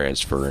wire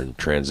transfer and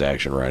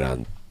transaction right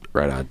on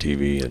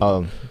TV.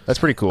 And that's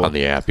pretty cool. On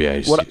the app, yeah.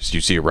 You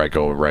see it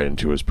go right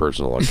into his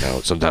personal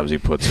account. Sometimes he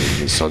puts it in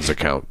his son's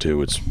account,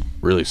 too. It's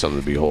really something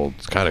to behold.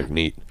 It's kind of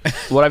neat.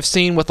 What I've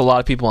seen with a lot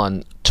of people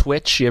on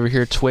Twitch, you ever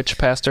hear Twitch,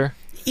 Pastor?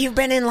 You've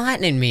been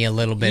enlightening me a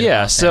little bit.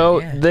 Yeah, about so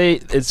that. Yeah.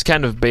 it's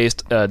kind of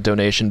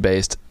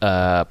donation-based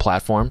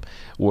platform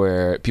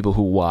where people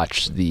who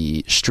watch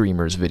the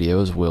streamers'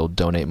 videos will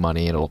donate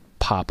money, and it'll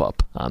pop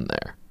up on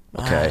there.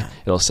 Okay,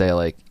 it'll say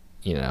like,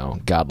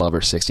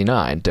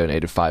 GodLover69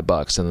 donated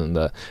 $5, and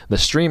then the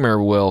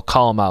streamer will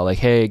call them out like,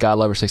 "Hey,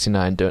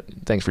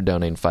 GodLover69, thanks for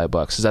donating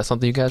 $5." Is that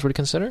something you guys would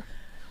consider?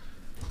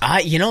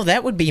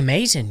 That would be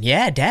amazing.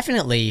 Yeah,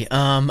 definitely.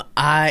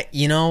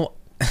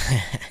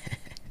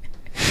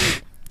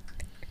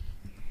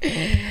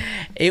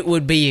 It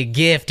would be a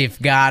gift if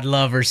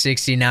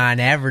GodLover69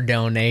 ever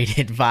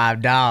donated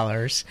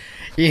 $5.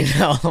 You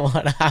know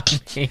what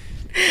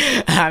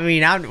I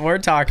mean? We're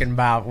talking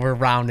about, we're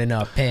rounding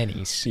up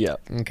pennies.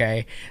 Yep.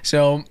 Okay.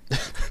 So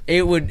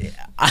it would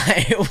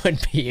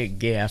be a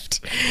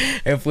gift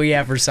if we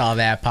ever saw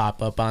that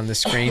pop up on the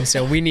screen.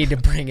 So we need to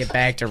bring it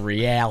back to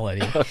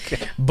reality.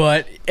 Okay.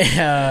 But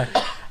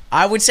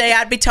I would say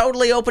I'd be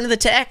totally open to the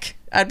tech.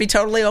 Okay,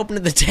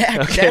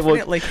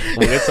 definitely.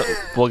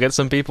 We'll get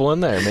some people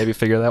in there. Maybe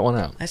figure that one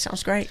out. That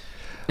sounds great.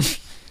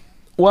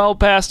 Well,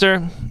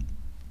 Pastor,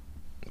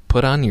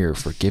 put on your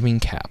forgiving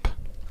cap,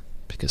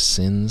 because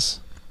sins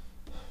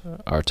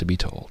are to be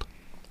told.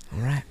 All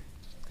right.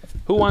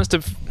 Who wants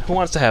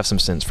to have some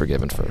sins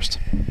forgiven first?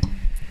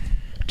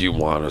 Do you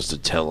want us to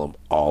tell them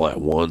all at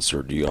once,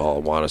 or do you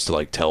all want us to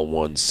like tell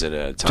one sin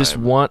at a time? Just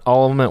want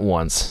all of them at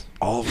once.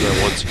 All of them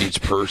at once,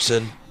 each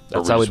person.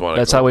 That's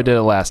how we did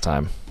it last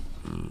time.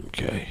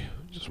 Okay,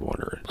 just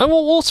wondering. And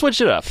we'll switch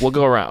it up. We'll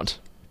go around.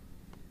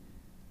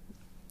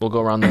 We'll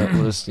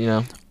just,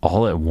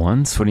 All at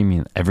once? What do you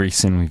mean? Every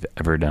sin we've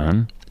ever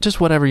done? just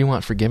whatever you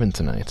want forgiven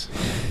tonight.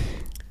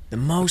 The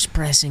most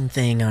pressing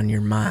thing on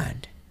your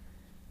mind.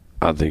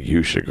 I think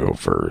you should go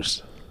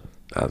first.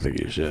 I think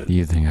you should.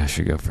 You think I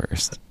should go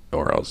first?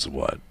 Or else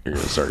what? You're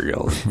going to start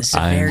yelling. This is a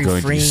I'm very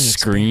going to freeing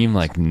scream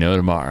like no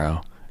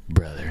tomorrow,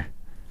 brother.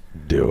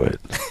 Do it.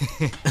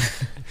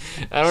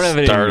 I don't have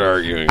it. Start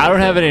arguing. I don't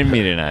have it in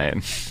me tonight.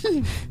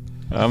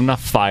 I'm not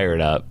fired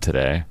up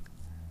today.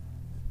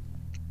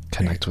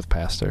 Connect with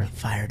Pastor.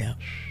 Fired up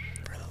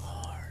for the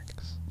Lord.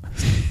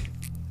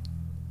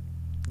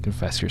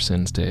 Confess your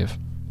sins, Dave.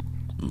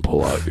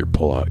 Pull out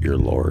your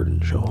Lord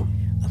and show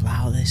him.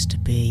 Allow this to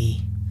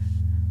be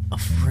a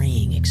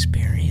freeing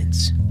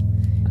experience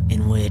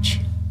in which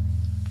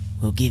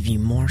we'll give you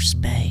more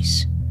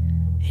space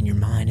in your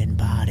mind and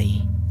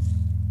body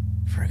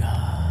for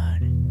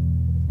God.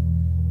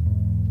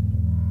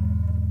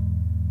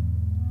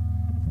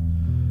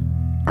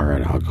 All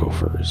right, I'll go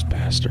first,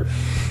 Pastor.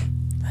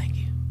 Thank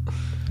you.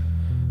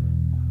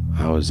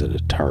 I was at a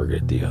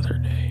Target the other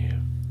day,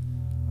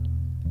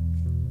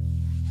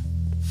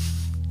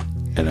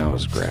 and I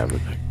was grabbing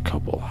a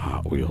couple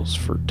Hot Wheels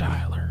for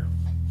Tyler,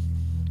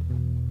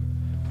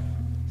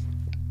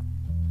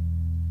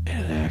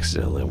 and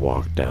accidentally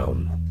walked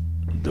down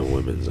the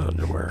women's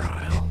underwear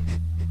aisle.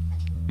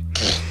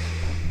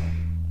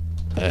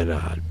 And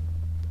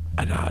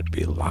I'd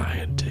be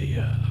lying to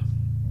you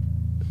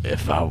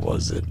if I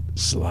wasn't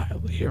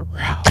slightly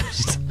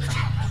aroused.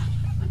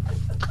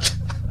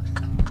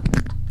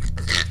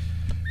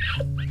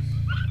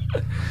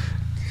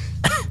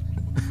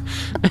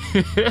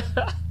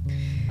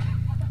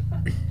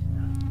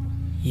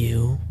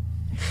 You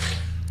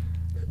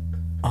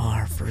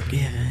are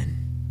forgiven.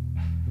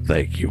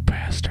 Thank you,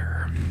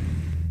 Pastor.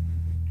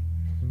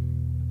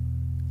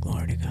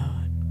 Glory to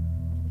God.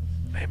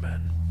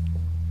 Amen.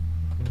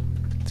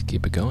 Let's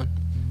keep it going.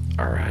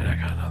 All right, I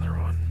got another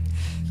one.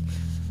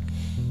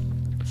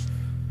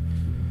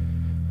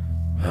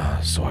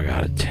 So I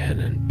got a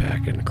tenant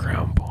back in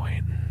Crown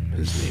Point.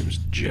 His name's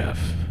Jeff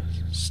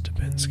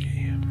Stepinski.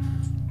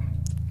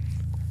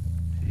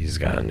 He's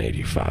got an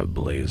 85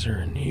 Blazer,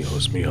 and he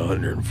owes me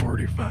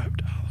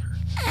 $145.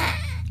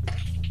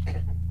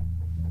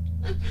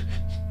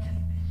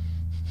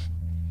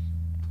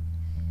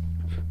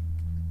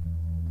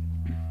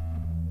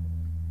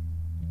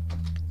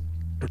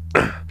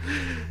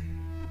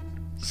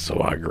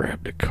 So I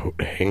grabbed a coat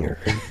hanger.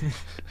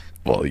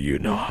 Well, you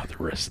know how the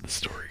rest of the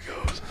story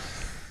goes.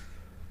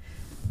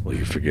 Will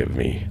you forgive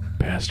me,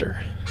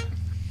 Pastor?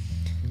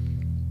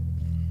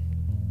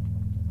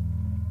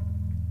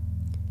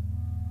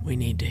 We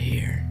need to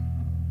hear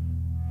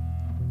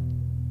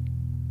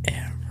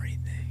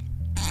everything.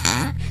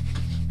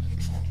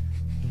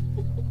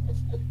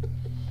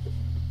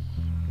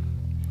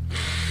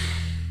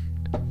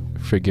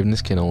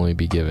 Forgiveness can only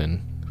be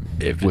given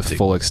with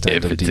full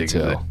extent of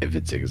detail. If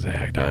it's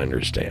exact, I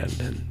understand.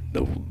 And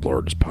the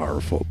Lord is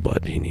powerful,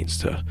 but he needs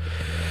to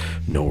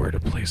know where to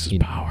place his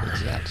power.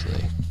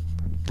 Exactly.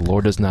 The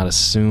Lord does not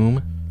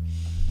assume.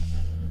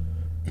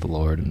 The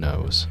Lord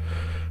knows.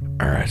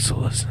 All right, so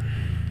listen.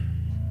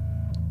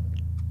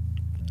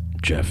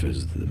 Jeff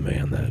is the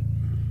man that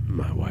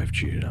my wife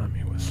cheated on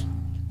me with.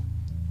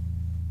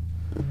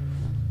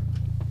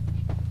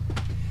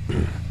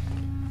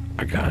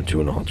 I got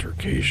into an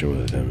altercation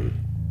with him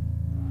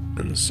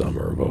in the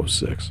summer of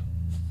 2006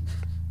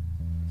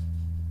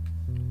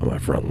 on my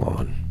front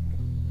lawn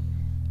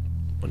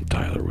when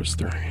Tyler was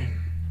 3.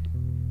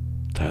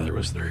 Tyler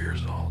was 3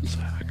 years old,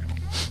 Zach.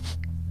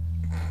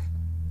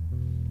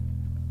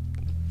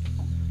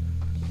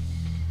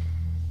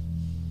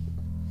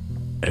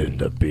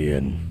 Ended up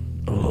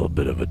being a little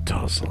bit of a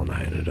tussle, and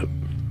I ended up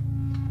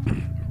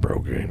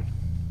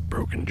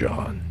broken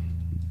jaw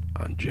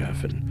on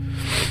Jeff, and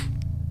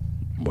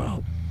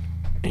well,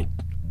 he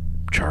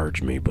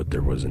charged me, but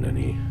there wasn't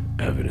any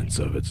evidence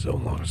of it. So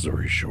long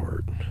story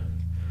short,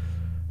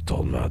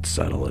 told him I'd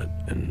settle it,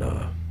 and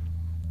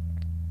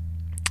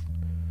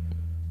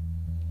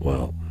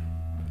well,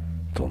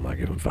 told him I'd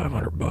give him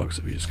 $500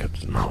 if he just kept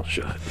his mouth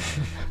shut.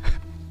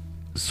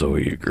 So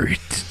he agreed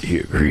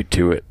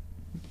to it.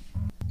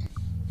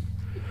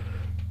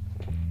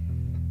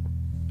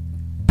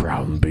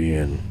 Problem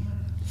being,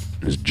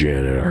 is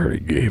Janet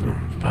already gave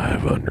him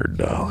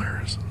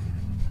 $500,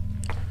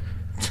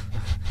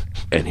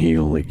 and he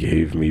only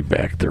gave me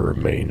back the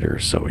remainder,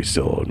 so he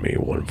still owed me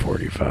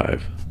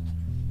 $145.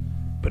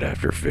 But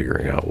after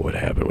figuring out what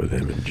happened with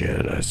him and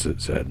Janet, I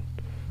said,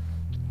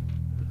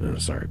 oh,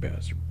 sorry,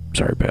 Pastor,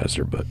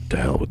 but to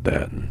hell with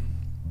that, and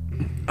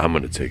I'm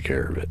gonna take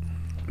care of it.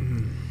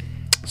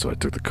 So I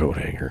took the coat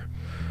hanger,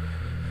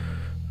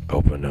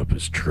 opened up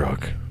his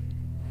truck.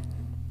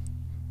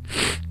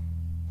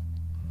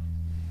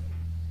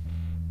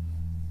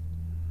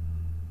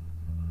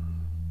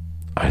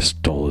 I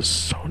stole his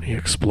Sony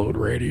Explode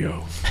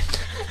radio.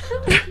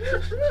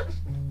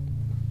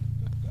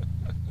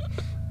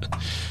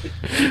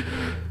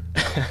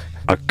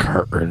 A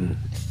carton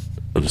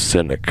of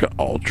Seneca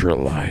Ultra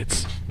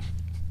Lights.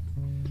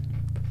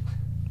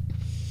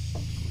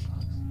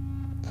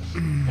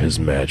 His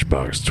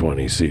Matchbox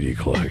 20 CD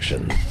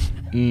collection.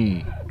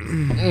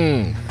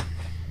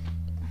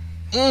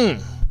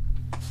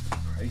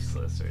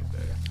 Priceless right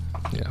there.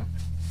 Yeah.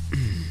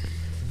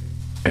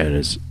 And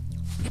it's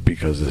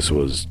because this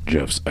was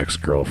Jeff's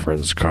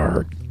ex-girlfriend's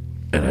car,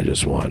 and I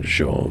just wanted to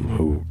show him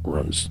who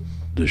runs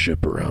the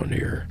ship around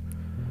here.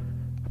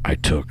 I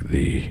took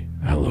the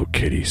Hello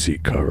Kitty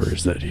seat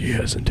covers that he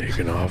hasn't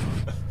taken off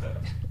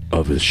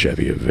of his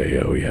Chevy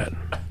Aveo yet,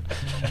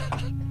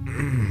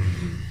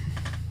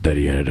 that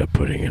he ended up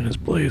putting in his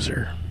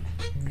Blazer.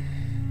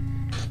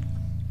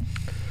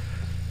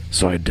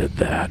 So I did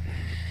that.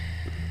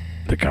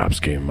 The cops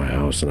came to my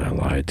house and I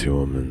lied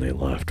to them, and they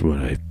left. But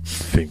I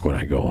think when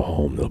I go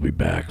home, they'll be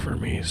back for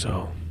me,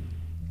 so.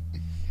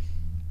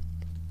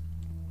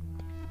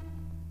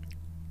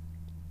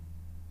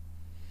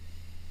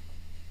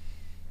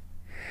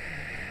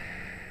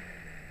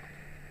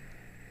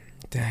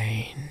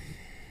 Dane,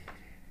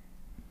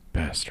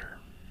 Pastor.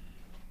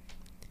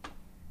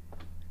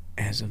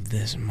 as of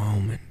this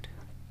moment,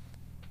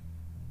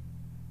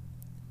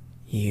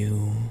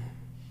 you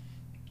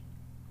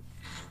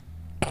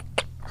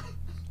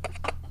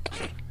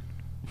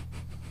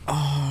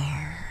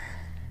are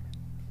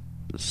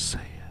Say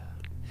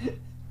it.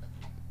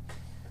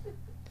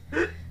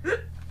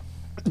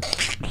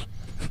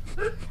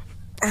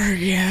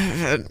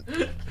 forgiven.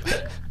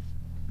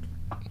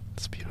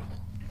 It's beautiful.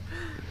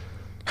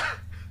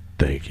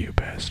 Thank you,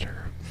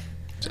 Pastor.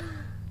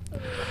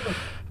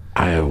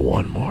 I have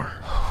one more.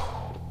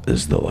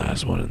 This is the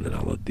last one, and then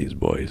I'll let these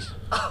boys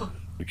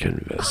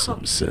confess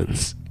some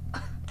sins.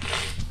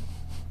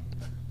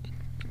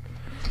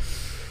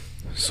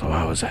 So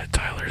I was at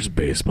Tyler's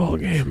baseball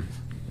game.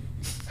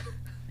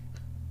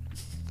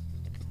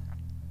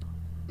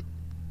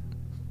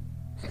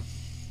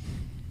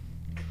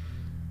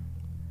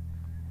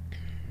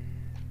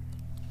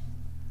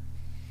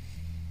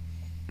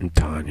 And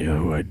Tanya,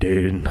 who I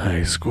dated in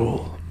high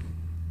school,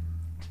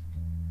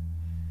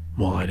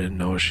 well, I didn't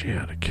know she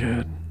had a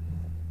kid.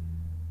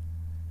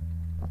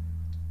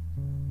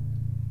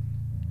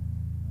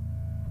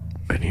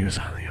 And he was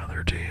on the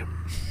other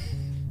team.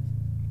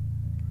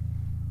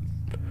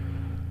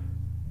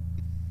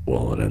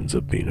 Well, it ends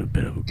up being a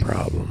bit of a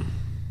problem,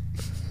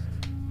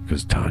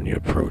 because Tanya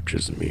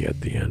approaches me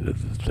at the end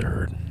of the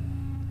third.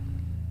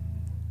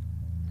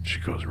 She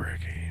goes,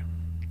 Ricky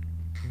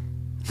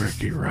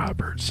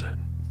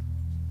Robertson,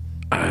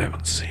 I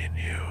haven't seen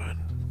you in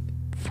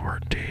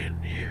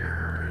 14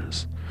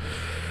 years.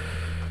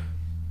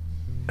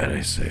 And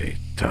I say,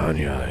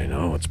 Tanya, I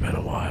know it's been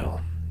a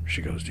while.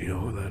 She goes, do you know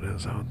who that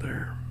is out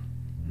there?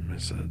 And I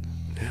said,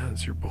 yeah,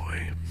 that's your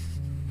boy.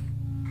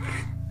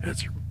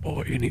 That's your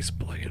boy, and he's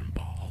playing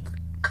ball.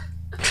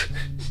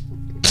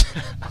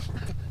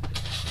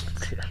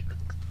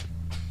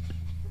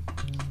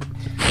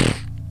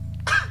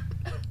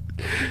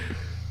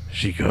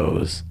 She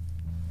goes,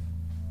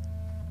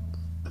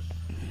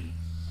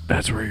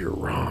 that's where you're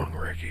wrong,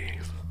 Ricky.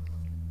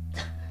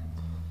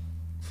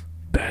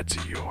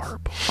 That's your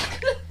boy.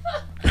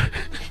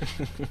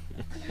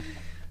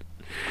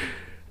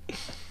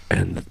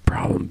 And the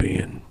problem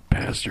being,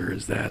 Pastor,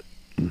 is that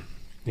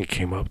he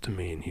came up to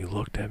me and he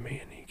looked at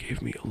me and he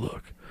gave me a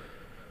look.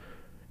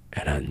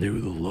 And I knew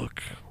the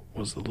look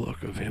was the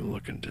look of him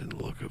looking to the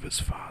look of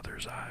his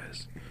father's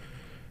eyes.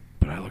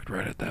 But I looked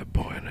right at that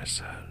boy and I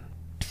said,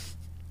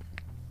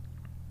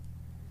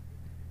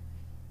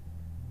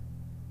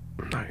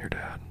 I'm not your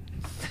dad.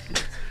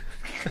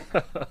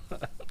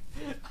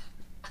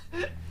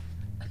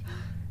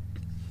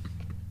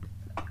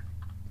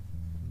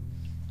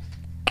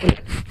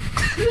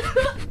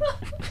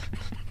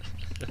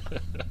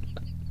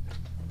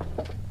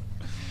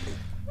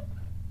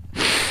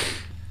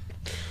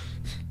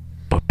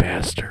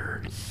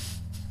 Pastor,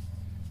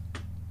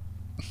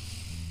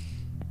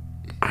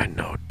 I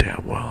know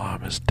damn well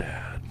I'm his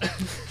dad.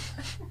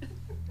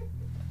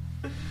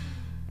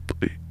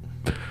 Please,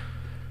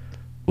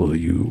 will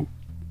you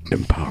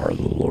empower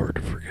the Lord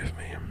to forgive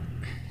me?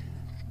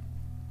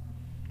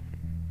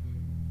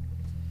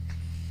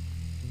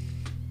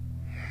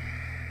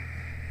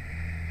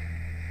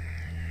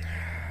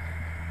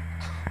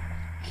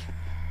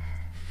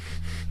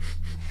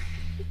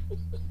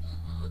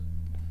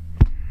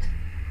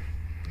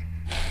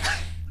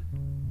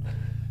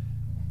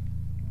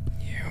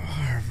 You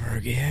are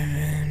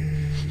forgiven.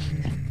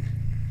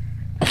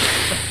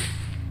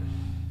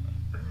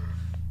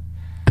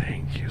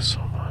 Thank you so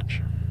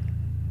much.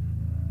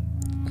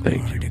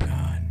 Thank Glory you. to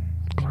God.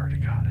 Glory to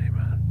God.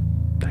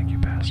 Amen. Thank you,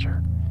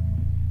 Pastor.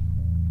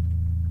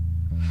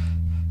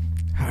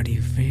 How do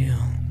you feel?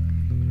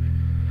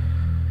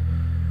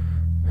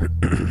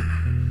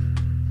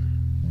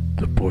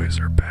 The boys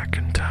are back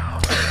in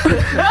town.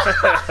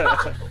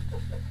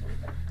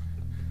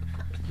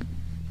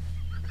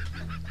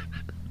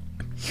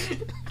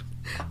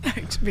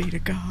 Thanks be to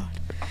God.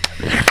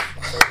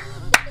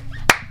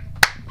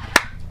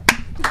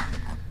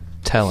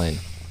 Telling.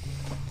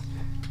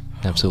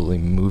 Absolutely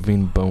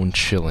moving,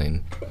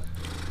 bone-chilling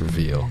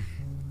reveal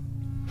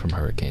from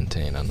Hurricane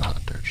Tane on the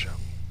Hot Dirt Show.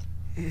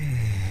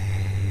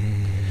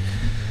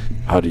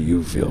 How do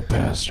you feel,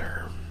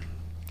 Pastor?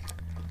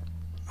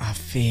 I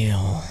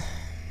feel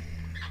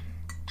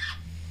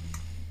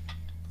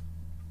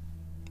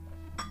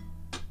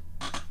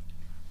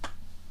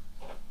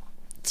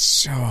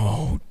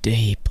so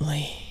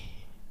deeply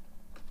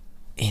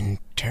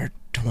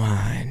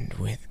intertwined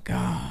with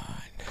God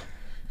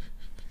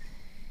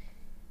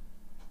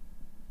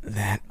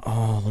that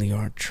all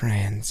your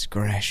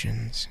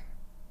transgressions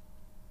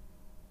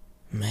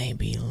may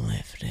be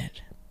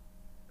lifted.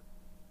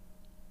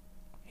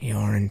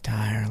 Your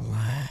entire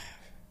life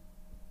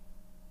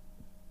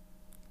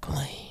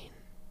clean.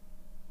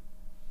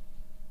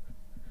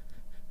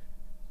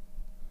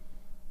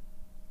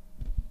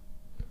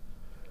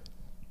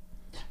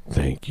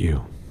 Thank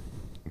you.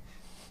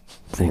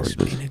 Thanks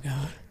for be this. to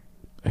God.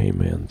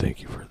 Amen.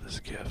 Thank you for this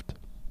gift.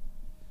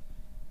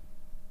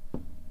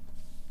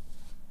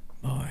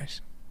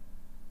 Boys,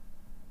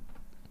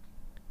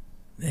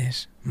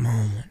 this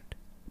moment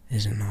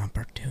is an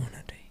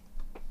opportunity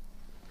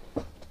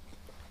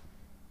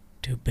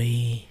to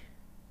become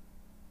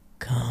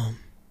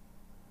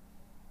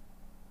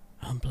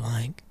a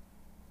blank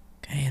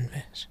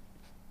canvas.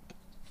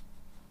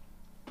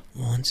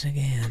 Once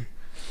again,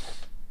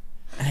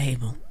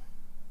 able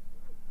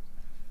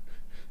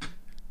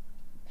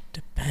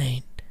to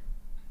paint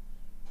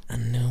a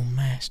new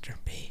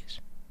masterpiece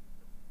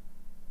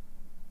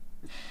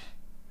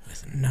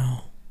with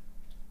no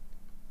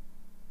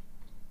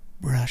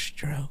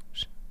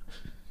brushstrokes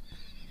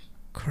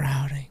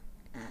crowding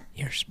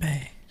your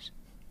space.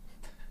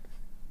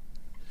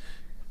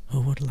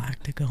 Who would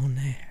like to go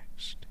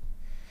next?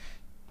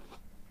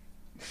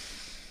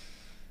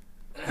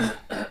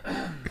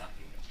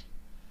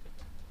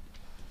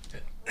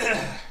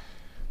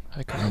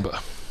 Hi,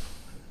 Caramba.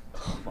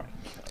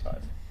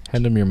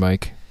 Hand him your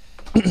mic.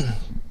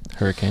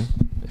 Hurricane,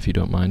 if you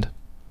don't mind.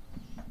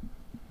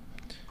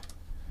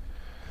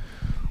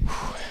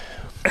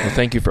 Well,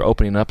 thank you for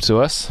opening up to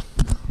us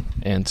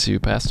and to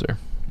Pastor.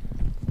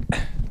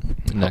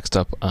 Next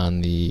up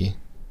on the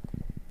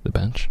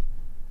bench,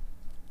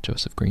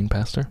 Joseph Green,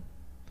 Pastor.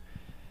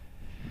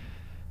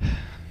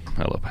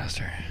 Hello,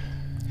 Pastor.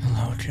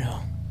 Hello,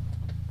 Joe.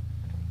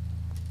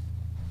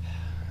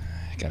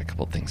 I got a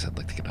couple things I'd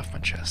like to get off my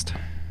chest.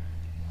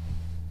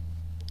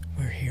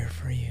 We're here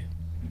for you.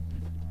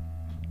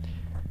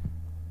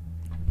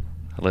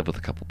 I live with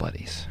a couple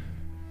buddies.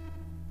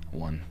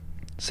 One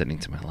sitting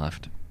to my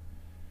left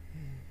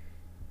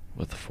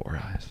with the 4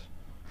 eyes.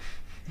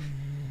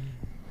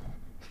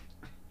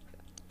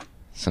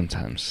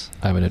 Sometimes.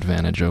 I have an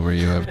advantage over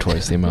you. I have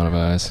twice the amount of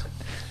eyes.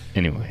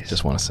 Anyways.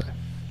 Just want to say.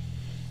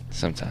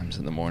 Sometimes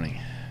in the morning,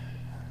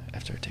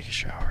 after I take a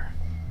shower,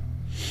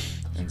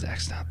 and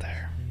Zach's not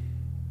there,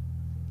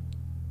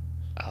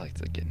 I like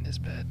to get in his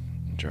bed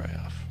and dry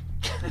off.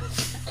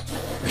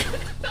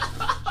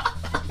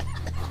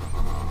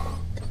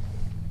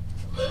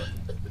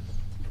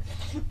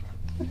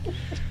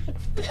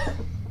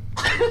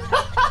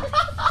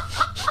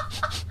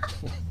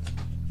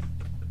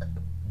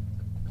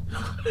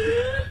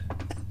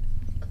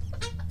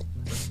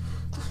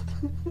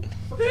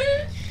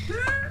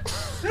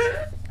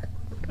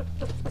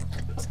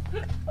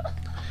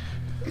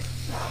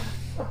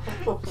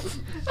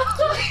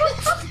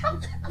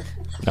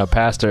 Now,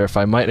 Pastor, if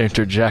I might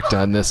interject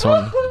on this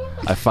one,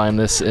 I find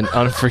this an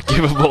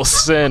unforgivable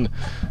sin.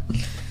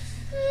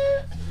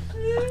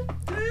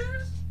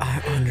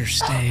 I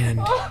understand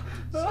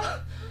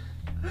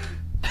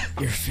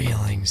your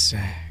feelings,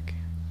 Zach.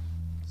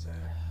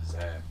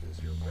 Zach,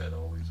 is your bed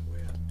always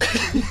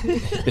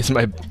wet? Is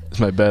my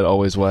bed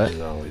always wet?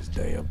 It's always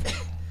damp.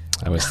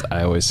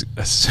 I always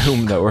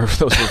assumed that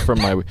those were from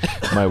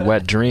my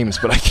wet dreams,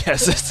 but I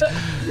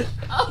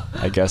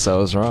guess I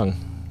was wrong.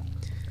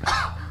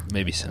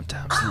 Maybe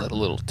sometimes let a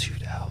little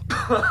toot out.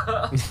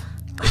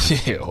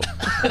 Ew.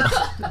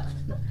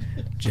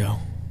 Joe.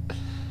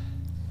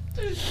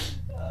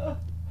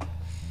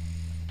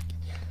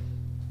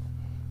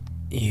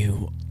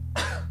 You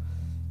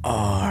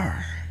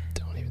are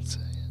Don't even say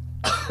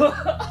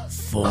it.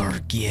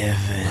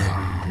 forgiven.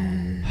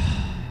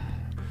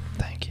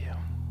 Thank you.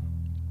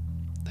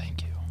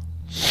 Thank you.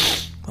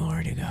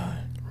 Glory to God.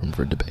 Room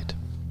for debate.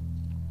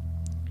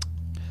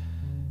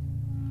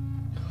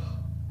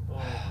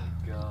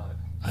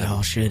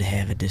 Y'all should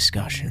have a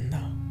discussion,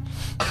 though.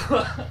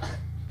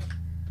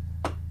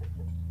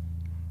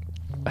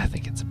 I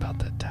think it's about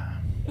that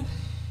time.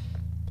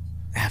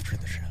 After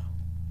the show.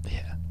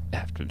 Yeah,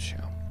 after the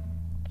show.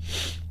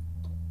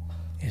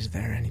 Is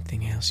there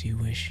anything else you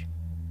wish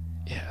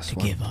Yes. to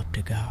give up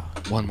to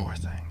God? One more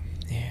thing.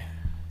 Yeah.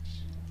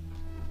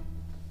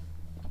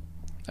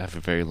 I have a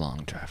very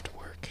long drive to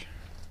work.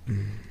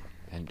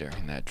 And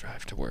during that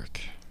drive to work,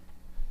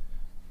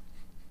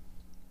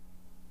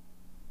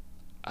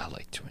 I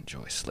like to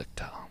enjoy Slick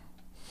Tom.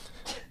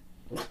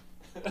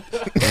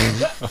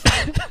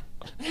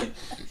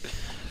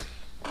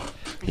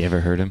 You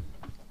ever heard him?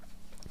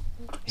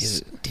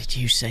 Did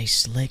you say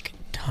Slick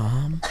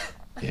Tom?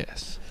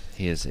 Yes.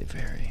 He is a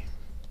very,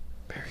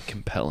 very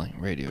compelling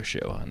radio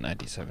show on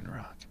 97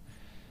 Rock.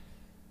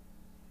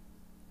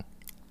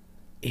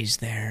 Is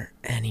there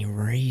any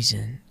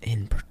reason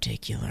in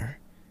particular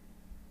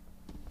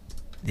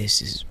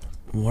this is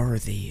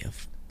worthy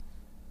of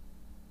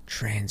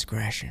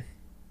transgression?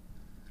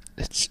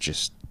 It's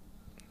just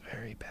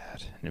very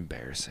bad and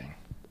embarrassing.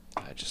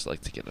 I just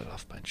like to get it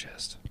off my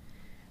chest.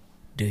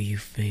 Do you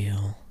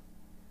feel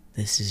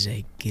this is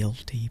a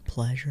guilty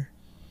pleasure?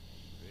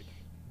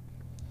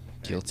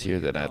 Guiltier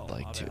than I'd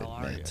like to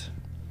admit.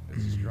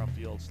 This is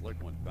Grumpy Old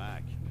Slick One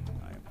back.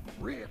 I am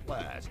free at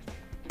last.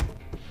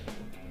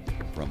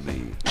 From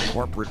the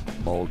corporate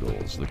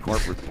moguls, the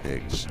corporate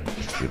pigs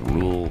that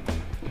rule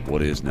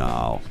what is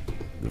now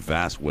the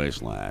vast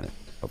wasteland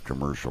of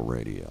commercial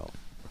radio.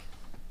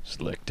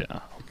 Slick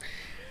Tom.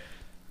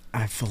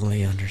 I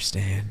fully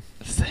understand.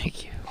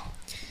 Thank you.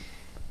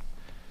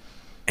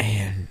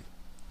 And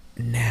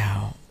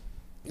now,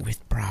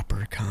 with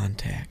proper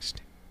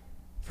context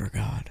for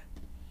God.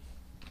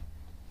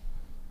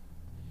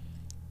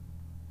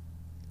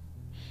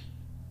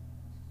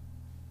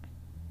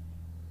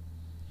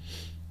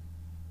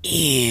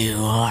 You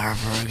are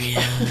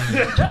forgiven.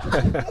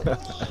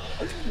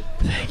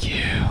 Thank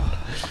you.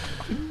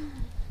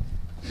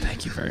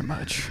 Thank you very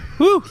much.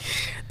 Woo!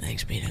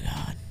 Thanks be to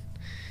God.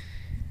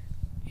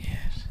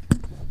 Yes.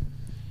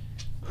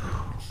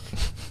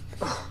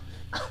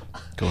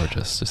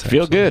 Gorgeous. Just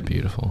Feel absolutely good.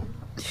 Beautiful.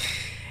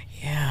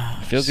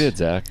 Yeah. Feel good,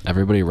 Zach.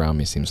 Everybody around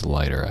me seems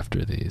lighter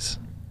after these.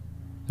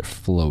 They're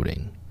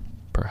floating,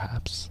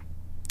 perhaps.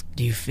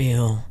 Do you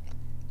feel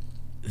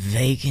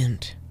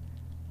vacant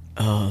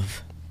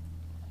of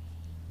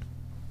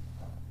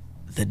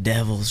the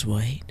devil's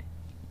weight?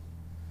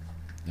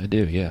 I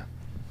do, yeah.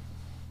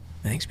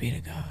 Thanks be to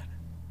God.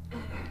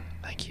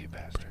 Thank you,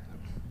 Pastor.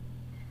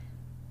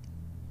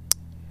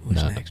 Who's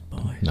No. next,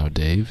 boys? Now,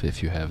 Dave,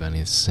 if you have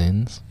any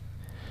sins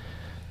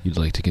you'd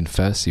like to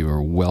confess, you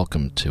are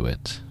welcome to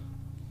it.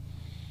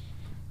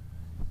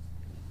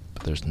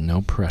 But there's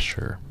no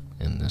pressure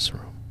in this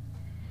room.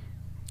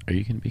 Are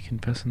you going to be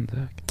confessing,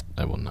 Zach?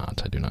 I will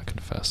not. I do not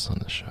confess on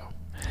this show.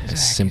 I Zach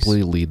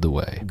simply lead the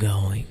way.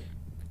 Going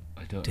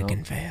I don't to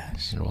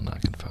confess. I will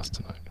not confess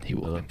tonight. He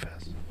will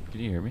confess. Can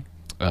you hear me?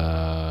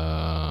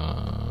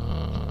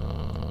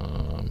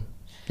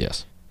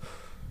 Yes.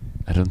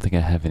 I don't think I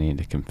have any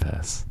to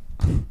confess.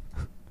 You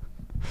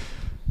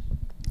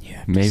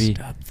have Maybe-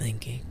 to stop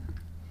thinking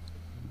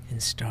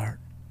and start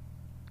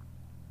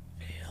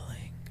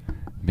feeling.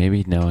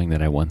 Maybe knowing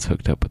that I once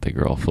hooked up with a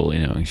girl fully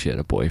knowing she had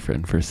a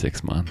boyfriend for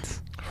 6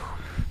 months.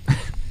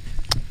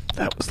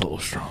 That was a little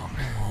strong.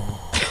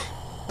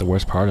 The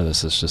worst part of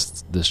this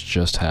is this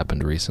just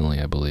happened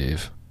recently, I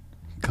believe.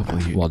 Couple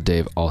of years. While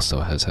Dave also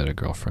has had a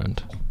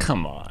girlfriend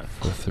Come on.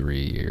 for 3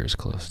 years,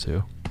 close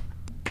to.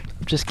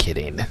 I'm just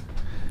kidding. It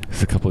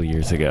was a couple of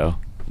years ago.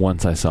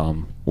 Once I saw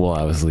him while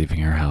I was leaving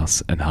her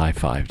house and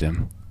high-fived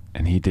him,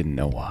 and he didn't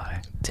know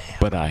why. Damn.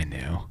 But I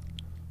knew.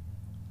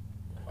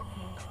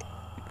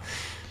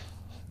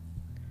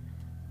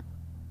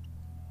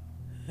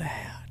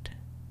 That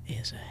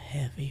is a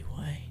heavy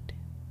weight.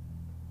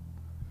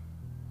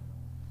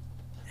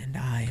 And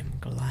I am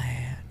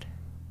glad,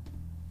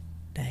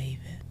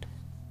 David,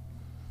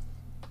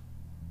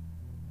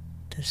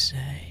 to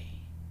say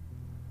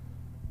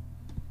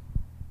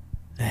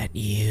that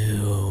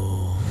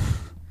you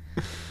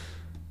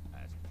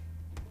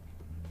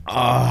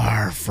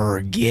are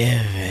forgiven.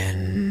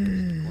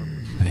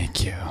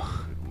 Thank you.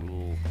 That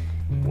rule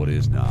what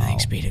is now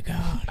Thanks be to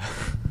God.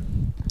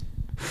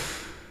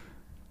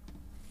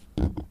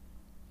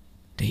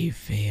 Do you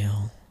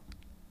feel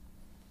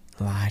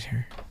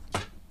lighter?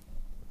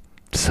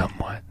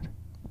 Somewhat.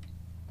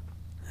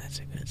 That's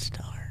a good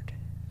start.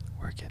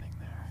 We're getting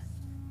there.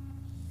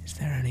 Is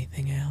there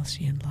anything else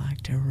you'd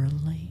like to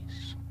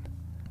release?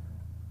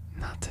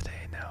 Not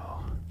today,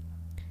 no.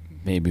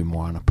 Maybe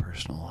more on a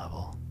personal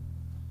level.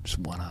 Just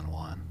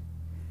one-on-one.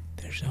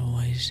 There's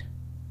always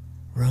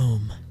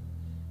room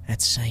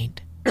at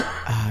St.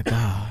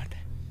 God.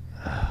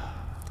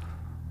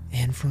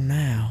 And for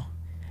now,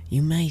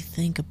 you may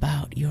think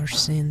about your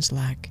sins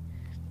like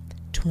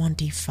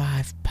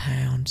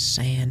 25-pound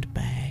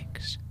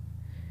sandbags.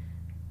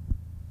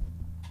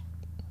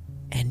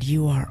 And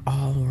you are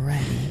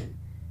already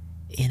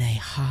in a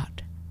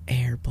hot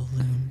air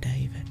balloon,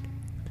 David.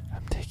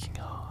 I'm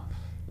taking off.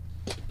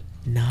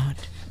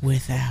 Not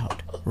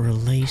without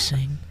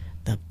releasing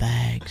the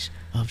bags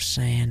of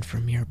sand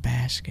from your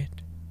basket.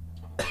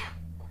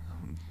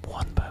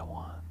 One by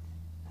one.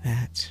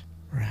 That's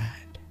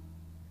right.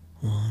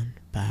 One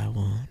by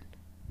one.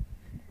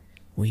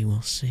 We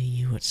will see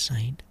you at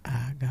St.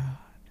 God.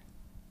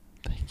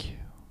 Thank you.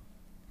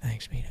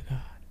 Thanks be to God.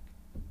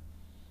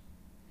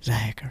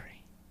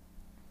 Zachary,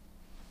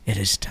 it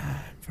is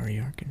time for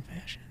your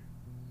confession.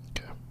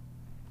 Okay.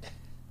 I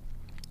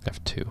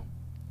have two.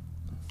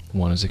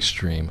 One is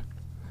extreme.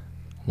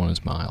 One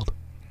is mild.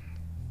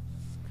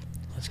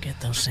 Let's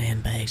get those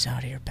sandbags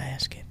out of your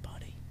basket,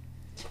 buddy.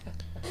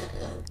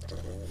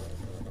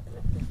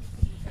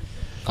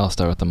 I'll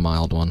start with the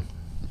mild one.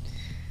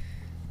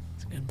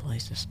 It's a good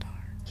place to start.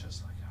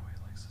 Just like how he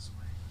likes his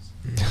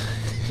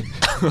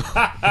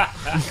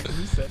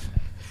wings.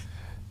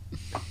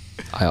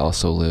 I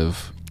also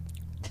live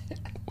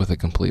with a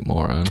complete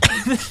moron.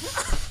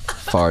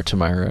 Far to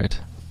my right.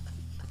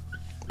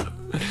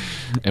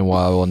 And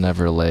while I will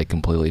never lay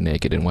completely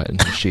naked and wet in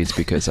his sheets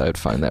because I would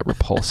find that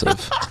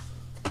repulsive,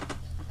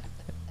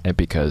 and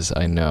because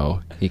I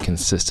know he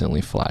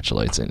consistently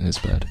flatulates in his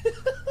bed,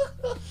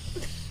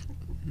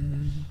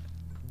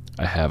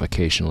 I have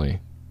occasionally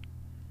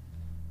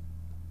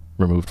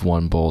removed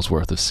one bowl's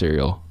worth of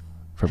cereal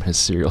from his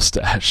cereal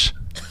stash.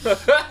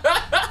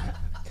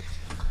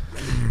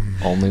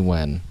 Only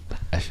when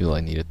I feel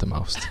I need it the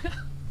most.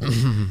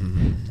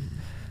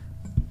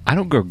 I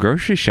don't go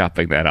grocery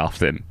shopping that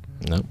often.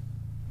 Nope.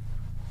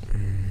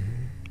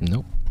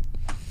 Nope.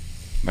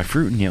 My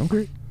fruit and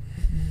yogurt?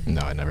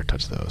 No, I never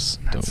touch those.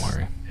 Don't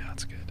worry. Yeah,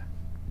 that's good.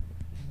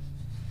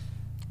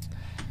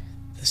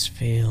 This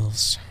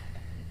feels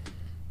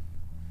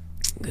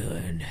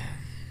good.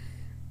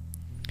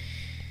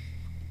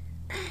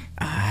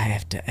 I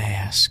have to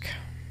ask,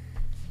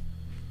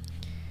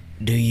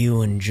 do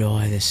you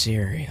enjoy the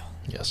cereal?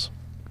 Yes.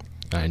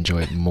 I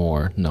enjoy it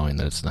more knowing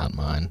that it's not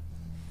mine.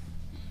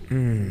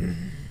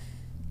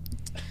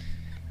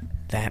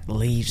 That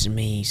leaves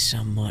me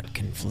somewhat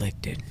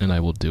conflicted. And I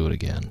will do it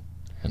again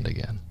and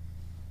again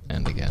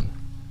and again.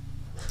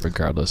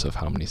 Regardless of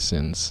how many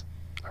sins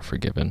are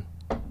forgiven,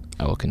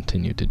 I will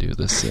continue to do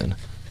this sin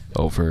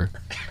over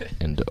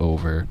and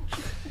over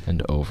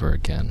and over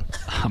again.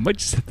 How much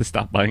just have to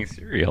stop buying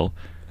cereal?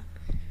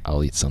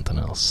 I'll eat something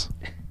else.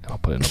 I'll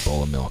put it in a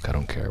bowl of milk. I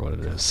don't care what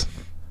it is.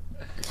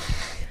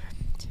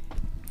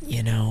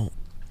 You know,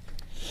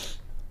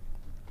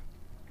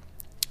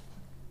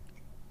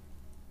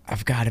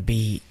 I've got to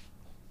be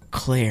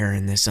clear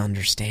in this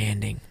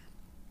understanding.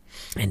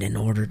 And in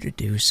order to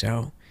do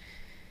so,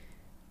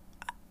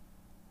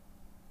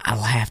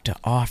 I'll have to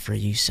offer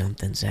you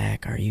something,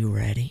 Zach. Are you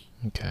ready?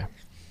 Okay.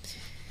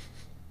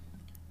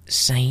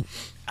 Saint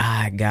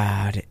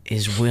God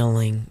is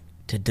willing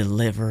to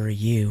deliver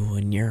you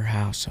and your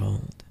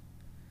household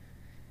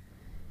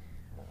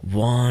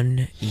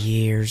 1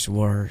 year's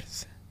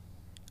worth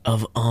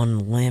of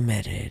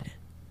unlimited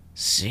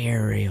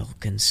cereal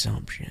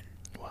consumption.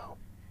 Wow.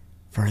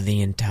 For the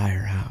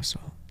entire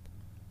household.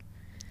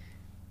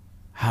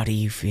 How do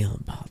you feel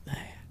about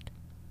that?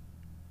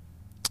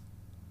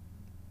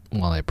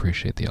 Well, I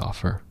appreciate the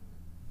offer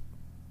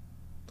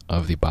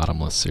of the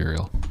bottomless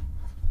cereal.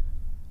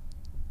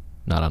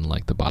 Not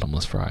unlike the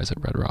bottomless fries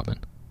at Red Robin.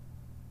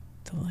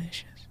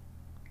 Delicious.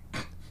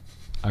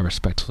 I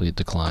respectfully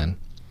decline,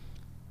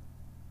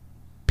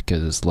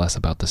 because it's less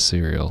about the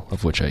cereal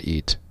of which I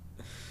eat.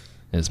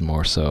 It is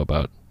more so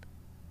about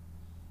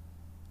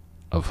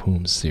of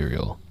whom's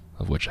cereal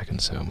of which I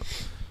consume.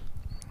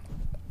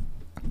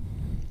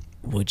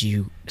 Would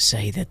you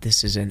say that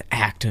this is an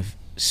act of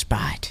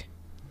spite?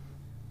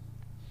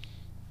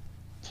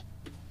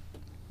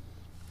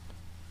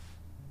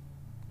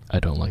 I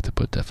don't like to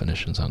put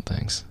definitions on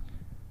things,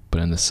 but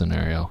in this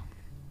scenario,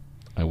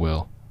 I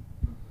will.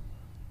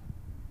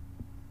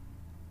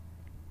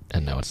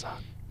 And no, it's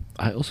not.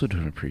 I also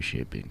don't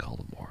appreciate being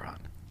called a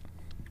moron.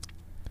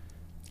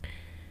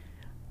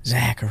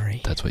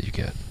 Zachary, That's what you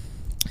get.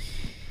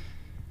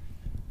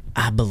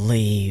 I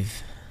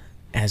believe,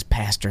 as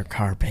Pastor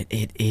Carpet,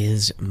 it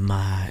is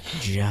my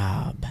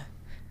job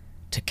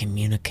to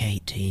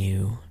communicate to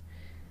you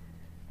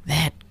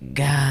that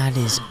God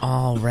is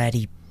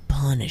already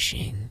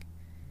punishing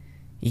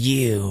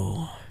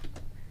you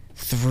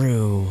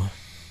through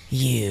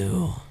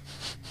you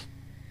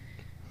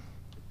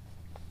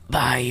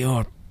by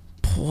your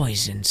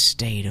poisoned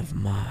state of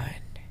mind.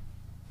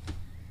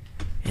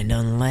 And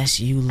unless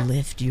you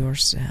lift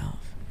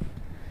yourself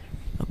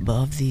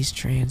above these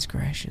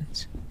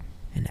transgressions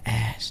and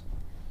ask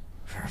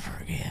for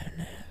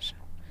forgiveness,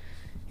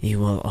 you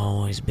will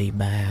always be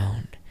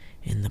bound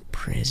in the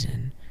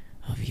prison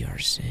of your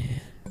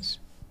sins.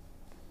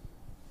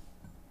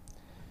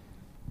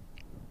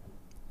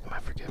 Am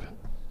I forgiven?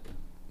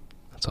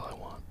 That's all I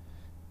want.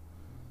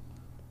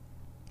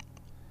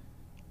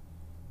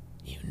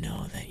 You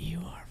know that you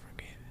are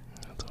forgiven.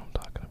 That's what I'm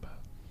talking about.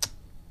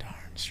 Darn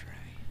straight.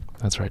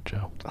 That's right,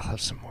 Joe. I'll have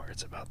some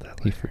words about that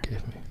He later.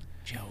 forgave me.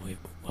 Joe,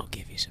 we'll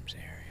give you some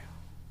cereal.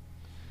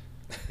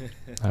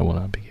 I will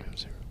not be giving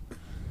zero.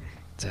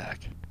 Zach,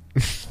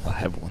 I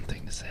have one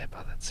thing to say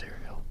about that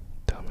cereal.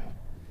 Tell me.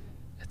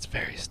 It's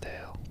very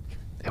stale.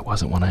 It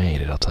wasn't when I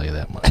ate it, I'll tell you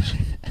that much.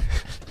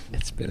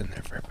 It's been in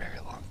there for a very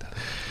long time.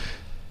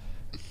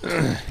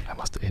 I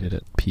must have ate it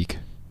at peak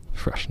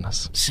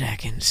freshness.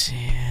 Second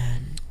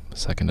sin.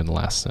 Second and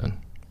last sin.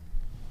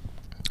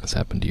 This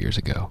happened years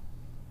ago.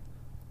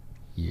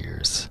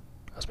 Years.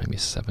 I was maybe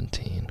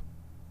 17.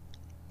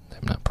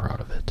 I'm not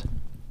proud of it.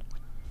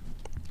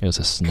 It was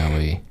a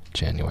snowy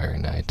January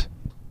night.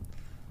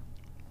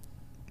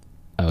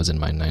 I was in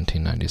my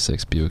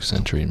 1996 Buick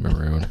Century in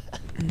maroon.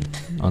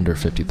 Under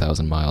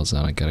 50,000 miles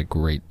on. I got a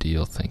great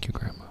deal. Thank you,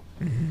 Grandma.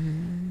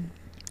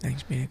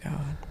 Thanks be to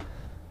God.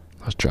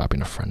 I was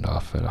dropping a friend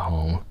off at a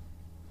home.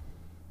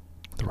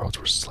 The roads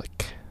were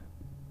slick.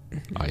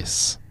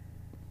 Ice.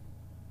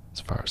 As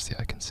far as the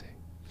eye can see.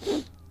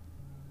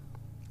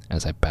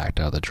 As I backed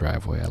out of the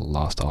driveway, I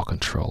lost all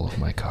control of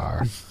my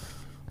car.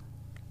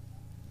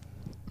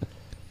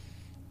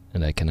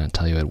 And I cannot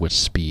tell you at which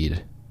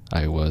speed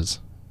I was,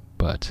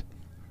 but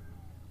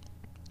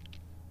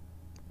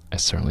I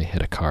certainly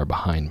hit a car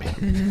behind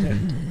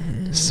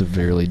me.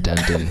 Severely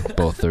denting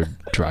both their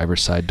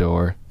driver's side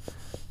door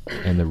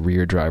and the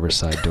rear driver's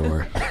side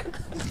door.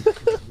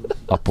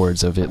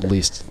 Upwards of at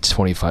least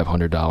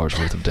 $2,500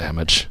 worth of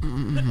damage.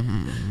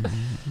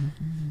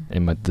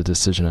 And the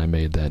decision I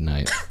made that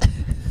night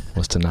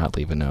was to not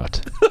leave a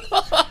note.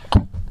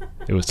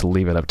 It was to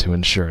leave it up to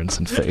insurance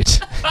and fate.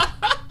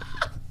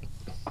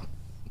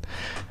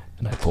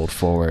 And I pulled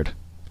forward.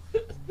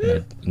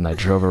 And I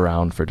drove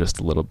around for just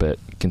a little bit,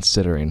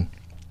 considering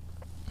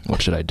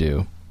what should I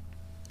do.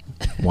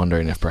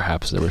 Wondering if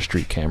perhaps there were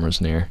street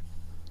cameras near.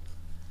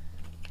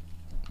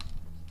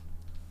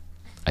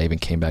 I even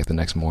came back the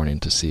next morning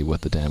to see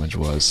what the damage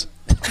was.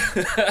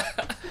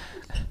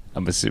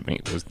 I'm assuming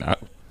it was not.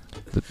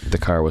 The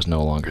car was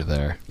no longer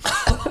there.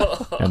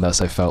 And thus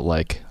I felt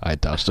like I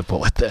dodged a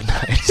bullet that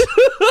night.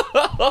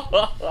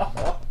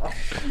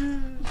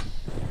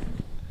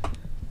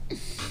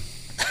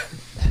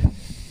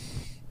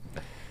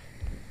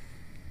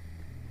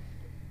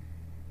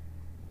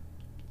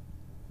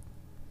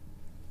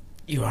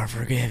 You are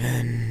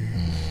forgiven.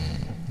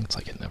 It's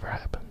like it never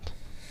happened.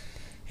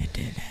 It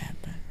did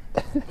happen.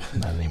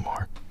 Not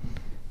anymore.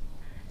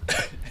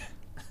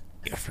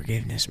 Your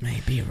forgiveness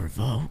may be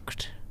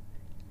revoked.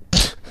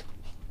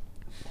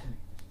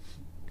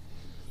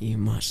 You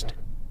must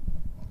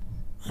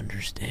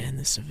understand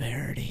the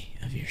severity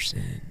of your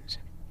sins.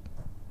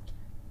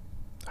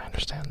 I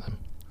understand them.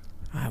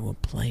 I will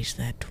place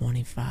that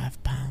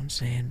 25-pound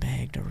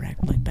sandbag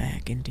directly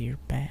back into your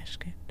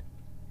basket.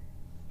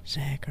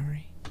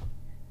 Zachary,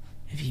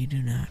 if you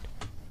do not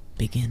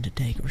begin to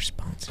take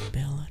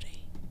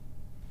responsibility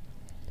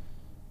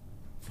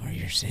for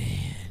your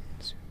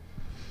sins,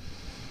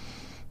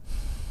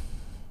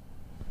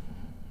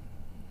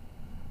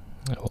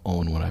 I will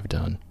own what I've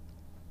done.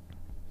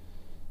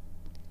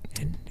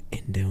 and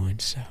in doing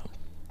so,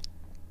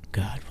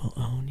 God will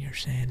own your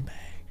sandbags.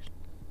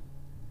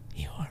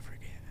 You are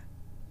forgiven.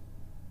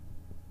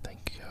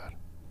 Thank you, God.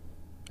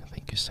 And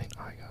thank you, Saint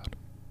I God.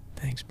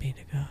 Thanks be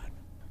to God.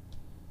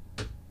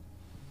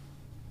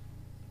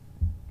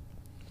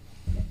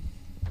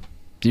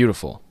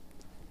 Beautiful.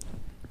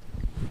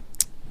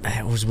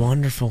 That was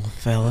wonderful,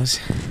 fellas.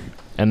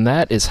 And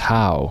that is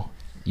how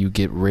you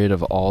get rid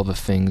of all the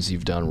things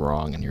you've done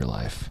wrong in your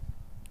life.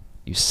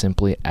 You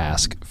simply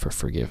ask for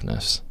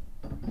forgiveness.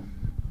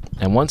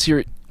 And once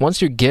you're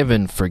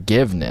given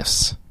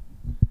forgiveness,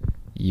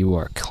 you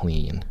are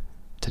clean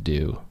to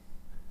do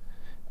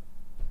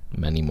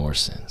many more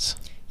sins.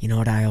 You know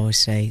what I always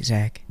say,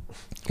 Zach?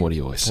 What do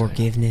you always say?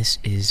 Forgiveness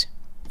is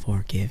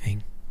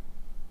forgiving.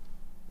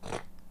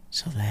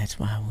 So that's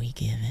why we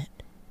give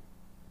it.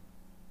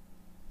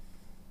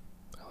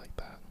 I like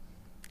that.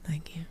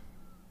 Thank you.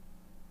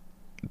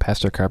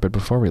 Pastor Carpet,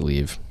 before we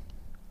leave,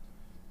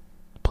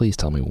 please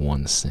tell me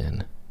one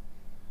sin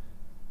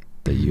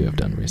that you have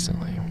done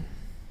recently.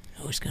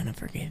 Who's gonna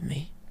forgive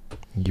me?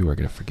 You are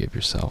going to forgive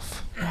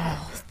yourself.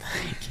 Oh,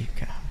 thank you,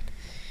 God.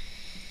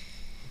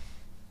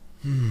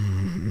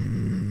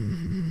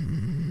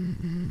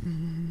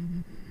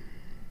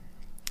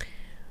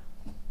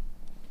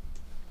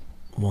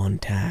 One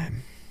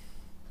time,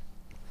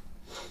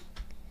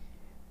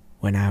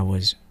 when I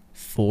was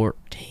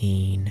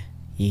 14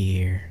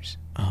 years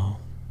old,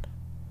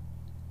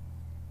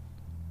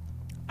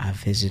 I I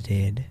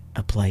visited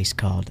a place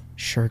called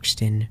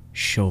Shirkston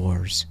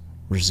Shores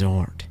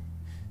Resort.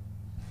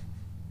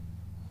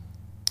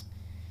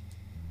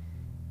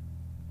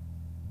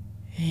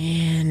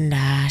 And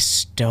I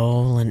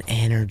stole an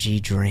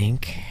energy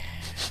drink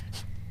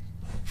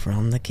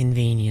from the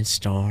convenience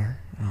store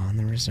on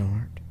the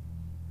resort.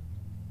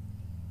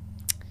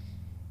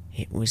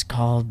 It was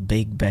called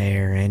Big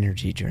Bear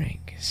Energy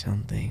Drink,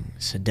 something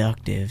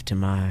seductive to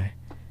my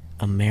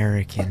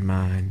American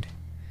mind,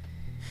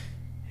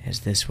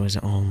 as this was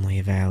only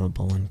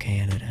available in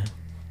Canada.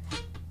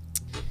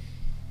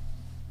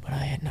 But I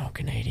had no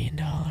Canadian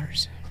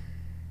dollars.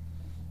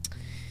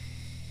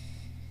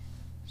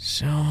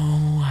 So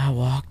I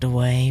walked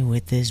away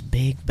with this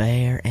Big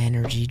Bear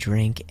Energy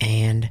Drink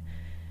and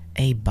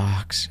a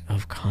box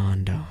of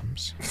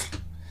condoms.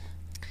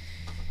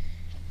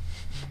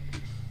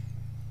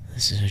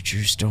 This is a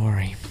true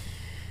story.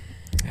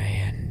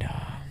 And,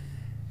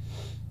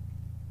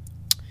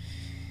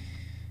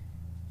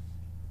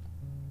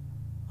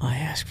 I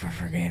ask for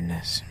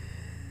forgiveness.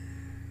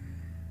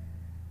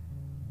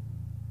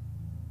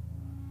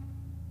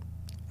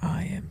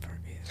 I am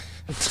forgiven.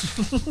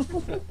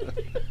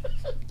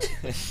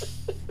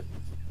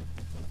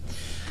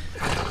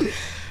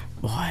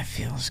 Boy, it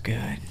feels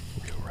good.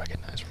 You'll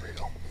recognize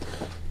real.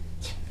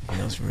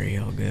 Feels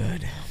real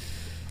good.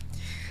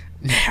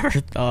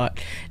 Never thought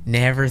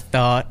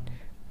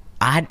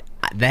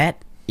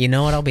you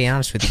know what, I'll be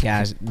honest with you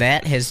guys,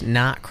 that has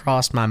not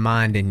crossed my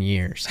mind in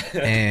years.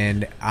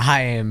 And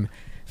I am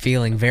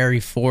feeling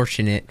very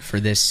fortunate for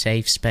this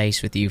safe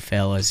space with you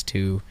fellas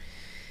to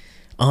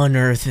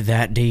unearth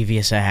that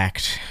devious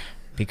act.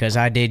 Because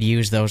I did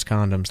use those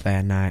condoms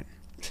that night.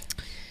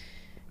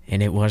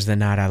 And it was the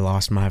night I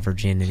lost my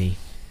virginity.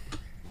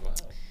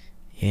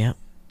 Yep.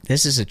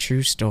 This is a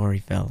true story,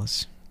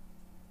 fellas.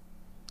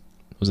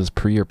 Was this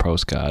pre or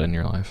post God in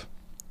your life?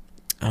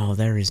 Oh,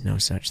 there is no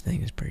such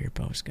thing as pre or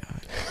post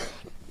God.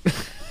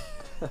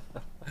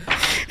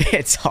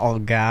 It's all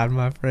God,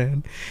 my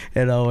friend.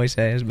 It always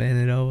has been.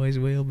 It always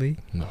will be.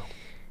 No.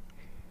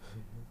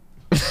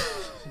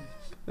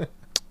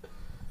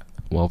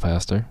 Well,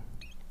 Pastor,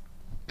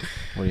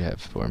 what do you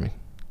have for me?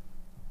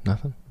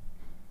 Nothing?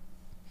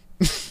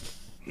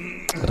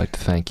 I'd like to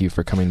thank you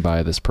for coming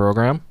by this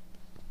program.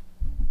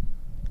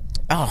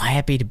 Oh,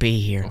 happy to be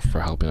here.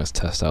 For helping us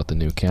test out the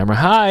new camera.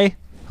 Hi!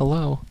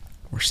 Hello.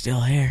 We're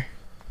still here.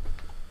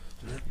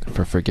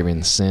 For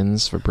forgiving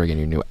sins, for bringing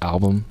your new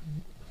album.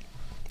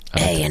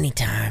 Hey,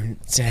 anytime,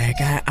 Zach.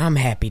 I'm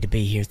happy to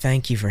be here.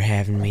 Thank you for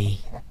having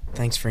me.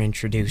 Thanks for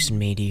introducing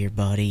me to your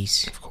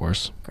buddies. Of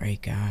course.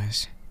 Great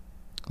guys.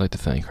 I'd like to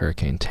thank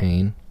Hurricane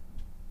Tane.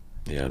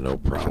 Yeah, no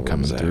problem. For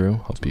coming Zach. through.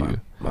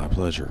 My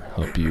pleasure.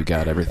 Hope you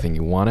got everything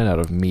you wanted out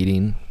of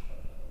meeting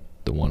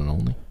the one and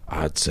only.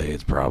 I'd say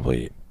it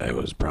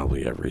was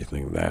probably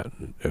everything that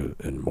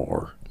and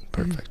more.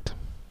 Perfect.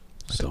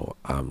 So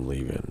I'm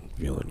leaving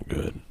feeling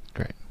good.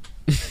 Great.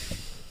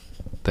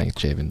 Thanks,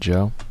 Javen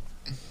Joe.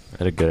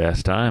 Had a good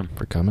ass time.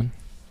 For coming.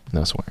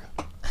 No swearing.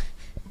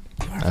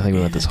 I think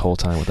we went this whole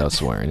time without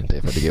swearing, and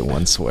Dave had to get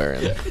one swear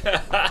in.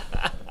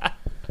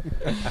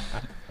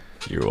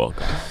 You're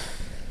welcome.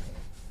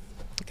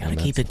 Gotta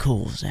keep it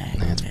cool, Zach.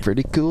 It's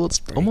pretty cool.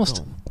 It's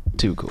almost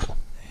too cool.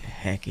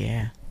 Heck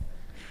yeah.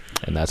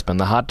 And that's been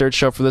the Hot Dirt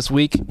Show for this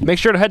week. Make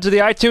sure to head to the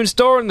iTunes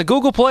Store and the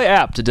Google Play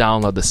app to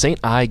download the St.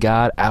 I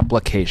God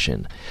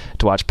application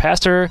to watch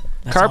Pastor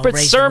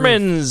Carpet's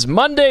sermons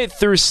Monday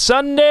through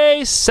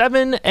Sunday,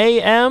 7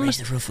 a.m. Raise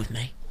the roof with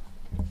me.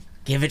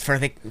 Give it for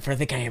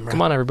the camera.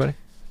 Come on, everybody.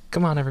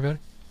 Come on, everybody.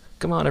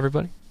 Come on,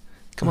 everybody.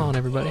 Come on,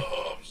 everybody.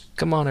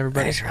 Come on,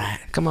 everybody. That's right.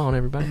 Come on,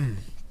 everybody.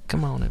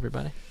 Come on,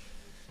 everybody.